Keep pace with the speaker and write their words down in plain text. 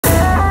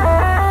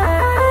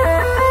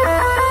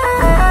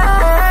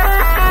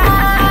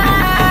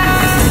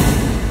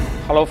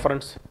Hello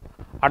friends,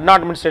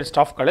 Adnot State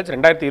Staff College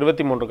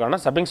 2023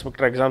 Sub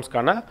Inspector Exams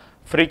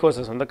free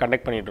courses வந்து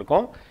conduct பண்ணிட்டு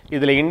இருக்கோம்.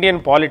 இதுல இந்தியன்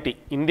பாலிட்டி,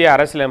 இந்திய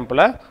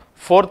அரசியலமைப்புல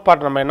 4th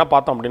part நம்ம என்ன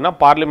பார்த்தோம் அப்படினா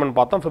பார்லிமென்ட்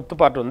பார்த்தோம். 5th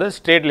part வந்து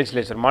ஸ்டேட்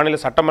லெஜிஸ்லேச்சர்,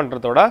 மாநில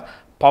சட்டமன்றத்தோட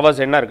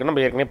பவர்ஸ் என்ன இருக்குன்னு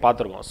நம்ம ஏற்கனவே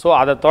பார்த்திருக்கோம். சோ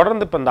அதை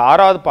தொடர்ந்து இப்ப இந்த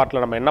 6வது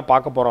பார்ட்ல நம்ம என்ன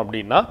பார்க்க போறோம்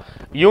அப்படினா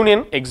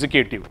யூனியன்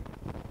எக்ஸிகியூட்டிவ்,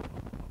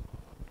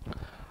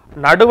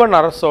 நடுவண்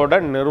அரசோட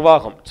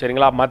நிர்வாகம்,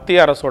 சரிங்களா?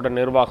 மத்திய அரசோட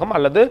நிர்வாகம்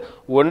அல்லது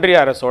ஒன்றிய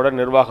அரசோட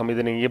நிர்வாகம்,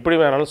 இது நீங்க எப்படி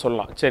வேணாலும்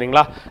சொல்லலாம்,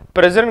 சரிங்களா?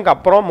 பிரசிடென்ட்க்கு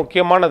அப்புறம்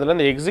முக்கியமானதுல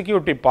இந்த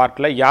எக்ஸிகியூட்டிவ்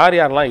பார்ட்ல யார்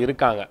யாரெல்லாம்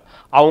இருக்காங்க,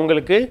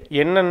 அவங்களுக்கு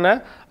என்னென்ன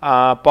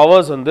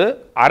பவர்ஸ் வந்து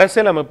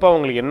அரசியலமைப்பு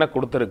அவங்களுக்கு என்ன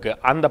கொடுத்துருக்கு,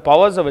 அந்த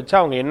பவர்ஸை வச்சு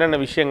அவங்க என்னென்ன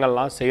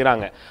விஷயங்கள்லாம்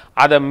செய்கிறாங்க,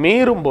 அதை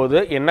மீறும்போது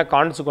என்ன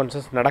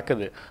கான்சிக்வன்சஸ்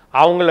நடக்குது,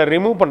 அவங்கள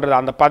ரிமூவ் பண்ணுறது,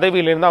 அந்த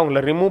பதவியிலேருந்து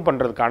அவங்கள ரிமூவ்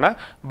பண்ணுறதுக்கான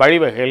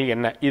வழிவகைகள்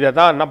என்ன, இதை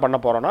தான் என்ன பண்ண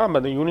போகிறோம்னா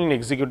நம்ம இந்த யூனியன்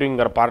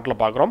எக்ஸிக்யூட்டிவ்ங்கிற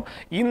பார்ட்டில் பார்க்குறோம்.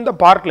 இந்த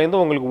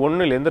பார்ட்லேருந்து உங்களுக்கு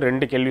 1லேருந்து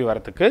 2 கேள்வி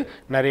வரத்துக்கு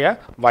நிறைய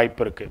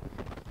வாய்ப்பு இருக்குது.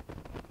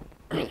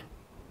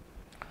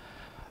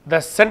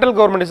 The central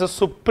government is the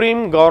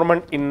supreme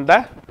government in the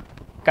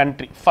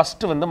country.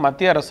 First வந்து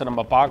மத்திய அரசு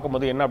நம்ம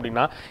பார்க்கும்போது என்ன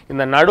அப்படின்னா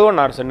இந்த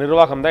நடுவண் அரசு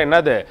நிர்வாகம் தான்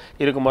என்னது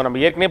இருக்கும்போது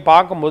நம்ம ஏற்கனவே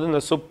பார்க்கும்போது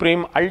இந்த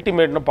சுப்ரீம்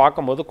அல்டிமேட்னு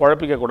பார்க்கும்போது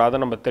குழப்பிக்க கூடாது,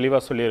 நம்ம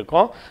தெளிவாக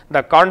சொல்லியிருக்கோம்.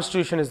 The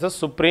constitution is the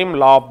supreme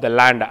law of the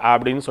land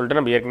அப்படின்னு சொல்லிட்டு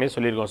நம்ம ஏற்கனவே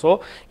சொல்லியிருக்கோம். ஸோ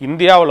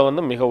இந்தியாவில்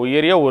வந்து மிக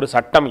உயரிய ஒரு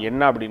சட்டம்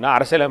என்ன அப்படின்னா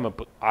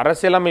அரசியலமைப்பு.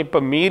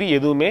 அரசியலமைப்பை மீறி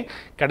எதுவுமே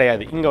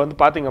கிடையாது. இங்கே வந்து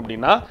பார்த்தீங்க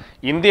அப்படின்னா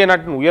இந்திய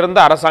நாட்டின்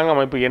உயர்ந்த அரசாங்க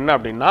அமைப்பு என்ன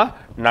அப்படின்னா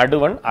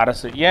நடுவண்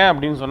அரசு. ஏன்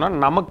அப்படின்னு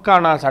சொன்னால்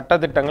நமக்கான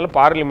சட்டத்திட்டங்கள்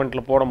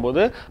பார்லிமெண்ட்டில்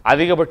போடும்போது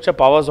அதிகபட்ச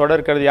பவர்ஸோடு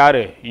இருக்கிறது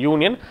யாரு?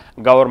 Union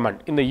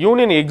government. இந்த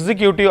யூனியன்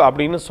எக்ஸிக்யூட்டிவ்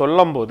அப்படின்னு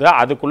சொல்லும் போது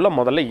அதுக்குள்ள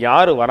முதல்ல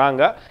யார்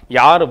வராங்க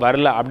யார்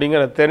வரல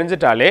அப்படிங்கிறத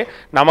தெரிஞ்சிட்டாலே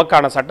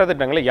நமக்கான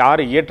சட்டத்திட்டங்களை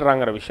யார்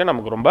இயற்றுறாங்கிற விஷயம்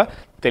நமக்கு ரொம்ப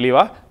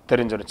தெளிவாக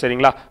தெரிஞ்சிடும்,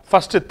 சரிங்களா?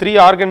 First 3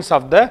 organs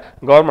of the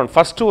government.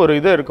 First ஒரு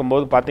இது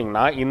இருக்கும்போது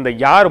பார்த்தீங்கன்னா இந்த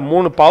யார்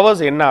 3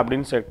 பவர்ஸ் என்ன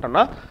அப்படின்னு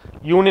சொல்லிட்டோம்னா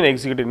யூனியன்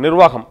எக்ஸிக்யூட்டிவ்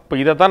நிர்வாகம். இப்போ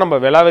இதை தான் நம்ம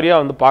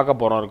வெலாவரியாக வந்து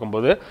பார்க்க போகிறோம்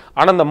இருக்கும்போது,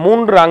 ஆனால் இந்த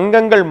 3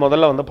 அங்கங்கள்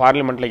முதல்ல வந்து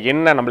பார்லிமெண்ட்டில்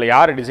என்ன நம்மளை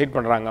யார் டிசைட்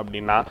பண்ணுறாங்க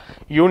அப்படின்னா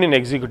யூனியன்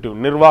எக்ஸிக்யூட்டிவ்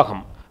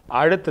நிர்வாகம்,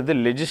 அடுத்தது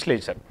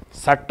லெஜிஸ்லேச்சர்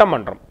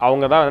சட்டமன்றம்,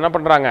 அவங்க தான் என்ன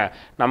பண்ணுறாங்க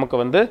நமக்கு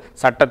வந்து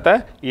சட்டத்தை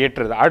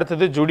ஏற்றுறது,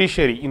 அடுத்தது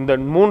ஜுடிஷியரி. இந்த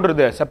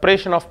 3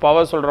 செப்பரேஷன் ஆஃப்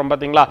பவர் சொல்கிறோம்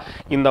பார்த்தீங்களா,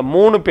 இந்த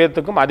 3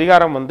 பேர்த்துக்கும்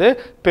அதிகாரம் வந்து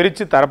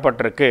பிரித்து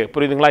தரப்பட்டிருக்கு,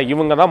 புரியுதுங்களா?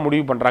 இவங்க தான்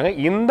முடிவு பண்ணுறாங்க.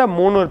 இந்த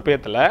 3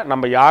 பேர்த்தில்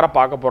நம்ம யாரை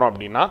பார்க்க போகிறோம்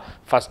அப்படின்னா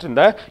ஃபர்ஸ்ட்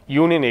இந்த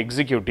யூனியன்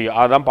எக்ஸிக்யூட்டிவ்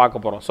அதான்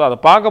பார்க்க போகிறோம். ஸோ அதை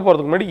பார்க்க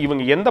போகிறதுக்கு முன்னாடி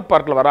இவங்க எந்த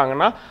பார்ட்டில்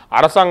வராங்கன்னா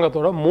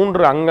அரசாங்கத்தோட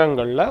 3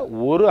 அங்கங்களில்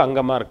ஒரு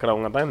அங்கமாக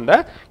இருக்கிறவங்க தான் இந்த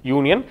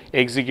யூனியன்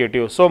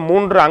எக்ஸிக்யூட்டிவ். ஸோ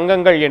 3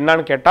 அங்கங்கள்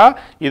என்னன்னு கேட்டால்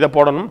இதை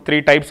போடணும்.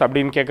 3 டைப்ஸ்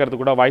அப்படின்னு கேட்கறது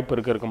கூட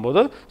வாய்ப்பு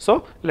இருக்கும்போது so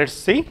let's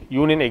see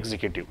union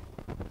executive.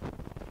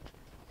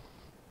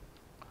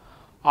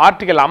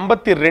 Article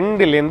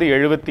 52லேருந்து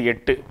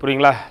 78,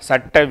 புரியுங்களா?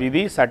 சட்ட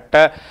விதி,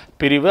 சட்ட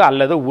பிரிவு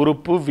அல்லது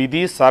உறுப்பு,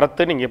 விதி,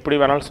 சரத்து நீங்கள் எப்படி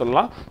வேணாலும்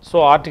சொல்லலாம். ஸோ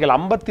ஆர்டிகல்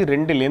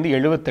 52லேருந்து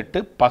 78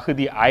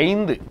 பகுதி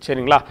 5,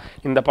 சரிங்களா?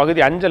 இந்த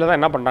பகுதி 5ல் தான்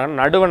என்ன பண்ணுறாங்கன்னா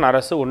நடுவண்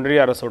அரசு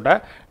ஒன்றிய அரசோட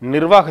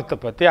நிர்வாகத்தை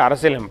பற்றி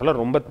அரசியலமைப்பில்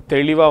ரொம்ப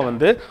தெளிவாக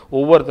வந்து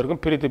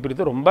ஒவ்வொருத்தருக்கும்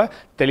பிரித்து ரொம்ப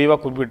தெளிவாக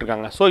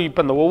குறிப்பிட்டிருக்காங்க. ஸோ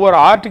இப்போ இந்த ஒவ்வொரு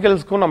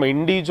ஆர்டிகல்ஸ்க்கும் நம்ம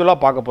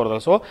இண்டிவிஜுவலாக பார்க்க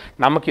போகிறோம். ஸோ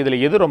நமக்கு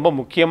இதில் எது ரொம்ப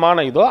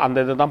முக்கியமான இதோ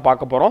அந்த இதை தான்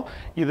பார்க்க போகிறோம்.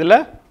 இதில்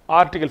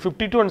ஆர்டிகல்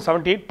 52 and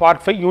 78 பார்ட்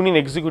 5 யூனியன்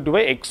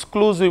எக்ஸிக்யூட்டிவை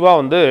எக்ஸ்க்ளூசிவாக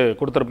வந்து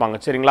கொடுத்துருப்பாங்க,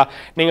 சரிங்களா?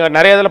 நீங்கள்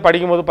நிறைய இதில்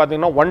படிக்கும்போது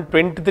பார்த்தீங்கன்னா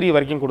 123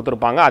 வரைக்கும்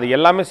கொடுத்துருப்பாங்க. அது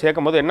எல்லாமே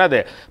சேர்க்கும் போது என்னது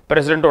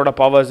பிரசிடென்ட்டோட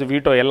பவர்ஸ்,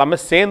 வீட்டோ எல்லாமே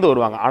சேர்ந்து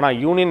வருவாங்க. ஆனால்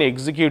யூனியன்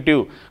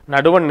எக்ஸிக்யூட்டிவ்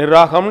நடுவண்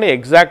நிர்வாகம்னு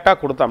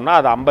எக்ஸாக்டாக கொடுத்தோம்னா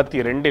அது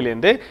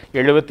 52லேருந்து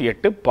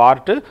 78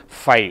 பார்ட்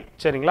 5,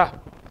 சரிங்களா?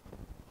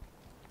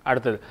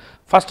 அடுத்தது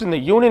ஃபர்ஸ்ட் இந்த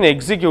யூனியன்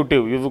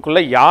எக்ஸிக்யூட்டிவ்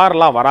இதுக்குள்ளே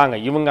யாரெல்லாம் வராங்க,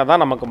 இவங்க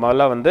தான் நமக்கு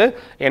முதல்ல வந்து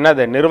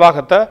என்னது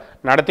நிர்வாகத்தை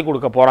நடத்தி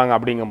கொடுக்க போகிறாங்க.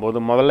 அப்படிங்கும்போது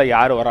முதல்ல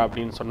யார் வரா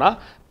அப்படின்னு சொன்னால்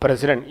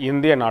பிரசிடென்ட்,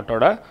 இந்திய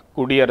நாட்டோட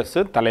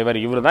குடியரசுத் தலைவர்.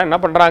 இவர் தான் என்ன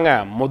பண்ணுறாங்க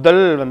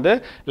முதல் வந்து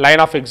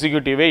லைன் ஆஃப்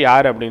எக்ஸிக்யூட்டிவே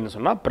யார் அப்படின்னு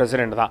சொன்னால்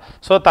பிரசிடென்ட் தான்.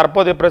 ஸோ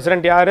தற்போதைய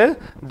பிரசிடென்ட் யார்?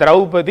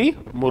 திரௌபதி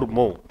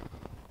முர்மு.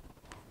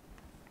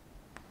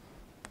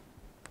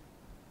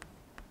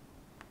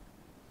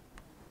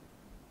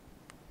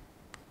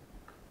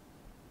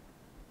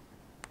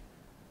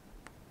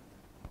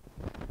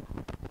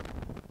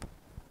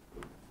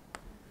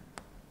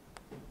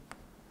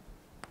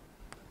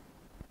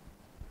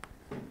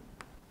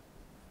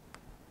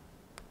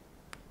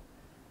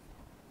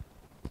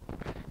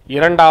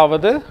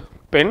 இரண்டாவது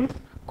பெண்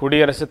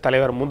குடியரசுத்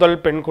தலைவர், முதல்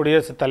பெண்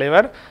குடியரசுத்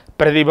தலைவர்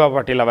பிரதிபா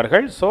பாட்டீல்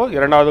அவர்கள். ஸோ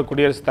இரண்டாவது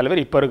குடியரசுத்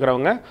தலைவர் இப்போ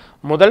இருக்கிறவங்க.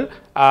 முதல்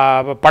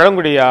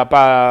பழங்குடி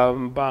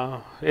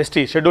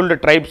எஸ்டி ஷெட்யூல்டு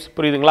ட்ரைப்ஸ்,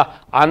 புரியுதுங்களா?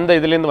 அந்த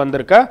இதுலேருந்து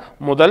வந்திருக்க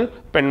முதல்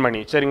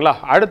பெண்மணி, சரிங்களா?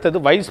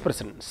 அடுத்தது வைஸ்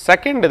பிரசிடென்ட்.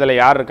 செகண்ட் இதில்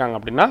யார் இருக்காங்க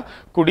அப்படின்னா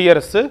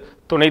குடியரசு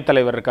துணைத்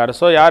தலைவர் இருக்கார்.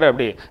 ஸோ யார்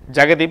அப்படி?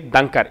 ஜெகதீப்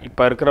தங்கர்.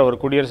 இப்போ இருக்கிற ஒரு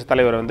குடியரசுத்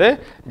தலைவர் வந்து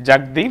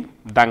ஜெகதீப்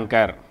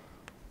தங்கர்.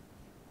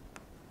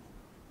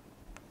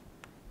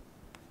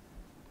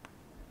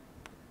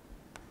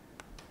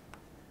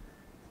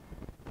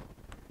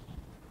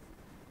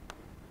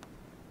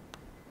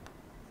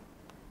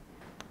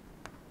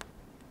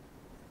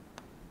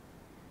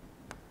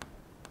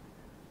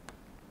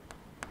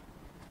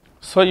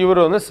 ஸோ இவர்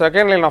வந்து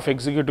செகண்ட் லைன் ஆஃப்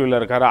எக்ஸிக்யூட்டிவ்ல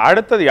இருக்காரு.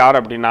 அடுத்தது யார்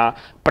அப்படின்னா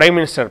பிரைம்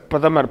மினிஸ்டர்,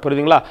 பிரதமர்.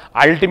 புரியுதுங்களா?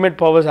 அல்டிமேட்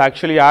பவர்ஸ்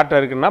ஆக்சுவலி யார்கிட்ட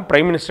இருக்குன்னா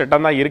பிரைம் மினிஸ்டர்கிட்ட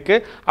தான் இருக்கு.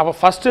 அப்போ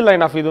ஃபர்ஸ்ட்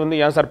லைன் ஆஃப் இது வந்து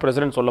ஏன் சார்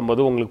பிரசிடென்ட்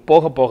சொல்லும்போது உங்களுக்கு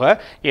போக போக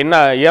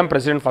என்ன ஏன்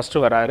பிரசிடென்ட் ஃபர்ஸ்ட்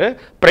வராரு,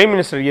 பிரைம்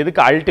மினிஸ்டர்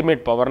எதுக்கு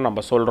அல்டிமேட் பவர்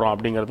நம்ம சொல்றோம்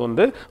அப்படிங்கிறது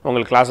வந்து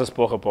உங்களுக்கு கிளாஸஸ்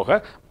போக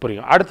போக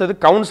புரியும். அடுத்தது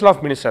கவுன்சில்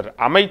ஆஃப் மினிஸ்டர்,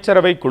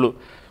 அமைச்சரவை குழு.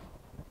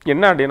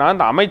 என்ன அப்படின்னா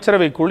இந்த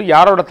அமைச்சரவை குழு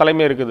யாரோட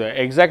தலைமை இருக்குது,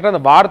 எக்ஸாக்டாக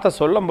அந்த வார்த்தை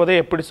சொல்லும் போதே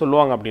எப்படி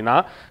சொல்லுவாங்க அப்படின்னா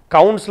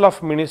council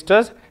of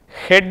ministers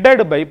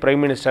headed by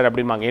prime minister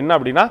அப்படிம்பாங்க. என்ன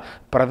அப்படின்னா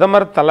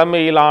பிரதமர்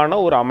தலைமையிலான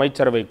ஒரு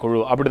அமைச்சரவை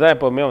குழு அப்படிதான்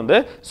எப்பவுமே வந்து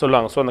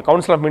சொல்லுவாங்க. ஸோ அந்த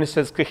கவுன்சில் ஆஃப்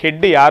மினிஸ்டர்ஸ்க்கு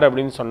ஹெட் யார்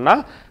அப்படின்னு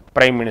சொன்னால்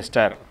பிரைம்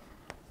மினிஸ்டர்.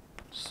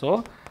 ஸோ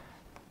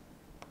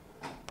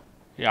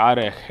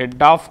யார்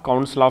head of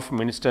council of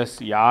ministers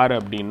யார்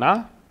அப்படின்னா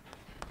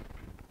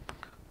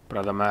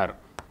பிரதமர்.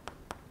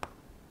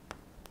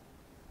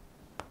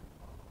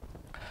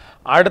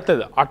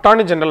 அடுத்தது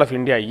அட்டார்னி ஜெனரல் ஆஃப்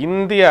இந்தியா,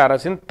 இந்திய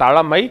அரசின்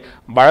தலைமை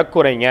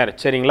வழக்குரைஞர்.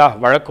 சரிங்களா?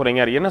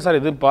 வழக்குரைஞர் என்ன சார்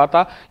இது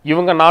பார்த்தா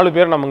இவங்க 4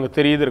 பேர் நமக்கு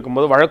தெரியுது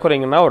இருக்கும்போது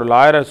வழக்குரைஞர்னா ஒரு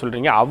லாயரை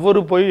சொல்றீங்க, அவர்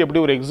போய்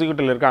எப்படி ஒரு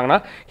எக்ஸிக்யூட்டிவ் இருக்காங்கன்னா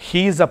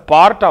he is a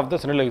part of the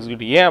central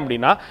executive. ஏன்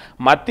அப்படின்னா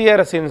மத்திய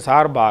அரசின்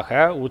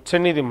சார்பாக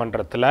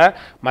உச்சநீதிமன்றத்தில்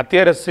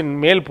மத்திய அரசின்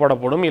மேல்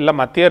போடப்படும் இல்லை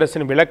மத்திய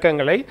அரசின்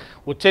விளக்கங்களை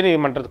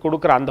உச்சநீதிமன்றத்துக்கு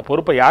கொடுக்குற அந்த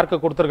பொறுப்பை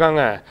யாருக்கு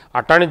கொடுத்துருக்காங்க,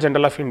 அட்டார்னி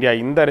ஜெனரல் ஆஃப் இந்தியா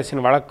இந்த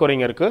அரசின்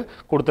வழக்குரைஞருக்கு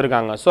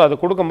கொடுத்துருக்காங்க. ஸோ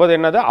அது கொடுக்கும்போது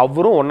என்னது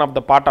அவரும் one of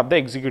the part of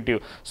executive.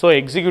 So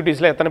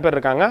எக்ஸிக்யூட்டிவ்ஸ்ல எத்தனை பேர்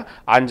இருக்காங்க,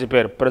 5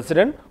 பேர்.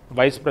 President,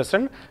 vice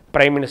president,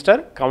 prime minister,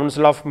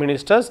 council of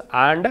ministers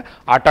and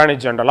attorney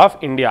general of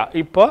India.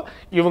 இப்போ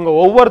இவங்க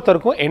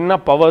ஒவ்வொருத்தருக்கும் என்ன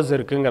பவர்ஸ்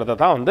இருக்குங்கிறத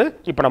தான் வந்து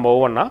இப்போ நம்ம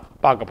ஒவ்வொன்றா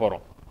பார்க்க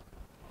போறோம்.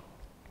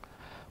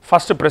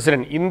 ஃபர்ஸ்ட்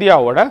பிரசிடென்ட்,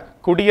 இந்தியாவோட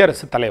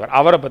குடியரசுத் தலைவர்,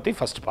 அவரை பத்தி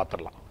ஃபர்ஸ்ட்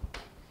பார்த்துடலாம்.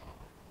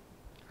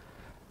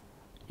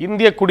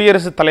 இந்திய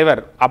குடியரசுத் தலைவர்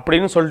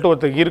அப்படின்னு சொல்லிட்டு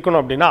ஒருத்தர் இருக்கணும்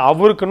அப்படின்னா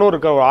அவருக்குன்னு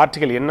இருக்கிற ஒரு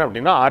ஆர்டிகல் என்ன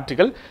அப்படின்னா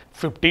article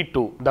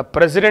 52. The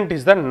president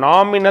is the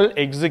nominal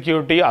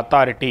executive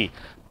authority.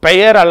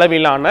 பெயர்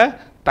அளவிலான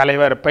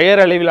தலைவர், பெயர்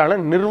அளவிலான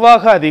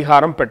நிர்வாக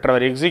அதிகாரம்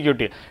பெற்றவர்.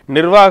 எக்ஸிக்யூட்டிவ்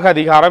நிர்வாக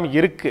அதிகாரம்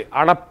இருக்கு,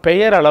 ஆனால்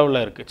பெயர் அளவில்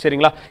இருக்கு.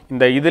 சரிங்களா?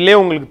 இந்த இதிலே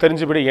உங்களுக்கு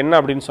தெரிஞ்சுபடி என்ன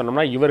அப்படின்னு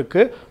சொன்னோம்னா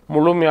இவருக்கு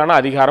முழுமையான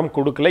அதிகாரம்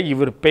கொடுக்கல,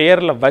 இவர்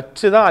பெயரில்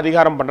வச்சு தான்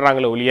அதிகாரம்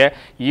பண்ணுறாங்களே ஒழிய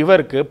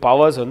இவருக்கு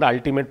பவர்ஸ் வந்து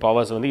அல்டிமேட்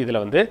பவர்ஸ் வந்து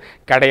இதில் வந்து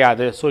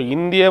கிடையாது. ஸோ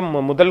இந்திய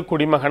முதல்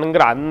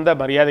குடிமகனுங்கிற அந்த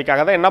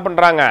மரியாதைக்காக தான் என்ன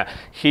பண்ணுறாங்க,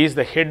 he is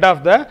the head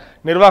of the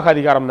நிர்வாக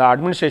அதிகாரம், இந்த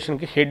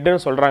அட்மினிஸ்ட்ரேஷனுக்கு ஹெட்னு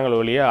சொல்கிறாங்களே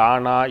ஒழிய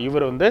ஆனால்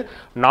இவர் வந்து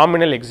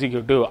நாமினல்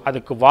எக்ஸிக்யூட்டிவ்.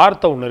 அதுக்கு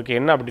வார்த்தை ஒன்று இருக்குது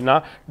என்ன அப்படின்னா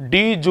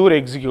டி ஜூர்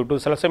எக்ஸிக்யூட்டிவ்.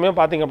 சில சமயம்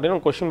பார்த்தீங்க அப்படின்னா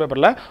கொஸ்டின்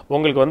பேப்பரில்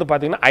உங்களுக்கு வந்து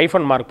பார்த்தீங்கன்னா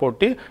ஐஃபன் மார்க்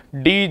போட்டு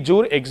டி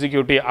ஜூர்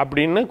எக்ஸிக்யூட்டிவ்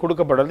அப்படின்னு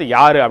கொடுக்கப்படுறது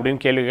யார் அப்படின்னு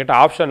கேள்வி கேட்டு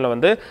ஆப்ஷனில்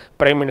வந்து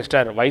prime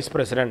minister, vice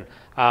president,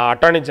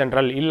 attorney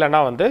general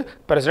இல்லைனா வந்து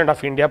பிரசிடென்ட்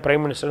ஆஃப் இந்தியா,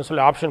 பிரைம் மினிஸ்டர்னு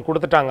சொல்லி ஆப்ஷன்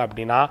கொடுத்துட்டாங்க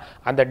அப்படின்னா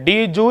அந்த டி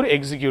ஜூர்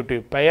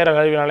எக்ஸிக்யூட்டிவ் பெயர்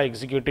அளவிலான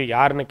எக்ஸிக்யூட்டிவ்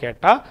யாருன்னு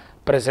கேட்டால்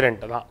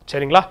பிரசிடென்ட் தான்.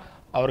 சரிங்களா?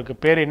 அவருக்கு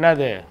பேர்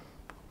என்னது,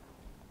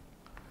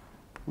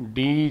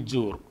 டி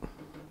ஜூர்.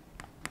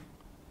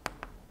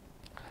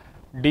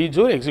 டி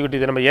ஜூர்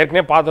எக்ஸிக்யூட்டிவ் நம்ம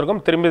ஏற்கனவே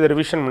பார்த்துருக்கோம், திரும்பி இதை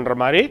ரிவிஷன் பண்ணுற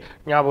மாதிரி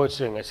ஞாபகம்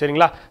வச்சுக்கோங்க.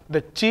 சரிங்களா?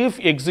 The chief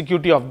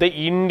executive of the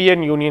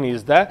Indian union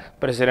is the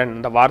president.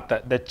 இந்த வார்த்தை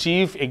த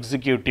சீஃப்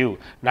எக்ஸிக்யூட்டிவ்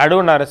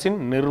நடுவண் அரசின்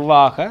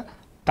நிர்வாக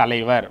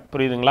தலைவர்.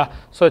 புரியுதுங்களா?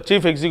 ஸோ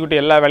சீஃப்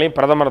எக்ஸிக்யூட்டிவ் எல்லா வேலையும்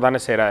பிரதமர்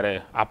தானே செய்கிறாரு,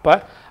 அப்போ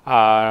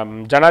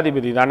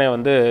ஜனாதிபதி தானே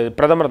வந்து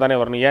பிரதமர் தானே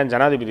வரணும். ஏன்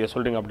ஜனாதிபதியை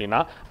சொல்கிறீங்க அப்படின்னா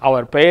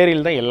அவர்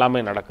பெயரில் தான் எல்லாமே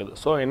நடக்குது.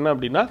 ஸோ என்ன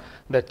அப்படின்னா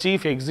the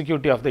chief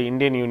executive of the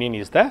Indian union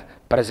is the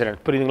president.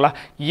 புரியுதுங்களா?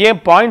 ஏன்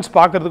பாயிண்ட்ஸ்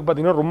பார்க்கறதுக்கு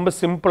பார்த்தீங்கன்னா ரொம்ப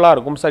சிம்பிளாக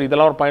இருக்கும் சார்,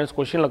 இதெல்லாம் ஒரு பாயிண்ட்ஸ்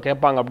கொஸ்டினில்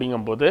கேட்பாங்க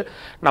அப்படிங்கும்போது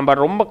நம்ம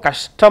ரொம்ப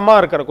கஷ்டமாக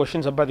இருக்கிற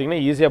கொஸ்டின்ஸை பார்த்தீங்கன்னா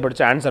ஈஸியாக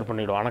படித்து ஆன்சர்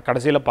பண்ணிவிடும். ஆனால்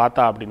கடைசியில்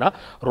பார்த்தா அப்படின்னா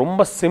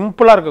ரொம்ப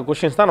சிம்பிளாக இருக்க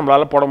கொஸ்டின்ஸ் தான்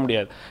நம்மளால் போட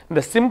முடியாது.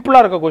 இந்த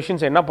சிம்பிளாக இருக்க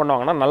கொஸ்டின்ஸ் என்ன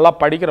பண்ணுவாங்கன்னா நல்லா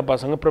படிக்கிற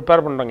பசங்க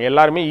ப்ரிப்பேர் பண்ணுறாங்க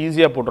எல்லாருமே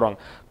ஈஸியாக போட்டுருவாங்க.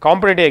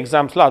 காம்படிட்டிவ்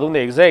எக்ஸாம்ஸில் அதுவும்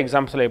இந்த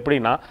எக்ஸாம்ஸில்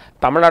எப்படின்னா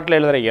தமிழ்நாட்டில்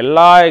எழுதுகிற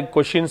எல்லா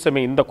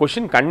கொஷின்ஸுமே இந்த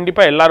கொஷின்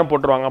கண்டிப்பாக எல்லாரும்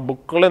போட்டுருவாங்க,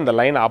 புக்கில் இந்த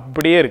லைன்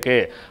அப்படியே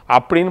இருக்குது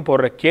அப்படின்னு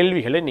போடுற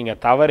கேள்விகளை நீங்கள்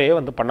தவறே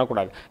வந்து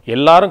பண்ணக்கூடாது.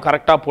 எல்லாரும்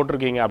கரெக்டாக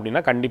போட்டிருக்கீங்க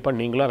அப்படின்னா கண்டிப்பாக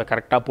நீங்களும் அதை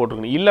கரெக்டாக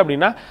போட்டிருக்கணும். இல்லை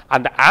அப்படின்னா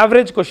அந்த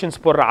ஆவரேஜ் கொஷின்ஸ்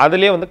போடுற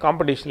அதிலே வந்து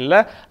காம்படிஷனில்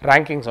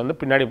ரேங்கிங்ஸ் வந்து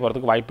பின்னாடி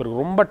போகிறதுக்கு வாய்ப்பு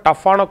இருக்குது. ரொம்ப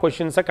டஃப்பான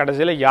கொஷின்ஸை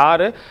கடைசியில்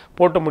யார்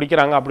போட்டு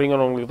முடிக்கிறாங்க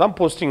அப்படிங்கிறவங்களுக்கு தான்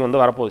போஸ்டிங்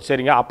வந்து வரப்போகுது.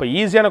 சரிங்க? அப்போ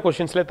ஈஸியான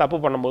கொஷின்ஸ்லேயே தப்பு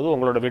பண்ணும்போது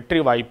உங்களோட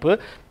வெற்றி வாய்ப்பு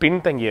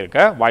பின்தங்கி இருக்க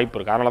வாய்ப்பு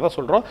இருக்குது. அதனால தான்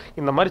சொல்கிறோம்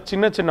இந்த மாதிரி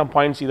சின்ன சின்ன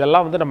பாயிண்ட்ஸ்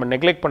இதெல்லாம் வந்து நம்ம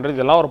நெக்லெக்ட் பண்ணுறது,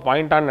 இதெல்லாம் ஒரு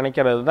பாயிண்டான்னு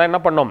நினைக்கிறது தான் என்ன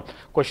பண்ணோம்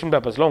கொஸ்டின்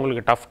பேப்பர்ஸில்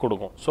உங்களுக்கு டஃப்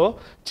கொடுக்கும். So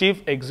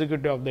chief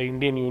executive of the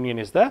Indian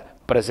union is the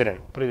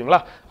president.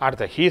 புரியுதுங்களா?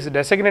 அடுத்த he is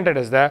designated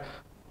as the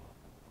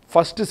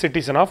first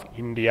citizen of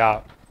India.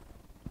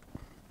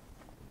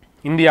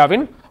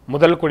 இந்தியாவின்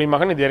முதல்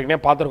குடிமகன். இது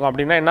ஏற்கனவே பார்த்துருக்கோம்.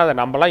 அப்படின்னா என்ன,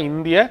 நம்மளாம்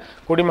இந்திய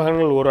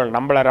குடிமகன்கள் ஒரு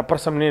நம்மளை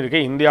ரெப்ரசன்ட் பண்ணி இருக்கு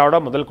இந்தியாவோட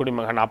முதல்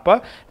குடிமகன். அப்போ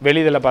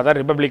வெளியில் பார்த்தா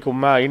ரிப்பப்ளிக்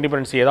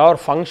இண்டிபெண்டன்ஸ் ஏதாவது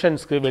ஒரு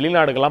ஃபங்க்ஷன்ஸ்க்கு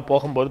வெளிநாடுகள்லாம்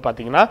போகும்போது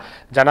பார்த்தீங்கன்னா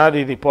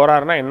ஜனாதிபதி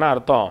போகிறாருன்னா என்ன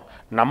அர்த்தம்,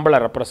 நம்மளை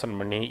ரெப்ரசன்ட்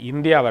பண்ணி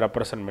இந்தியாவை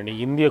ரெப்ரசன்ட் பண்ணி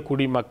இந்திய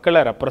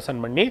குடிமக்களை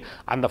ரெப்ரசன்ட் பண்ணி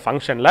அந்த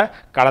ஃபங்க்ஷனில்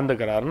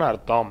கலந்துக்கிறாருன்னு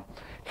அர்த்தம்.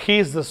 He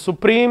is the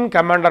supreme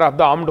commander of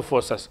the armed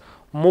forces.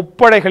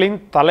 முப்படைகளின்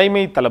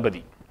தலைமை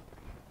தளபதி.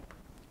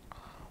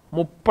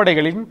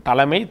 முப்படைகளின்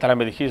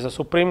தளபதி. he is a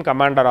supreme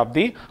commander of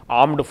the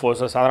armed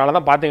forces. அதனால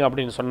தான் பார்த்தீங்க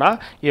அப்படின்னு சொன்னால்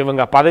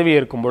இவங்க பதவி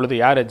இருக்கும் பொழுது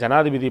யார்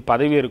ஜனாதிபதி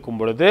பதவி இருக்கும்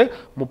பொழுது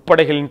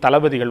முப்படைகளின்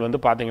தளபதிகள்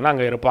வந்து பார்த்தீங்கன்னா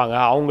அங்கே இருப்பாங்க.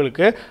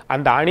 அவங்களுக்கு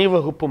அந்த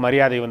அணிவகுப்பு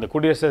மரியாதை வந்து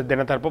குடியரசு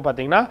தினத்தப்போ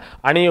பார்த்தீங்கன்னா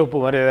அணிவகுப்பு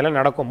மரியாதையில்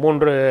நடக்கும்.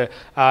 3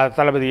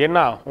 தளபதி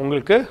என்ன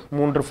உங்களுக்கு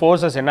 3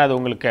 ஃபோர்ஸஸ் என்ன அது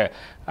உங்களுக்கு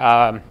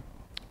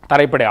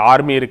தரைப்படை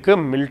ஆர்மி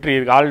இருக்குது, மிலிட்ரி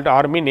இருக்குது,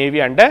 ஆர்மி நேவி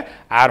அண்ட்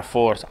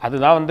ஏர்ஃபோர்ஸ்.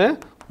 அதுதான் வந்து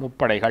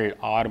முப்படைகள்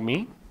ஆர்மி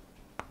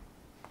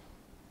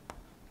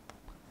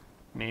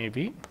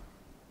நேவி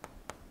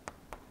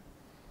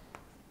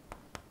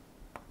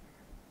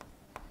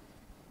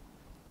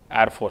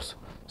ஏர்ஃபோர்ஸ்.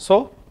 ஸோ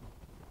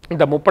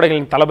இந்த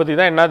முப்படைகளின் தளபதி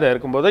தான் என்னது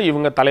இருக்கும்போது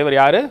இவங்க தலைவர்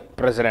யார்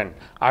பிரசிடென்ட்.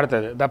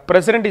 அடுத்தது the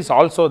president is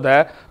also the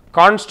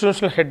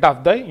constitutional head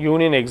of the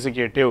union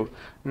executive.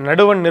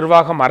 நடுவண்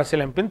நிர்வாகம்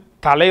அரசியலமைப்பின்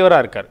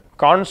தலைவராக இருக்கார்.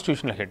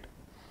 கான்ஸ்டிடியூஷனல் ஹெட்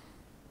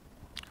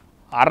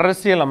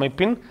அரசியல்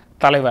அமைப்பின்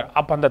தலைவர்.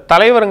 அப்போ அந்த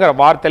தலைவருங்கிற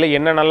வார்த்தையில்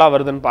என்னென்னலாம்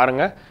வருதுன்னு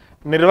பாருங்கள்.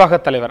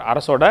 நிர்வாகத் தலைவர்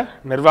அரசோட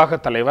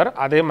நிர்வாகத் தலைவர்,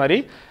 அதே மாதிரி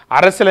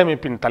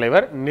அரசியலமைப்பின்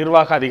தலைவர்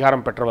நிர்வாக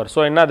அதிகாரம் பெற்றவர். ஸோ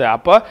என்னது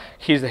அப்போ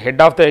he is the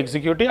head of the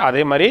executive,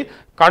 அதே மாதிரி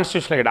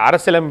கான்ஸ்டியூஷனல் ஹெட்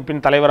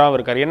அரசியலமைப்பின் தலைவராகவும்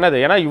இருக்கார்.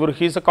 என்னது ஏன்னா இவர்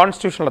he is a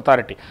constitutional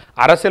authority.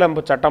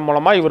 அரசியலமைப்பு சட்டம்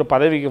மூலமாக இவர்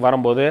பதவிக்கு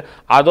வரும்போது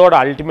அதோட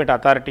அல்டிமேட்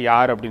அத்தாரிட்டி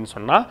யார் அப்படின்னு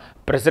சொன்னால்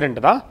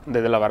பிரசிடென்ட் தான் இந்த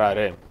இதில்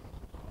வராரு.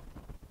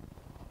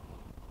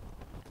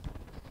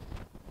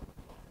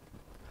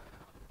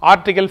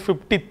 ஆர்டிகல்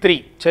 53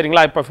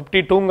 சரிங்களா. இப்போ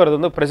 52ங்கிறது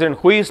வந்து பிரசிடென்ட்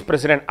ஹூ இஸ்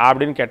பிரசிடென்ட்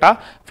அப்படின்னு கேட்டால்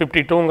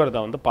 52ங்கிறத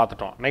வந்து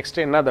பார்த்துட்டோம். நெக்ஸ்ட்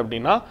என்னது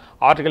அப்படின்னா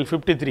ஆர்டிகல்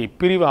 53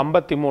 பிரிவு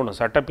 53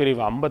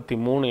 சட்டப்பிரிவு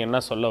 53 என்ன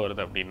சொல்ல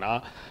வருது அப்படின்னா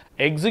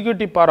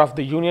executive power of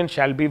the union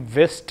shall be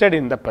vested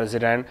in the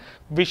president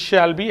which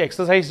shall be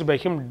exercised by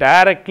him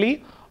directly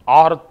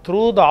or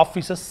through the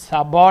officers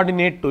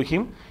subordinate to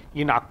him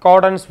in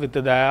accordance with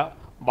the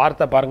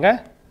வார்த்தை பாருங்க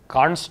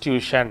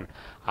கான்ஸ்டியூஷன்.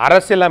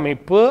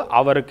 அரசியலமைப்பு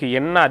அவருக்கு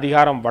என்ன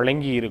அதிகாரம்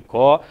வழங்கி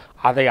இருக்கோ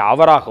அதை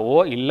அவராகவோ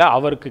இல்லை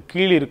அவருக்கு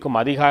கீழ் இருக்கும்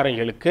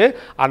அதிகாரிகளுக்கு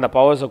அந்த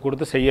பவர்ஸை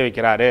கொடுத்து செய்ய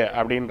வைக்கிறாரு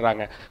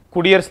அப்படின்றாங்க.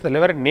 குடியரசுத்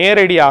தலைவர்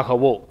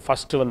நேரடியாகவோ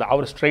ஃபஸ்ட்டு வந்து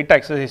அவர் ஸ்ட்ரைட்டாக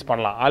எக்ஸசைஸ்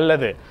பண்ணலாம்,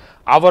 அல்லது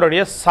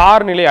அவருடைய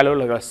சார்நிலை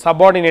அலுவலர்கள்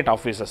சபார்டினேட்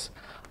ஆஃபீஸர்ஸ்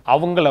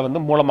அவங்கள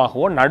வந்து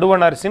மூலமாகவோ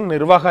நடுவண் அரசின்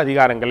நிர்வாக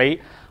அதிகாரங்களை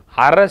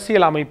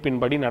அரசியல்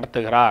அமைப்பின்படி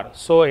நடத்துகிறார்.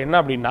 ஸோ என்ன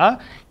அப்படின்னா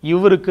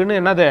இவருக்குன்னு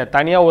என்னது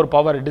தனியாக ஒரு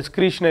பவர்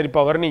டிஸ்கிரிஷனரி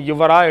பவர்னு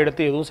இவராக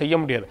எடுத்து எதுவும் செய்ய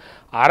முடியாது.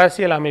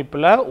 அரசியல்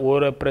அமைப்பில்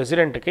ஒரு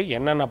பிரசிடெண்ட்டுக்கு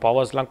என்னென்ன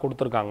பவர்ஸ்லாம்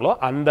கொடுத்துருக்காங்களோ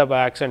அந்த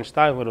ஆக்ஷன்ஸ்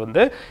தான் இவர்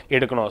வந்து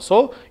எடுக்கணும். ஸோ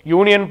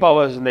யூனியன்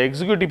பவர்ஸ் இந்த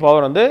எக்ஸிக்யூட்டிவ்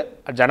பவர் வந்து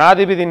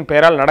ஜனாதிபதியின்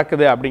பெயரால்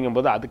நடக்குது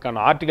அப்படிங்கும்போது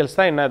அதுக்கான ஆர்டிகல்ஸ்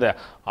தான் என்னது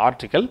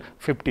ஆர்டிகல்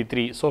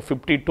 53. ஸோ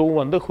 52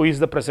 வந்து ஹூ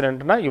இஸ் த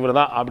பிரசிடென்ட்னா இவர்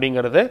தான்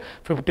அப்படிங்கிறது.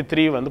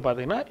 53 வந்து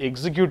பார்த்தீங்கன்னா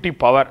எக்ஸிக்யூட்டிவ்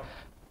பவர்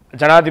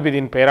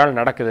ஜனாதிபதியின் பெயரால்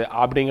நடக்குது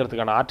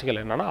அப்படிங்கிறதுக்கான ஆர்டிகல்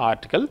என்னன்னா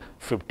ஆர்டிகல்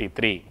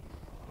 53.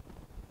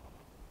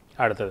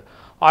 அடுத்தது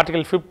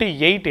ஆர்டிகல்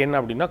 58 என்ன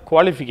அப்படின்னா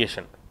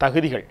குவாலிஃபிகேஷன்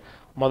தகுதிகள்.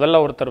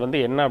 முதல்ல ஒருத்தர்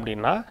வந்து என்ன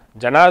அப்படின்னா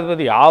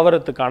ஜனாதிபதி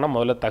ஆவறதுக்கான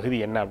முதல்ல தகுதி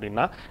என்ன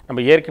அப்படின்னா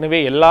நம்ம ஏற்கனவே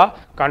எல்லா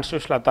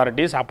கான்ஸ்டியூஷனல்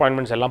அத்தாரிட்டிஸ்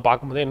அப்பாயின்மெண்ட்ஸ் எல்லாம்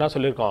பார்க்கும்போது என்ன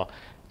சொல்லியிருக்கோம்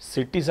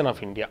சிட்டிசன்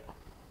ஆஃப் இந்தியா.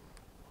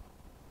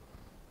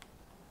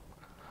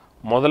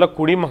 முதல்ல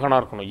குடிமகனாக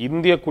இருக்கணும்,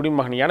 இந்திய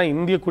குடிமகன். ஏன்னா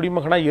இந்திய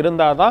குடிமகனாக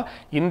இருந்தால் தான்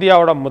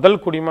இந்தியாவோட முதல்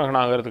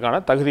குடிமகனாகிறதுக்கான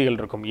தகுதிகள்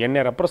இருக்கும்.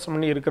 என்னை ரெப்ரசன்ட்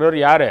பண்ணி இருக்கிறவர்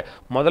யார்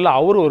முதல்ல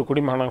அவர் ஒரு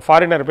குடிமகனாக.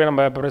 ஃபாரினர் போய்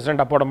நம்ம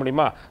பிரசிடெண்ட்டாக போட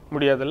முடியுமா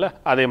முடியாதுல்ல.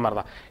 அதே மாதிரி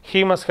தான்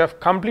he must have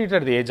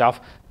completed the age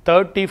of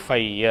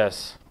 35 years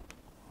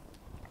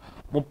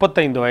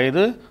 35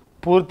 வயது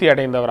பூர்த்தி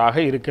அடைந்தவராக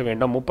இருக்க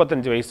வேண்டும்.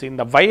 35 வயசு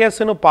இந்த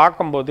வயசுன்னு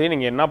பார்க்கும்போதே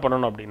நீங்கள் என்ன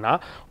பண்ணணும் அப்படின்னா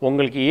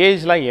உங்களுக்கு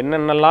ஏஜ்லாம்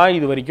என்னென்னலாம்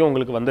இது வரைக்கும்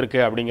உங்களுக்கு வந்திருக்கு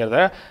அப்படிங்கிறத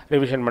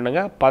ரிவிஷன்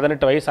பண்ணுங்கள்.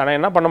 18 வயசு ஆனால்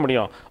என்ன பண்ண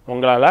முடியும்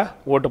உங்களால்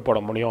ஓட்டு போட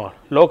முடியும்.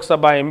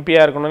 லோக்சபா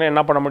எம்பியாக இருக்கணும்னு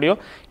என்ன பண்ண முடியும்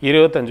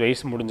 25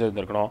 வயசு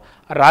முடிஞ்சிருந்துருக்கணும்.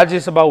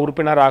 ராஜ்யசபா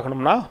உறுப்பினர்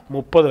ஆகணும்னா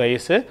 30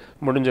 வயசு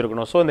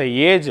முடிஞ்சிருக்கணும். ஸோ இந்த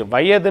ஏஜ்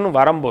வயதுன்னு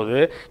வரும்போது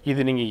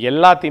இது நீங்கள்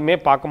எல்லாத்தையுமே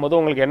பார்க்கும்போது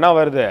உங்களுக்கு என்ன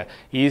வருது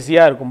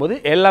ஈஸியாக இருக்கும்போது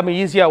எல்லாமே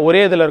ஈஸியாக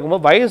ஒரே இதில்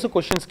இருக்கும்போது வயசு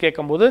கொஷின்ஸ்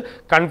கேட்கும்போது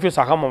கன்ஃபியூஸ்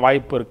ஆகாம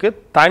வாய்ப்பு இருக்குது.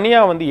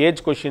 தனியாக வந்து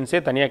ஏஜ் கொஷின்ஸே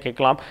தனியாக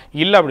கேட்கலாம்.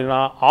 இல்லை அப்படின்னா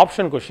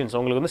ஆப்ஷன் கொஷின்ஸ்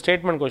உங்களுக்கு வந்து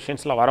ஸ்டேட்மெண்ட்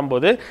கொஷின்ஸில்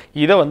வரும்போது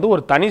இதை வந்து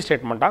ஒரு தனி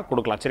ஸ்டேட்மெண்ட்டாக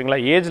கொடுக்கலாம். சரிங்களா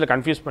ஏஜில்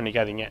கன்ஃபியூஸ்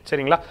பண்ணிக்காதீங்க.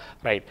 சரிங்களா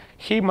right.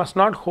 He must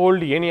not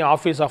hold any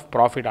office of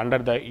profit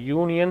under the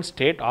union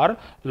state R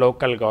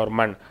local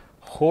government.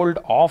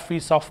 Hold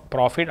office of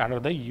profit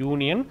under the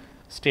union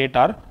state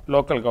R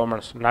local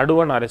governments.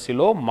 நடுவண்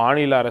அரசியலோ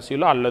மாநில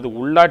அரசியலோ அல்லது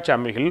உள்ளாட்சி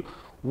அமைப்புகள்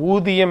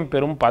ஊதியம்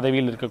பெறும்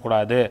பதவியில்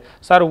இருக்கக்கூடாது.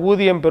 சார்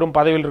ஊதியம் பெறும்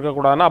பதவியில்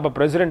இருக்கக்கூடாதுன்னா அப்போ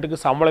பிரசிடென்ட்டுக்கு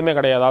சம்பளமே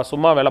கிடையாதா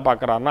சும்மா வேலை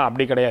பார்க்குறாருன்னா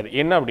அப்படி கிடையாது.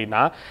 என்ன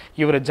அப்படின்னா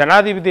இவர்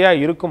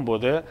ஜனாதிபதியாக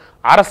இருக்கும்போது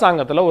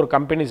அரசாங்கத்தில் ஒரு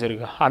கம்பெனிஸ்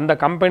இருக்குது. அந்த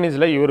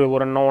கம்பெனிஸில் இவர்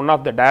ஒரு ஒன்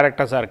ஆஃப் த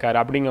டைரக்டர்ஸாக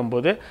இருக்கார்.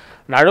 அப்படிங்கும்போது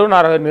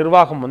நடுவண்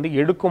நிர்வாகம் வந்து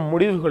எடுக்கும்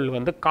முடிவுகள்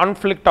வந்து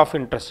கான்ஃப்ளிக்ட் ஆஃப்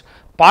இன்ட்ரெஸ்ட்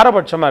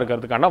பாரபட்சமாக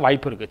இருக்கிறதுக்கான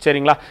வாய்ப்பு இருக்குது.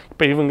 சரிங்களா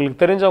இப்போ இவங்களுக்கு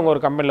தெரிஞ்சவங்க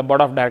ஒரு கம்பெனியில்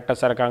போர்ட் ஆஃப்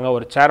டைரக்டர்ஸாக இருக்காங்க,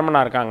 ஒரு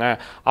சேர்மனாக இருக்காங்க,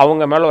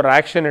 அவங்க மேலே ஒரு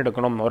ஆக்ஷன்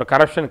எடுக்கணும், ஒரு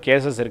கரப்ஷன்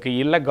கேசஸ் இருக்குது,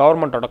 இல்லை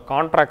கவர்மெண்ட்டோட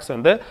கான்ட்ராக்ட்ஸ்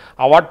வந்து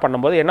அவார்ட்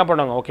பண்ணும்போது என்ன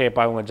பண்ணுவாங்க ஓகே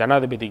இப்போ அவங்க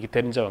ஜனாதிபதிக்கு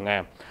தெரிஞ்சவங்க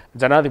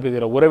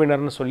ஜனாதிபதியோட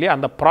உறவினர்னு சொல்லி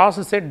அந்த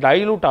ப்ராசஸே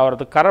டைலூட்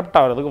ஆகிறதுக்கு கரப்ட்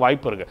ஆகிறதுக்கு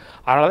வாய்ப்பு இருக்குது.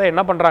 அதனால தான்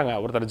என்ன பண்ணுறாங்க,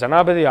 ஒருத்தர்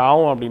ஜனாதிபதி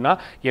ஆகும் அப்படின்னா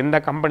எந்த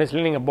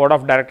கம்பெனிஸ்லையும் நீங்கள் போர்ட்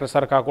ஆஃப்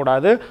டைரக்டர்ஸாக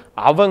இருக்கக்கூடாது,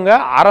 அவங்க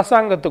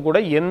அரசாங்கத்துக்கு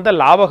கூட எந்த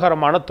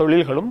லாபகரமான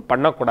தொழில்களும்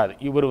பண்ணக்கூடாது.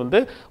 இவர்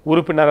வந்து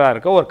உறுப்பினராக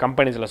இருக்க ஒரு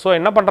கம்பெனிஸில். ஸோ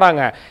என்ன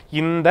பண்ணுறாங்க,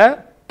 இந்த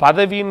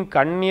பதவியின்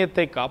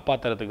கண்ணியத்தை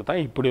காப்பாற்றுறதுக்கு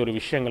தான் இப்படி ஒரு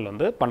விஷயங்கள்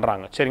வந்து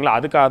பண்ணுறாங்க. சரிங்களா,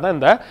 அதுக்காக தான்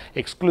இந்த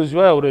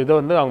எக்ஸ்க்ளூசிவாக ஒரு இதை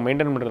வந்து அவங்க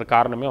மெயின்டைன் பண்ணுறது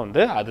காரணமே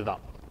வந்து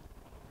அதுதான்.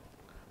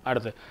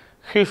 அடுத்து,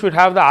 he should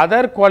have the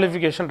other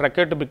qualification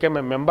required to become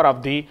a member of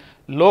the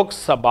Lok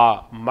Sabha.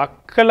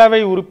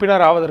 மக்களவை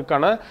உறுப்பினர்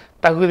ஆவதற்கான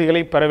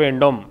தகுதிகளை பெற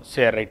வேண்டும்.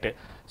 சரி, ரைட்டு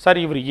சார்,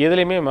 இவர்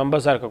எதுலையுமே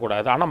மெம்பர்ஸாக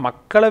இருக்கக்கூடாது, ஆனால்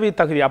மக்களவை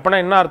தகுதி அப்படின்னா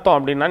என்ன அர்த்தம்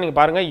அப்படின்னா, நீங்கள்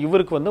பாருங்கள்,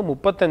 இவருக்கு வந்து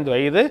 35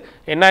 வயது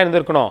என்ன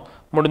இருந்திருக்கணும்,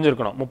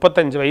 முடிஞ்சிருக்கணும்.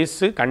 35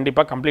 வயசு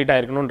கண்டிப்பாக கம்ப்ளீட்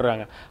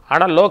ஆகிருக்கணுன்றாங்க.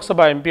 ஆனால்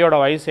லோக்சபா எம்பியோட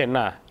வயசு என்ன,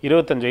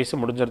 25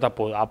 வயசு முடிஞ்சிருந்தா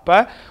போகுது. அப்போ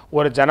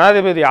ஒரு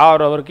ஜனாதிபதி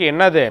ஆகிறவருக்கு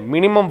என்னது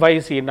மினிமம்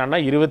வயசு என்னன்னா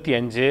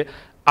 25,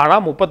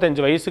 ஆனால்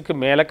 35 வயசுக்கு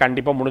மேலே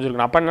கண்டிப்பாக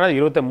முடிஞ்சிருக்கணும். அப்போ என்ன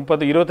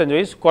 25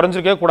 வயசு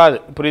குறைஞ்சிருக்கவே கூடாது.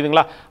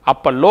 புரியுதுங்களா?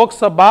 அப்போ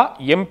லோக்சபா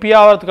எம்பி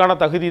ஆகிறதுக்கான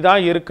தகுதி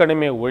தான்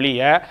இருக்கணுமே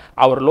ஒழிய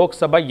அவர்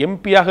லோக்சபா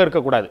எம்பியாக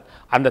இருக்கக்கூடாது.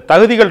 அந்த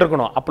தகுதிகள்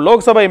இருக்கணும். அப்போ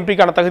லோக்சபா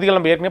எம்பிக்கான தகுதிகள்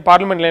நம்ம ஏற்கனவே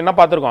பார்லிமெண்ட்டில் என்ன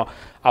பார்த்துருக்கோம்,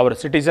 அவர்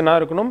சிட்டிசனாக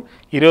இருக்கணும்,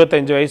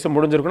 25 வயசு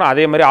முடிஞ்சிருக்கணும்,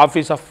 அதே மாதிரி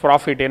ஆஃபீஸ் ஆஃப்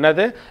ப்ராஃபிட்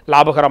என்னது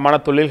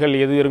லாபகரமான தொழில்கள்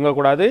எதுவும்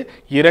இருக்கக்கூடாது,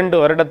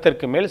 2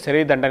 வருடத்திற்கு மேல்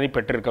சிறை தண்டனை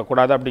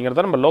பெற்றிருக்கக்கூடாது.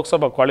 அப்படிங்கிறத நம்ம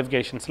லோக்சபா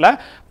குவாலிஃபிகேஷன்ஸில்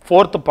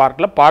 4th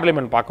பார்ட்டில்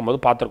பார்லிமெண்ட் பார்க்கும்போது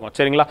பார்த்துருக்கோம்.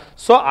 சரிங்களா?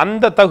 ஸோ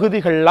அந்த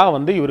தகுதிகள்லாம்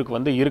வந்து இவருக்கு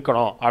வந்து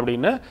இருக்கணும்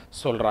அப்படின்னு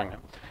சொல்கிறாங்க.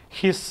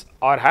 His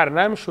or her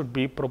name should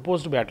be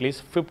proposed by at least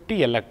 50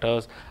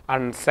 electors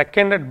and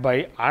seconded by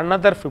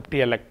another 50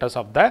 electors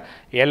of the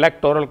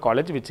electoral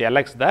college which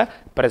elects the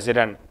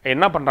president.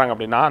 என்ன பண்ணுறாங்க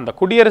அப்படின்னா, அந்த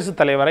குடியரசுத்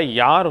தலைவரை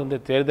யார் வந்து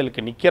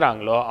தேர்தலுக்கு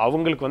நிற்கிறாங்களோ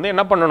அவங்களுக்கு வந்து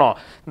என்ன பண்ணணும்,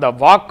 இந்த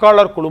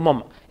வாக்காளர்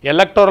குழுமம்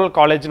எலக்டோரல்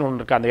காலேஜ்னு ஒன்று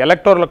இருக்குது. அந்த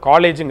எலக்டோரல்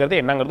காலேஜுங்கிறது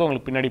என்னங்கிறது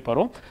உங்களுக்கு பின்னாடி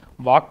வரும்.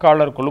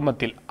 வாக்காளர்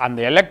குழுமத்தில் அந்த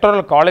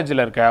எலக்டோரல்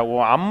காலேஜில் இருக்க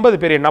 50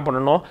 பேர் என்ன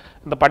பண்ணணும்,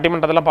 இந்த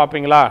பட்டிமன்றத்தெல்லாம்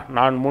பார்ப்பீங்களா,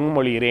 நான்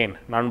முன்மொழிகிறேன்,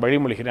 நான்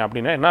வழிமொழிகிறேன்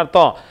அப்படின்னா என்ன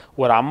அர்த்தம்,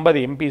 ஒரு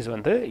 50 எம்பிஸ்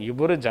வந்து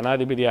இவர்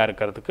ஜனாதிபதியாக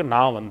இருக்கிறதுக்கு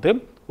நான் வந்து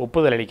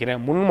ஒப்புதல்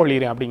அளிக்கிறேன்,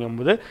 முன்மொழிகிறேன்.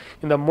 அப்படிங்கும்போது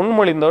இந்த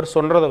முன்மொழிந்தவர்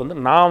சொல்கிறத வந்து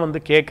நான் வந்து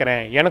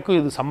கேட்குறேன், எனக்கும்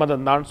இது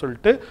சம்மதம் தான்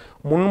சொல்லிட்டு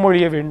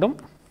முன்மொழிய வேண்டும்,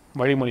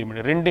 வழிமொழி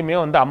முடியும். ரெண்டுமே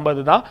வந்து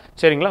 50 தான்.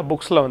 சரிங்களா?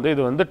 புக்ஸில் வந்து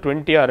இது வந்து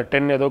 20 or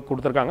 10 ஏதோ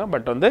கொடுத்துருக்காங்க.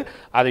 பட் வந்து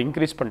அதை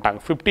இன்க்ரீஸ் பண்ணிட்டாங்க,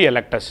 50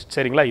 எலக்டர்ஸ்.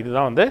 சரிங்களா?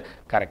 இதுதான் வந்து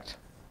கரெக்ட்.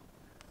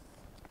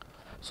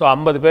 ஸோ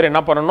 50 பேர்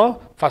என்ன பண்ணணும்,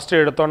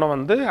 ஃபஸ்ட்டு எடுத்தோன்னே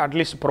வந்து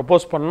அட்லீஸ்ட்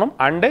ப்ரொப்போஸ் பண்ணணும்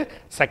அண்டு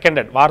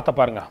செகண்டட். வார்த்தை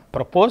பாருங்கள்,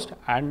 ப்ரொப்போஸ்ட்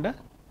அண்டு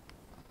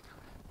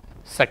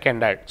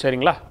செகண்டட்.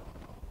 சரிங்களா?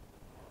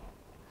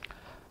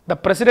 The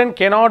president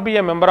cannot be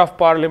a member of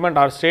parliament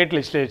or state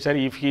legislature.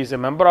 If he is a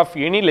member of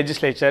any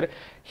legislature,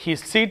 his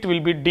seat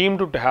will be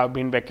deemed to have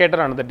been vacated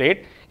on the date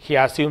he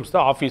assumes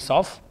the office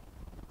of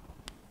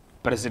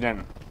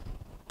president.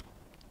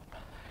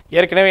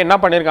 ஏற்கனவே என்ன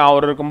பண்ணியிருக்கான்,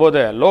 அவர் இருக்கும்போது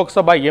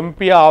லோக்சபா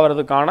எம்பியா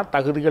ஆகிறதுக்கான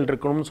தகுதிகள்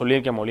இருக்கணும்னு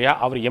சொல்லியிருக்க மொழியா,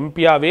 அவர்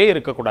எம்பியாவே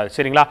இருக்கக்கூடாது.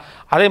 சரிங்களா?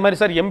 அதே மாதிரி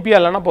சார் எம்பியா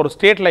இல்லைன்னா இப்போ ஒரு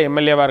ஸ்டேட்டில்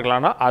எம்எல்ஏவாக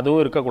இருக்கலாம்னா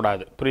அதுவும்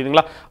இருக்கக்கூடாது.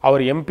 புரியுதுங்களா?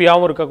 அவர்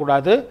எம்பியாவும்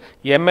இருக்கக்கூடாது,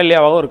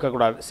 எம்எல்ஏவாகவும்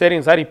இருக்கக்கூடாது.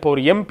 சரிங்க சார், இப்போ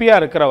ஒரு எம்பியா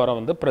இருக்கிறவரை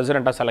வந்து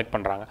பிரசிடெண்ட்டாக செலக்ட்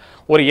பண்ணுறாங்க.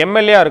 ஒரு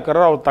எம்எல்ஏ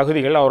இருக்கிற அவர்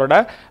தகுதிகள், அவரோட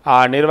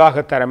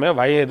நிர்வாக திறமை,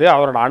 வயது,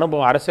 அவரோட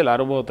அனுபவம், அரசியல்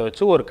அனுபவத்தை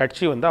வச்சு ஒரு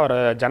கட்சி வந்து அவரை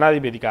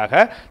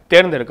ஜனாதிபதிக்காக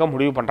தேர்ந்தெடுக்க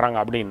முடிவு பண்ணுறாங்க.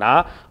 அப்படின்னா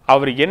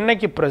அவர்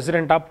என்னைக்கு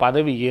பிரசிடெண்ட்டாக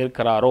பதவி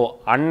ஏற்கிறாரோ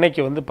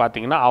அன்னைக்கு வந்து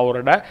பார்த்தீங்கன்னா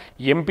அவரோட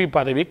எம்பி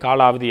பதவி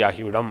காலாவதி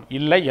ஆகிவிடும்,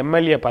 இல்லை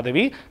எம்எல்ஏ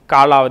பதவி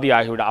காலாவதி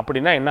ஆகிவிடும்.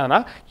 அப்படின்னா என்னன்னா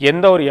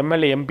எந்த ஒரு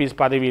எம்எல்ஏ எம்பிஸ்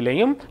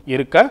பதவியிலையும்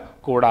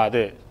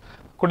இருக்கக்கூடாது.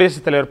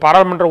 குடியரசுத் தலைவர்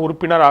பாராளுமன்ற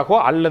உறுப்பினராகவோ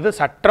அல்லது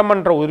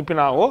சட்டமன்ற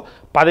உறுப்பினராகவோ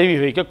பதவி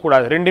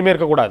வகிக்கக்கூடாது. ரெண்டுமே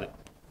இருக்கக்கூடாது.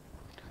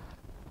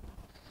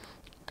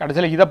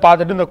 கடைசியில் இதை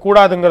பார்த்துட்டு இந்த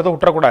கூடாதுங்கிறத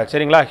விட்டுறக்கூடாது.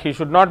 சரிங்களா? he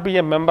should not be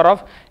a member of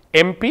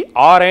MP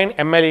or an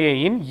MLA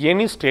in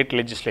any state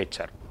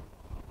legislature.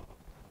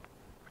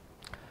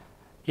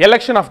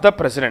 Election of the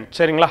president.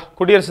 சரிங்களா?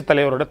 குடியரசுத்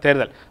தலைவரோட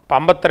தேர்தல். இப்போ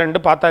 52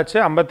 பார்த்தாச்சு,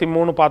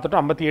 53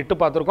 பார்த்துட்டோம், 58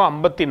 பார்த்துருக்கோம்,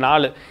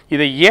 54.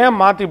 இதை ஏன்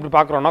மாற்றி இப்படி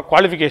பார்க்குறோன்னா,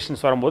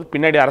 குவாலிஃபிகேஷன்ஸ் வரும்போது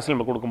பின்னாடி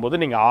அரசியல்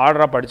கொடுக்கும்போது நீங்கள்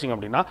ஆர்டராக படிச்சிங்க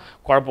அப்படின்னா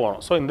குழப்பம்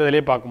வரும். ஸோ இந்த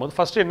இதிலே பார்க்கும்போது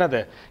ஃபஸ்ட்டு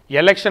என்னது,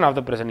 எலெக்ஷன் ஆஃப்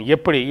த பிரசிடென்ட்.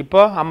 எப்படி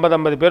இப்போ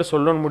 50 பேர்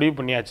சொல்லணும்னு முடிவு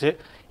பண்ணியாச்சு.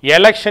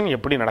 எலெக்ஷன்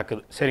எப்படி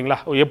நடக்குது? சரிங்களா?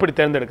 எப்படி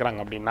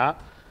தேர்ந்தெடுக்கிறாங்க அப்படின்னா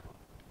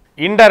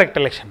இன்டைரக்ட்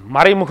எலெக்ஷன்,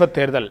 மறைமுக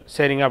தேர்தல்.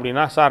 சரிங்க?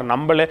 அப்படின்னா சார்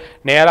நம்மளே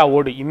நேராக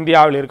ஓடு,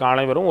 இந்தியாவில் இருக்க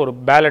அனைவரும் ஒரு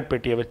பேலட்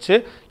பெட்டியை வச்சு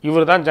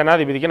இவர் தான்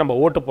ஜனாதிபதிக்கு நம்ம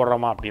ஓட்டு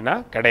போடுறோமா அப்படின்னா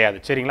கிடையாது.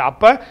 சரிங்களா?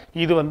 அப்போ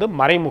இது வந்து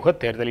மறைமுக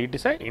தேர்தல். It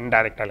is a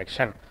indirect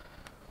election.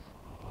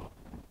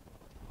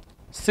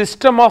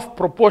 System of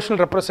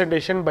proportional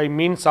representation by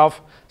means of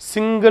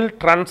single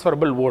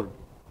transferable vote.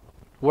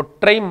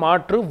 ஒற்றை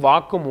மாற்று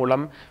வாக்கு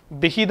மூலம்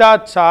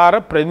விகிதாச்சார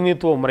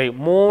பிரதிநிதித்துவ முறை.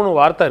 3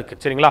 வார்த்தை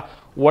இருக்குது. சரிங்களா?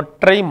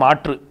 ஒற்றை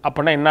மாற்று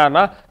அப்படின்னா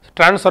என்னன்னா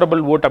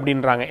டிரான்ஸ்ஃபரபிள் ஓட்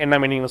அப்படின்றாங்க. என்ன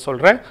மீனிங்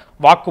சொல்கிறேன்,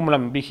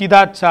 வாக்குமூலம்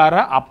விகிதாச்சார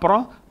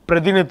அப்புறம்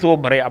பிரதிநிதித்துவ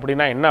முறை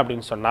அப்படின்னா என்ன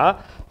அப்படின்னு சொன்னால்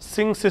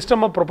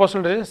system of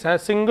proportional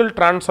single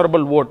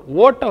transferable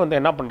ஓட்டை வந்து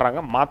என்ன பண்ணுறாங்க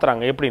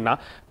மாற்றுறாங்க. எப்படின்னா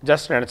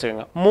ஜஸ்ட்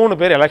நினச்சிக்கோங்க 3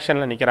 பேர்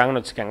எலெக்ஷனில்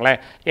நிற்கிறாங்கன்னு வச்சுக்கோங்களேன்.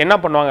 என்ன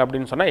பண்ணுவாங்க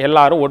அப்படின்னு சொன்னால்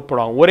எல்லாரும் ஓட்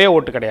போடுவாங்க. ஒரே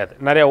ஓட்டு கிடையாது,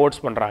 நிறையா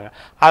ஓட்ஸ் பண்ணுறாங்க.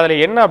 அதில்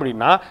என்ன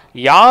அப்படின்னா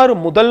யார்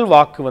முதல்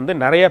வாக்கு வந்து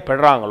நிறைய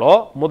பெறுறாங்களோ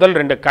முதல்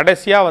 2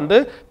 கடைசியாக வந்து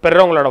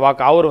பெறுறவங்களோட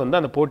வாக்கு அவர் வந்து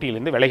அந்த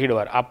போட்டியிலேருந்து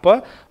விலகிடுவார். அப்போ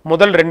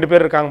முதல் 2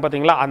 பேர் இருக்காங்க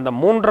பார்த்தீங்களா, அந்த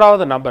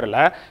 3வது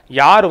நபரில்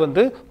யார்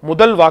வந்து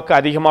முதல் வாக்கு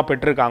அதிகமாக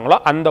பெற்றிருக்காங்களோ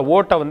அந்த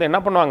ஓட்டை வந்து என்ன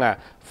பண்ணுவாங்க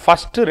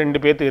ஃபஸ்ட்டு 2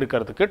 பேர்த்து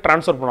இருக்கிறதுக்கு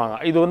ட்ரான்ஸ்ஃபர் பண்ணுவாங்க.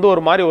 இது வந்து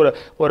ஒரு மாதிரி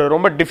ஒரு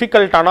ரொம்ப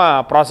டிஃபிகல்ட்டான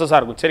ப்ராசஸாக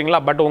இருக்கும் சரிங்களா.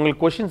 பட்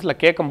உங்களுக்கு கொஷின்ஸில்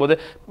கேட்கும்போது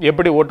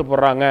எப்படி ஓட்டு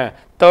போடுறாங்க,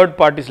 தேர்ட்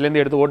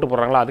பார்ட்டிஸ்லேருந்து எடுத்து ஓட்டு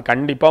போடுறாங்களா, அது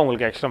கண்டிப்பாக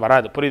உங்களுக்கு ஆக்ஷன்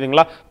வராது.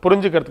 புரியுதுங்களா?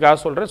 புரிஞ்சுக்கிறதுக்காக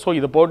சொல்கிறேன். ஸோ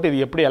இது போட்டு இது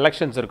எப்படி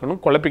எலெக்ஷன்ஸ் இருக்குன்னு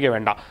குழப்பிக்க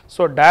வேண்டாம்.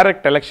 ஸோ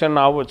டைரக்ட் எலெக்ஷன்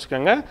ஞாபகம்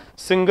வச்சுக்கோங்க,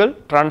 சிங்கிள்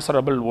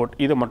ட்ரான்ஸ்ஃபரபிள் ஓட்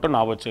இது மட்டும்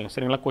ஞாபகம் வச்சுக்கோங்க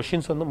சரிங்களா.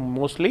 கொஷின்ஸ் வந்து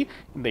மோஸ்ட்லி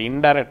இந்த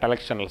இன்டைரக்ட்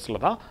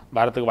எலெக்ஷன்ஸில் தான்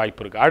வரதுக்கு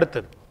வாய்ப்பு இருக்குது.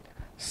 அடுத்தது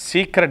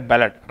சீக்ரெட்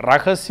பேலட்,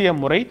 ரகசிய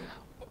முறை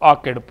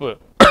வாக்கெடுப்பு.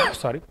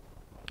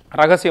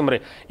 ரகசிய முறை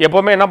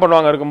எப்போவுமே என்ன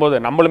பண்ணுவாங்க இருக்கும்போது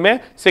நம்மளுமே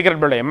secret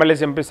ballot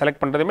MLAs MP select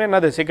பண்ணுறதுமே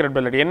என்னது சீக்ரெட்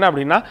பேலட். என்ன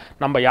அப்படின்னா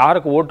நம்ம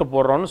யாருக்கு ஓட்டு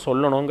போடுறோன்னு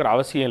சொல்லணுங்கிற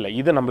அவசியம் இல்லை,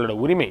 இது நம்மளோட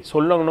உரிமை,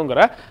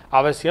 சொல்லணுங்கிற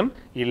அவசியம்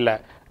இல்லை.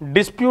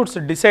 Disputes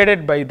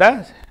decided by the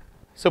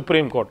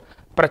supreme court,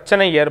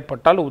 பிரச்சனை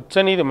ஏற்பட்டால்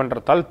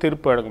உச்சநீதிமன்றத்தால்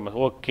தீர்ப்பு எடுக்கும்.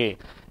 ஓகே,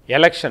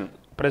 எலெக்ஷன்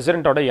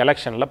பிரசிடெண்ட்டோட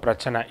எலெக்ஷனில்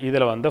பிரச்சனை,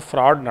 இதில் வந்து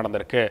ஃப்ராட்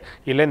நடந்திருக்கு,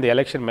 இல்லை இந்த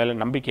எலெக்ஷன் மேலே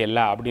நம்பிக்கை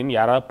இல்லை அப்படின்னு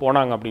யாராவது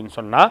போனாங்க அப்படின்னு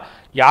சொன்னால்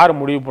யார்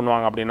முடிவு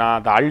பண்ணுவாங்க அப்படின்னா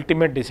த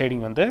அல்டிமேட்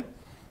டிசைடிங் வந்து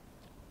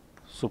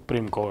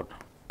சுப்ரீம் கோர்ட்.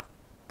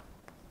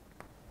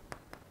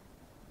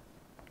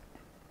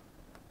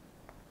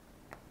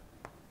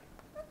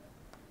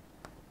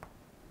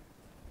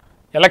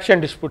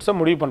 எலெக்ஷன் டிஸ்பியூட்ஸை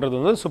முடிவு பண்ணுறது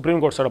வந்து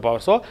சுப்ரீம் கோர்ட்ஸோட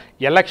பவர். ஸோ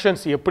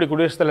எலெக்ஷன்ஸ் எப்படி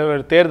குடியரசுத்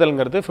தலைவர்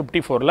தேர்தலுங்கிறது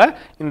 54ல்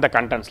இந்த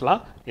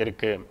கண்டென்ட்ஸ்லாம்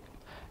இருக்குது.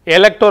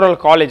 எலக்டோரல்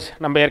காலேஜ்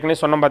நம்ம ஏற்கனவே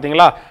சொன்னோம்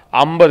பார்த்தீங்களா,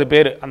 50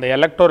 பேர் அந்த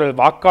எலக்டோரல்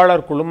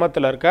வாக்காளர்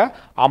குழுமத்தில் இருக்க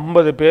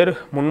 50 பேர்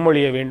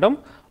முன்மொழிய வேண்டும்,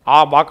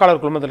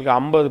 வாக்காளர் குழுமத்தில் இருக்க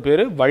 50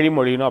 பேர்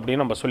வழிமொழியணும்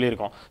அப்படின்னு நம்ம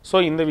சொல்லியிருக்கோம். ஸோ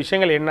இந்த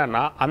விஷயங்கள்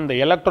என்னன்னா அந்த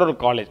எலக்டோரல்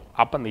காலேஜ்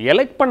அப்போ அந்த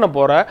எலெக்ட் பண்ண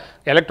போகிற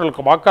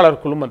எலக்டோரல்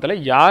வாக்காளர் குழுமத்தில்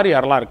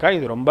யாரெல்லாம் இருக்கா,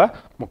 இது ரொம்ப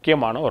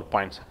முக்கியமான ஒரு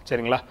பாயிண்ட்ஸ்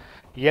சரிங்களா.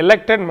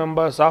 Elected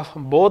members of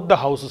both the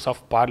houses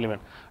of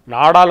parliament,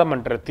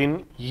 நாடாளுமன்றத்தின்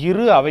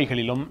இரு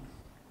அவைகளிலும்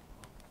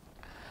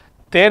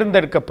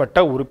தேர்ந்தெடுக்கப்பட்ட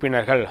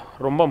உறுப்பினர்கள்,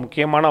 ரொம்ப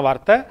முக்கியமான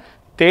வார்த்தை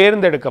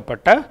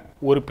தேர்ந்தெடுக்கப்பட்ட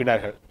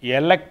உறுப்பினர்கள்,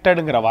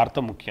 எலெக்டடுங்கிற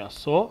வார்த்தை முக்கியம்.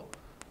 So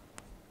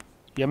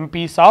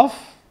MPs of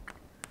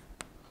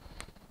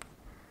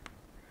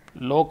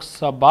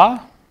Lok Sabha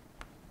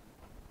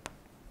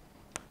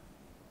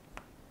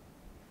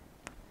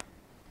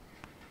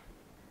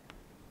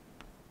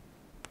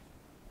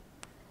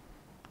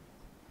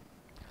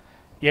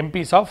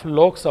MPs of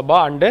Lok Sabha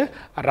and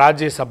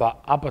Rajya Sabha.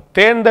 அப்போ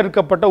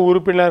தேர்ந்தெடுக்கப்பட்ட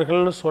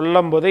உறுப்பினர்கள்னு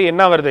சொல்லும் போது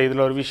என்ன வருது,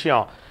 இதில் ஒரு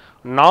விஷயம்,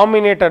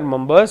 நாமினேட்டட்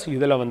மெம்பர்ஸ்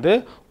இதில் வந்து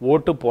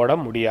ஓட்டு போட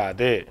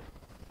முடியாது.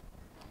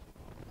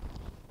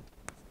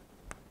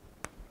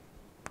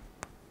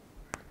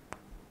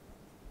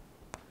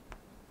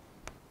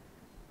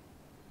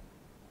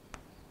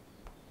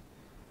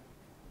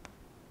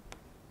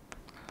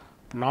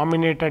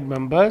 Nominated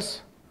members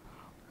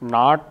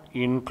not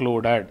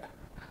included.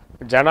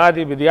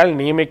 ஜனாதிபதியால்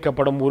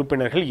நியமிக்கப்படும்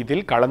உறுப்பினர்கள்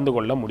இதில் கலந்து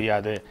கொள்ள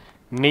முடியாது,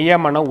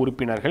 நியமன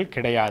உறுப்பினர்கள்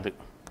கிடையாது.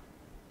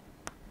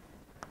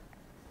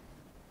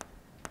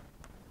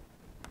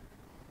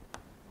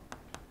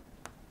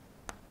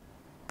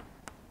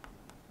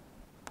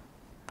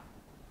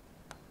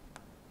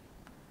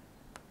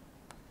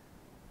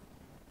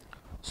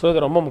 ஸோ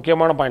இது ரொம்ப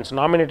முக்கியமான பாயிண்ட்ஸ்.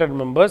 நாமினேட்டட்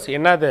மெம்பர்ஸ்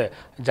என்னது,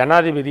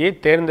 ஜனாதிபதியை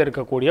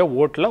தேர்ந்தெடுக்கக்கூடிய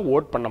ஓட்டில்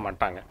ஓட் பண்ண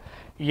மாட்டாங்க.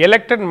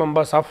 Elected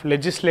members of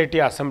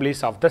legislative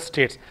assemblies of the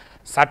states,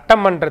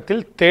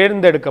 சட்டமன்றத்தில்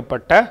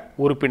தேர்ந்தெடுக்கப்பட்ட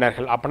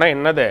உறுப்பினர்கள், அப்படின்னா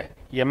என்னது,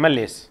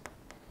 எம்எல்ஏஸ்.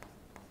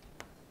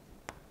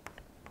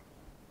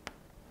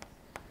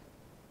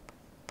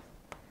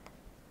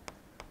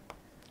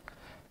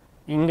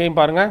 இங்கேயும்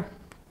பாருங்க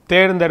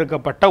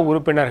தேர்ந்தெடுக்கப்பட்ட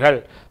உறுப்பினர்கள்.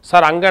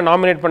 சார் அங்கே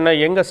நாமினேட் பண்ண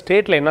எங்கள்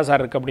ஸ்டேட்டில் என்ன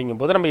சார் இருக்குது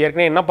அப்படிங்கும்போது நம்ம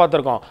ஏற்கனவே என்ன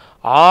பார்த்துருக்கோம்,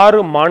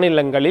 6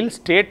 மாநிலங்களில்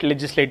ஸ்டேட்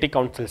லெஜிஸ்லேட்டிவ்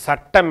கவுன்சில்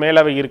சட்ட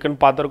மேலவை இருக்குன்னு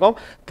பார்த்துருக்கோம்.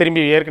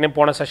 திரும்பி ஏற்கனவே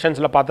போன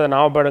செஷன்ஸில் பார்த்தது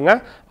ஞாபகப்படுங்க.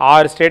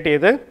 6 ஸ்டேட்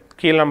எது,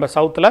 கீழே நம்ம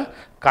சவுத்தில்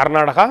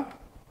கர்நாடகா,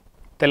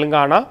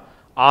 தெலுங்கானா,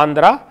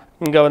 ஆந்திரா,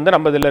 இங்கே வந்து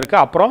நம்ம இதில்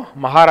இருக்குது, அப்புறம்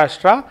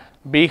மகாராஷ்டிரா,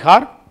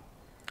 பீகார்,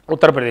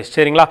 உத்தரப்பிரதேஷ்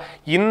சரிங்களா.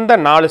 இந்த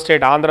 4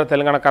 ஸ்டேட் ஆந்திரா,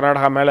 தெலுங்கானா,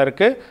 கர்நாடகா மேலே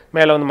இருக்குது,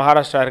 மேலே வந்து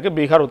மகாராஷ்டிரா இருக்குது,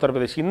 பீகார்,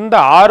 உத்தரப்பிரதேஷ், இந்த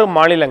 6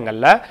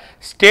 மாநிலங்களில்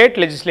ஸ்டேட்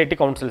லெஜிஸ்லேட்டிவ்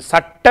கவுன்சில்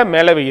சட்ட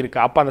மேலவை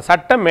இருக்குது. அப்போ அந்த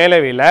சட்ட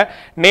மேலவையில்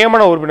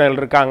நியமன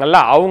உறுப்பினர்கள்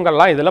இருக்காங்கல்ல,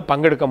 அவங்கெல்லாம் இதில்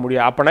பங்கெடுக்க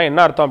முடியும். அப்படின்னா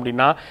என்ன அர்த்தம்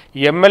அப்படின்னா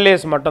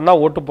எம்எல்ஏஸ்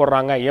மட்டும்தான் ஓட்டு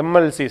போடுறாங்க.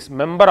 MLCs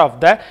member of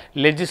the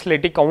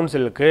legislative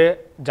கவுன்சிலுக்கு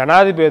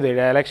ஜனாதிபதி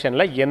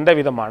எலெக்ஷனில் எந்த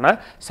விதமான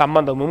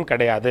சம்பந்தமும்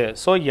கிடையாது.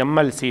 So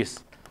MLCs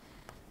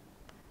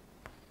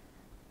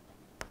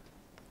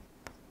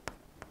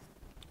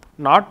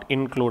not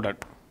included.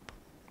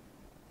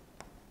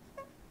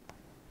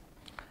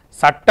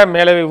 சட்ட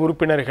மேலவை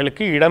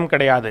உறுப்பினர்களுக்கு இடம்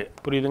கிடையாது.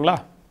 புரியுதுங்களா?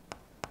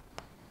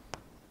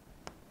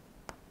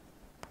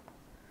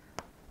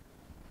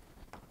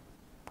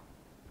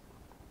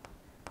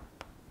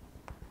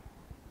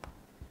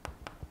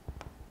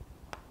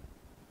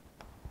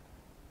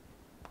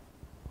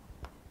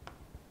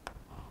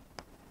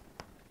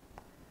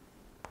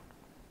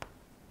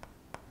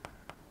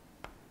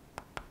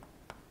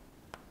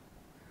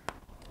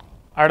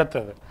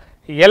 அடுத்தது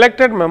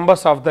elected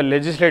members of the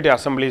legislative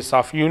assemblies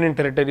of union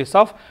territories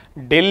of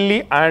Delhi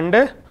and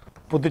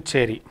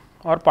Puducherry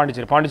or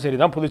Pondicherry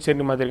தான்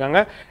புதுச்சேரி மாதிரி இருக்காங்க.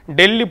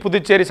 டெல்லி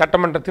புதுச்சேரி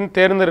சட்டமன்றத்தின்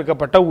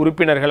தேர்ந்தெடுக்கப்பட்ட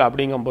உறுப்பினர்கள்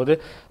அப்படிங்கும்போது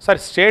சார்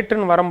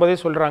ஸ்டேட்டுன்னு வரும்போதே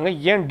சொல்கிறாங்க,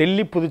 ஏன்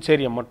டெல்லி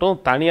புதுச்சேரியை மட்டும்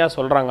தனியாக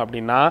சொல்கிறாங்க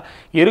அப்படின்னா,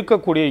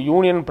 இருக்கக்கூடிய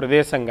யூனியன்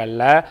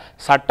பிரதேசங்களில்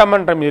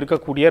சட்டமன்றம்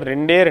இருக்கக்கூடிய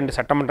ரெண்டு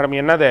சட்டமன்றம்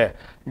என்னது,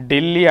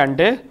 டெல்லி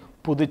அண்டு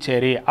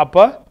புதுச்சேரி.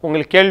 அப்போ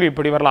உங்களுக்கு கேள்வி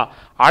இப்படி வரலாம்,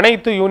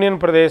 அனைத்து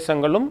யூனியன்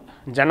பிரதேசங்களும்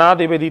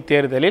ஜனாதிபதி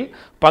தேர்தலில்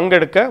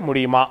பங்கெடுக்க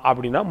முடியுமா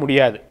அப்படின்னா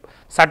முடியாது.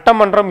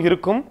 சட்டமன்றம்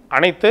இருக்கும்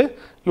அனைத்து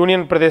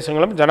யூனியன்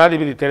பிரதேசங்களும்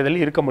ஜனாதிபதி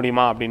தேர்தலில் இருக்க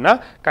முடியுமா அப்படின்னா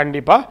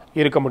கண்டிப்பாக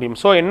இருக்க முடியும்.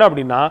 ஸோ என்ன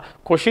அப்படின்னா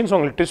கொஷின்ஸ்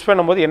உங்களுக்கு ட்விஸ்ட்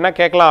பண்ணும்போது என்ன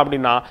கேட்கலாம்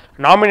அப்படின்னா,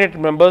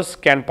 nominated members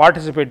can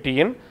participate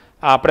in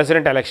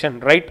president election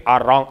right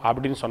or wrong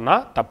அப்படின்னு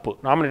சொன்னால் தப்பு.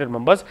 நாமினேட்டட்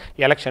மெம்பர்ஸ்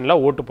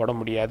எலெக்ஷனில் ஓட்டு போட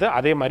முடியாது.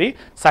 அதே மாதிரி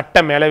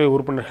சட்ட மேலவை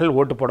உறுப்பினர்கள்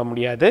ஓட்டு போட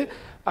முடியாது.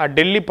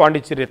 டெல்லி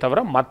பாண்டிச்சேரியை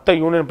தவிர மற்ற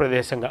யூனியன்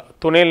பிரதேசங்கள்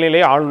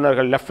துணைநிலை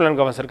ஆளுநர்கள் லெஃப்டினன்ட்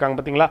கவர்னர் இருக்காங்க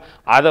பார்த்தீங்களா,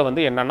 அதை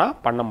வந்து என்னென்னா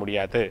பண்ண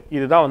முடியாது.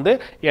 இதுதான் வந்து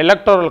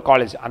எலக்டோரல்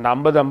காலேஜ், அந்த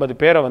 50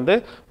 பேரை வந்து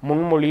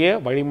முன்மொழியே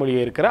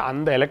வழிமொழியே இருக்கிற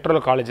அந்த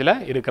எலக்டோரல் காலேஜில்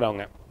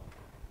இருக்கிறவங்க.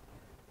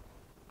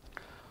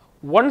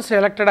 Once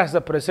elected as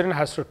the president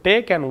has to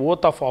take an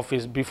oath of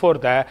office before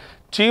the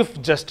Chief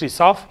Justice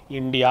of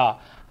India.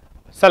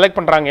 Select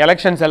பண்ணுறாங்க,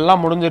 எலெக்ஷன்ஸ்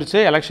எல்லாம் முடிஞ்சிருச்சு.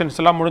 எலெக்ஷன்ஸ்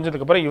எல்லாம்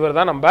முடிஞ்சதுக்கப்புறம் இவர்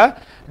தான் நம்ம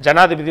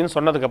ஜனாதிபதினு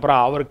சொன்னதுக்கப்புறம்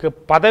அவருக்கு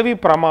பதவி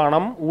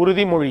பிரமாணம்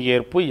உறுதிமொழி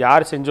ஏற்பு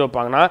யார் செஞ்சு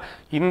வைப்பாங்கன்னா,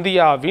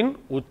 இந்தியாவின்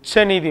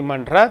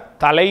உச்சநீதிமன்ற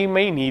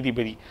தலைமை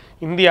நீதிபதி.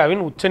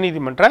 இந்தியாவின்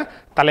உச்சநீதிமன்ற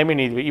தலைமை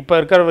நீதிபதி இப்போ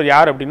இருக்கிறவர்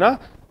யார் அப்படின்னா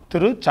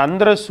திரு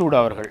சந்திரசூட்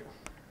அவர்கள்.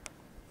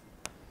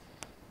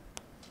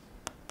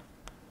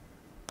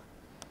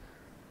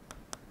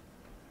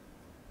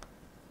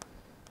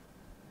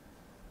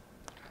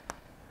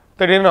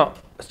 திடீர்னு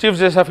chief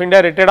justice of India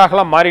retired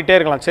ஆகலாம், மாறிட்டே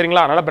இருக்கலாம்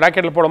சரிங்களா. அதனால்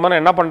ப்ராக்கெட்டில் போடும்போது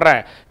நான் என்ன பண்ணுறேன்,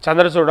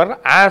 சந்திரசூடர்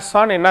ஆஸ்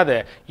ஆன் என்னது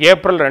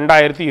April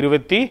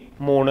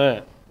 2023,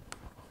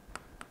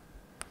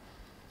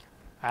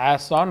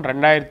 as on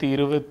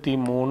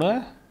 2023,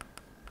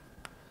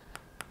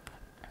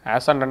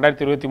 as on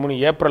 2023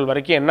 April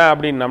வரைக்கும் என்ன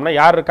அப்படின்னம்னா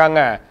யார்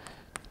இருக்காங்க,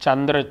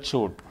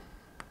 சந்திரசூட்.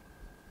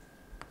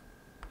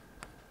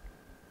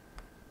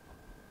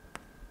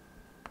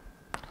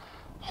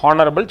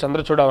 ஹானரபிள்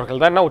சந்திரசூட் அவர்கள்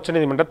தான் என்ன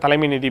உச்சநீதிமன்ற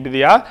தலைமை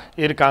நீதிபதியாக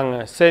இருக்காங்க.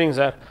 சரிங்க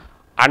சார்,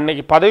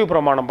 அன்னைக்கு பதவி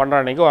பிரமாணம்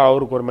பண்ணுற அன்னைக்கு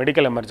அவருக்கு ஒரு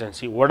மெடிக்கல்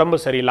எமர்ஜென்சி, உடம்பு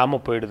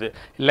சரியில்லாமல் போயிடுது,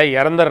 இல்லை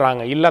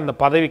இறந்துடுறாங்க, இல்லை அந்த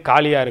பதவி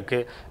காலியாக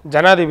இருக்குது,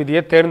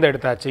 ஜனாதிபதியை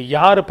தேர்ந்தெடுத்தாச்சு,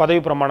 யார்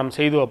பதவி பிரமாணம்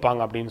செய்து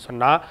வைப்பாங்க அப்படின்னு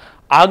சொன்னால்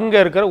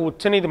அங்கே இருக்கிற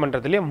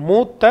உச்சநீதிமன்றத்திலே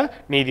மூத்த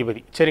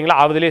நீதிபதி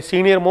சரிங்களா. அதிலே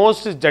சீனியர்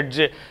மோஸ்ட்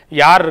ஜட்ஜு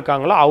யார்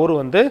இருக்காங்களோ அவர்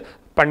வந்து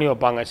பண்ணி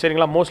வைப்பாங்க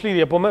சரிங்களா. மோஸ்ட்லி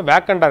இது எப்போவுமே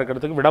வேக்கண்டாக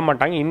இருக்கிறதுக்கு விட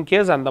மாட்டாங்க.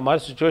 இன்கேஸ் அந்த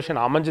மாதிரி சுச்சுவேஷன்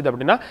அமைஞ்சுது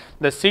அப்படின்னா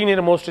the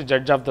senior most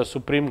judge of the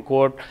supreme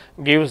court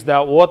gives the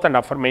oath and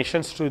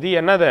affirmations to the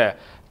என்னது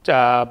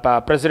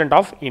பிரசிடென்ட்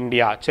ஆஃப்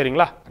இந்தியா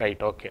சரிங்களா.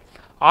 Right, okay.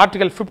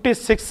 ஆர்டிகல்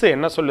 56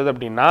 என்ன சொல்லுது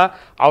அப்படின்னா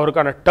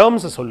அவருக்கான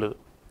டேர்ம்ஸ் சொல்லுது.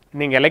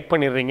 நீங்கள் எலெக்ட்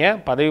பண்ணிடுறீங்க,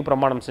 பதவி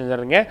பிரமாணம்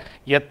செஞ்சிடுறீங்க,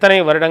 எத்தனை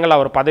வருடங்கள்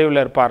அவர்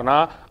பதவியில் இருப்பார்னா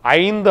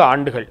 5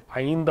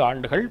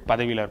 ஆண்டுகள்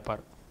பதவியில்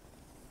இருப்பார்.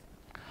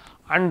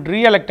 அண்ட்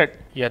ரீஎலெக்டட்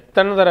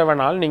எத்தனை தடவை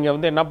வேணாலும் நீங்கள்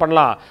வந்து என்ன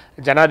பண்ணலாம்,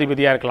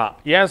 ஜனாதிபதியாக இருக்கலாம்.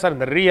 ஏன் சார்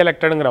இந்த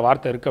ரீஎலெக்டடுங்கிற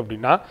வார்த்தை இருக்குது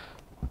அப்படின்னா,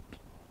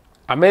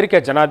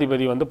 அமெரிக்க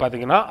ஜனாதிபதி வந்து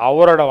பார்த்திங்கன்னா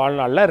அவரோட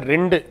வாழ்நாளில்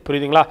 2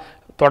 புரியுதுங்களா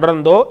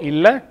தொடர்ந்தோ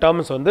இல்லை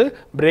டேர்ம்ஸ் வந்து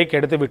பிரேக்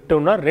எடுத்து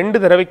விட்டோம்னா 2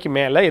 தடவைக்கு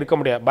மேலே இருக்க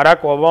முடியாது.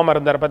 பராக் ஒபாமா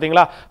இருந்தார்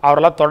பார்த்தீங்களா,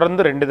 அவரெல்லாம்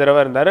தொடர்ந்து 2 தடவை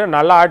இருந்தார்,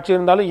 நல்லா ஆட்சி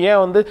இருந்தாலும்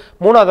ஏன் வந்து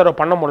 3ஆவது தடவை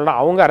பண்ண முடியல.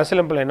 அவங்க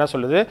அரசியலமைப்பில் என்ன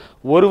சொல்லுது,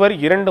 ஒருவர்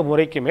 2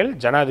 முறைக்கு மேல்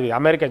ஜனாதிபதி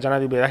அமெரிக்க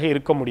ஜனாதிபதியாக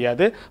இருக்க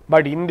முடியாது.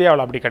 பட்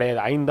இந்தியாவில் அப்படி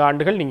கிடையாது, 5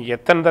 ஆண்டுகள் நீங்கள்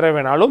எத்தனை தடவை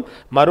வேணாலும்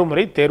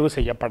மறுமுறை தேர்வு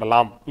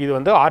செய்யப்படலாம். இது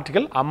வந்து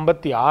ஆர்டிகல்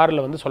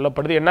 56 வந்து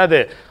சொல்லப்படுது.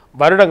 என்னது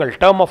வருடங்கள்,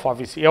 டேர்ம் ஆஃப்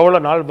ஆஃபீஸ் எவ்வளோ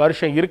நாள்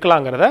வருஷம்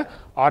இருக்கலாங்கிறத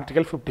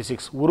ஆர்டிகல்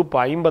 56 உறுப்பு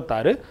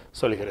 56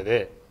 சொல்கிறது.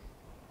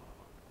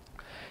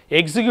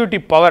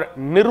 எக்ஸிக்யூட்டிவ் பவர்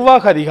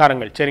நிர்வாக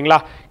அதிகாரங்கள் சரிங்களா.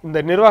 இந்த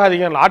நிர்வாக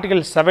அதிகாரங்கள்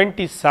ஆர்டிகல்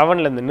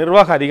 77 இந்த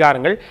நிர்வாக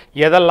அதிகாரங்கள்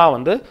எதெல்லாம்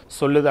வந்து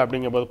சொல்லுது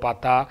அப்படிங்கும்போது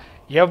பார்த்தா,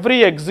 every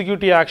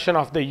executive action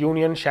of the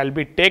union shall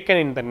be taken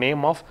in the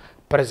name of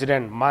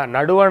president.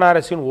 நடுவண்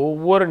அரசின்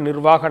ஒவ்வொரு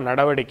நிர்வாக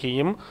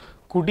நடவடிக்கையும்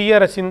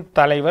குடியரசின்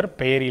தலைவர்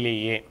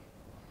பெயரிலேயே,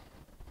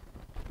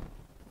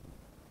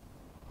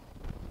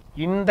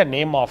 in the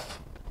name of.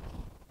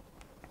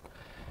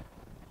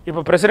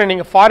 இப்போ பிரசிடென்ட்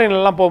நீங்கள்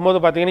ஃபாரின்லாம் போகும்போது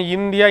பார்த்தீங்கன்னா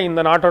இந்தியா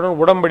இந்த நாட்டுடன்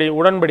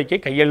உடன்படிக்கை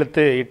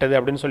கையெழுத்து இட்டது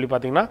அப்படின்னு சொல்லி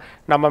பார்த்தீங்கன்னா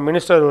நம்ம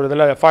மினிஸ்டர் ஒரு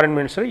இதில் foreign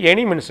minister,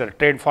 any minister,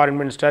 trade foreign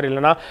minister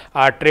இல்லைனா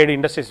ட்ரேட்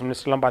இண்டஸ்ட்ரீஸ்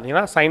மினிஸ்டர்லாம்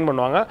பார்த்தீங்கன்னா சைன்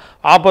பண்ணுவாங்க.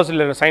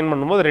 ஆப்போசிட்டில் சைன்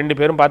பண்ணும்போது 2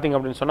 பேரும் பார்த்தீங்க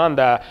அப்படின்னு சொன்னால்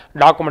அந்த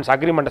டாக்குமெண்ட்ஸ்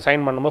அக்ரிமெண்ட்டை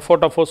சைன் பண்ணும்போது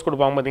ஃபோட்டோ ஃபோர்ஸ்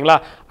கொடுப்பாங்க பார்த்தீங்களா.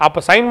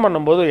 அப்போ சைன்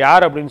பண்ணும்போது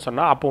யார் அப்படின்னு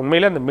சொன்னால் அப்போ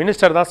உண்மையிலே அந்த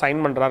மினிஸ்டர் தான்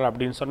சைன் பண்ணுறாரு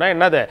அப்படின்னு சொன்னால்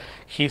என்னது,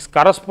 he's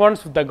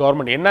corresponds with the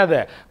government,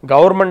 என்னது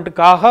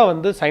கவர்மெண்ட்டுக்காக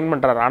வந்து சைன்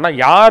பண்ணுறாரு. ஆனால்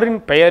யாரின்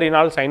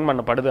பெயரினால் சைன்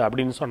பண்ணப்படுது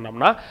அப்படின்னு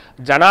சொன்னோம்னா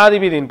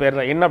ஜனாதிபதியின்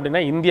பேரில் என்ன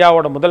அப்படின்னா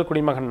இந்தியாவோட முதல்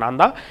குடிமகன்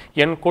நான் தான்,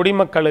 என்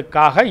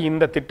குடிமக்களுக்காக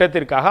இந்த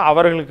திட்டத்திற்காக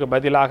அவர்களுக்கு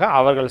பதிலாக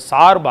அவர்கள்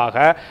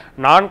சார்பாக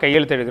நான்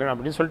கையெழுத்திடுகிறேன்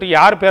அப்படின்னு சொல்லிட்டு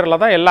யார்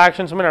பேரில் தான் எல்லா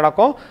ஆக்ஷன்ஸுமே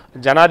நடக்கும்,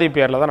 ஜனாதிபதி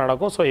பேரில் தான்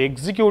நடக்கும். So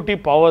executive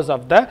powers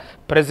of the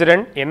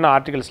president என்ன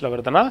ஆர்டிகல்ஸில்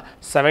வருதுன்னா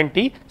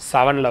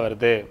 77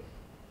 வருது.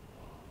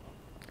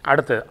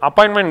 அடுத்து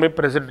அப்பாயின்மெண்ட் பை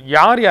பிரசிடென்ட்.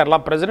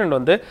 யாரெல்லாம் பிரசிடென்ட்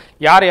வந்து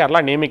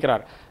யாரெல்லாம்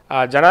நியமிக்கிறார்?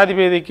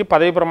 ஜனாதிபதிக்கு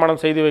பதவி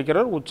பிரமாணம் செய்து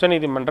வைக்கிறார்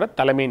உச்சநீதிமன்ற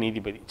தலைமை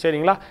நீதிபதி.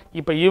 சரிங்களா?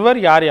 இப்போ இவர்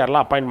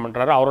யாரெல்லாம் அப்பாயின்ட்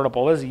பண்ணுறாரு, அவரோட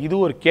பவர்ஸ், இது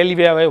ஒரு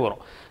கேள்வியாகவே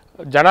வரும்.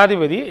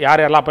 ஜனாதிபதி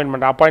யாரெல்லாம் அப்பாயின்ட்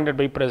பண்ணுறார், appointed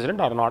by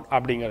president R not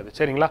அப்படிங்கிறது.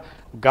 சரிங்களா?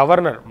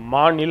 கவர்னர்,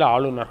 மாநில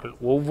ஆளுநர்கள்,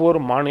 ஒவ்வொரு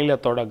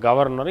மாநிலத்தோட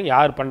கவர்னரும்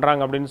யார்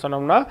பண்ணுறாங்க அப்படின்னு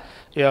சொன்னோம்னா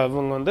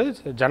இவங்க வந்து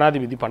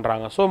ஜனாதிபதி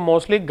பண்ணுறாங்க. ஸோ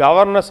மோஸ்ட்லி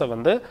கவர்னர்ஸை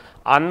வந்து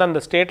அந்தந்த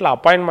ஸ்டேட்டில்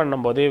அப்பாயின்ட்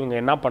பண்ணும்போது இவங்க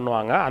என்ன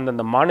பண்ணுவாங்க,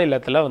 அந்தந்த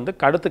மாநிலத்தில் வந்து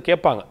கருத்து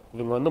கேட்பாங்க.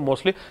 இவங்க வந்து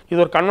மோஸ்ட்லி இது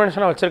ஒரு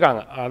கன்வென்ஷனாக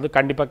வச்சுருக்காங்க, அது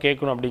கண்டிப்பாக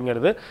கேட்கணும்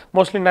அப்படிங்கிறது.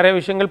 மோஸ்ட்லி நிறைய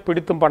விஷயங்கள்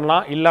பிடித்தும்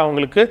பண்ணலாம், இல்லை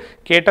அவங்களுக்கு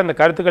கேட்ட அந்த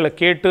கருத்துக்களை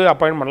கேட்டு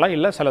அப்பாயின்ட் பண்ணலாம்,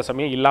 இல்லை சில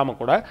சமயம் இல்லாமல்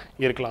கூட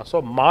இருக்கலாம். ஸோ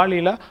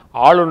மாநில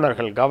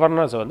ஆளுநர்கள்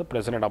கவர்னர்ஸ் வந்து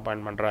பிரசிடென்ட்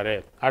அப்பாயின்ட் பண்ணுறாரு.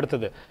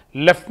 அடுத்தது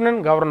lieutenant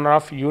governor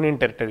of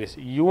union territories,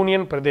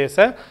 union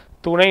பிரதேச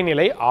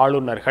துணைநிலை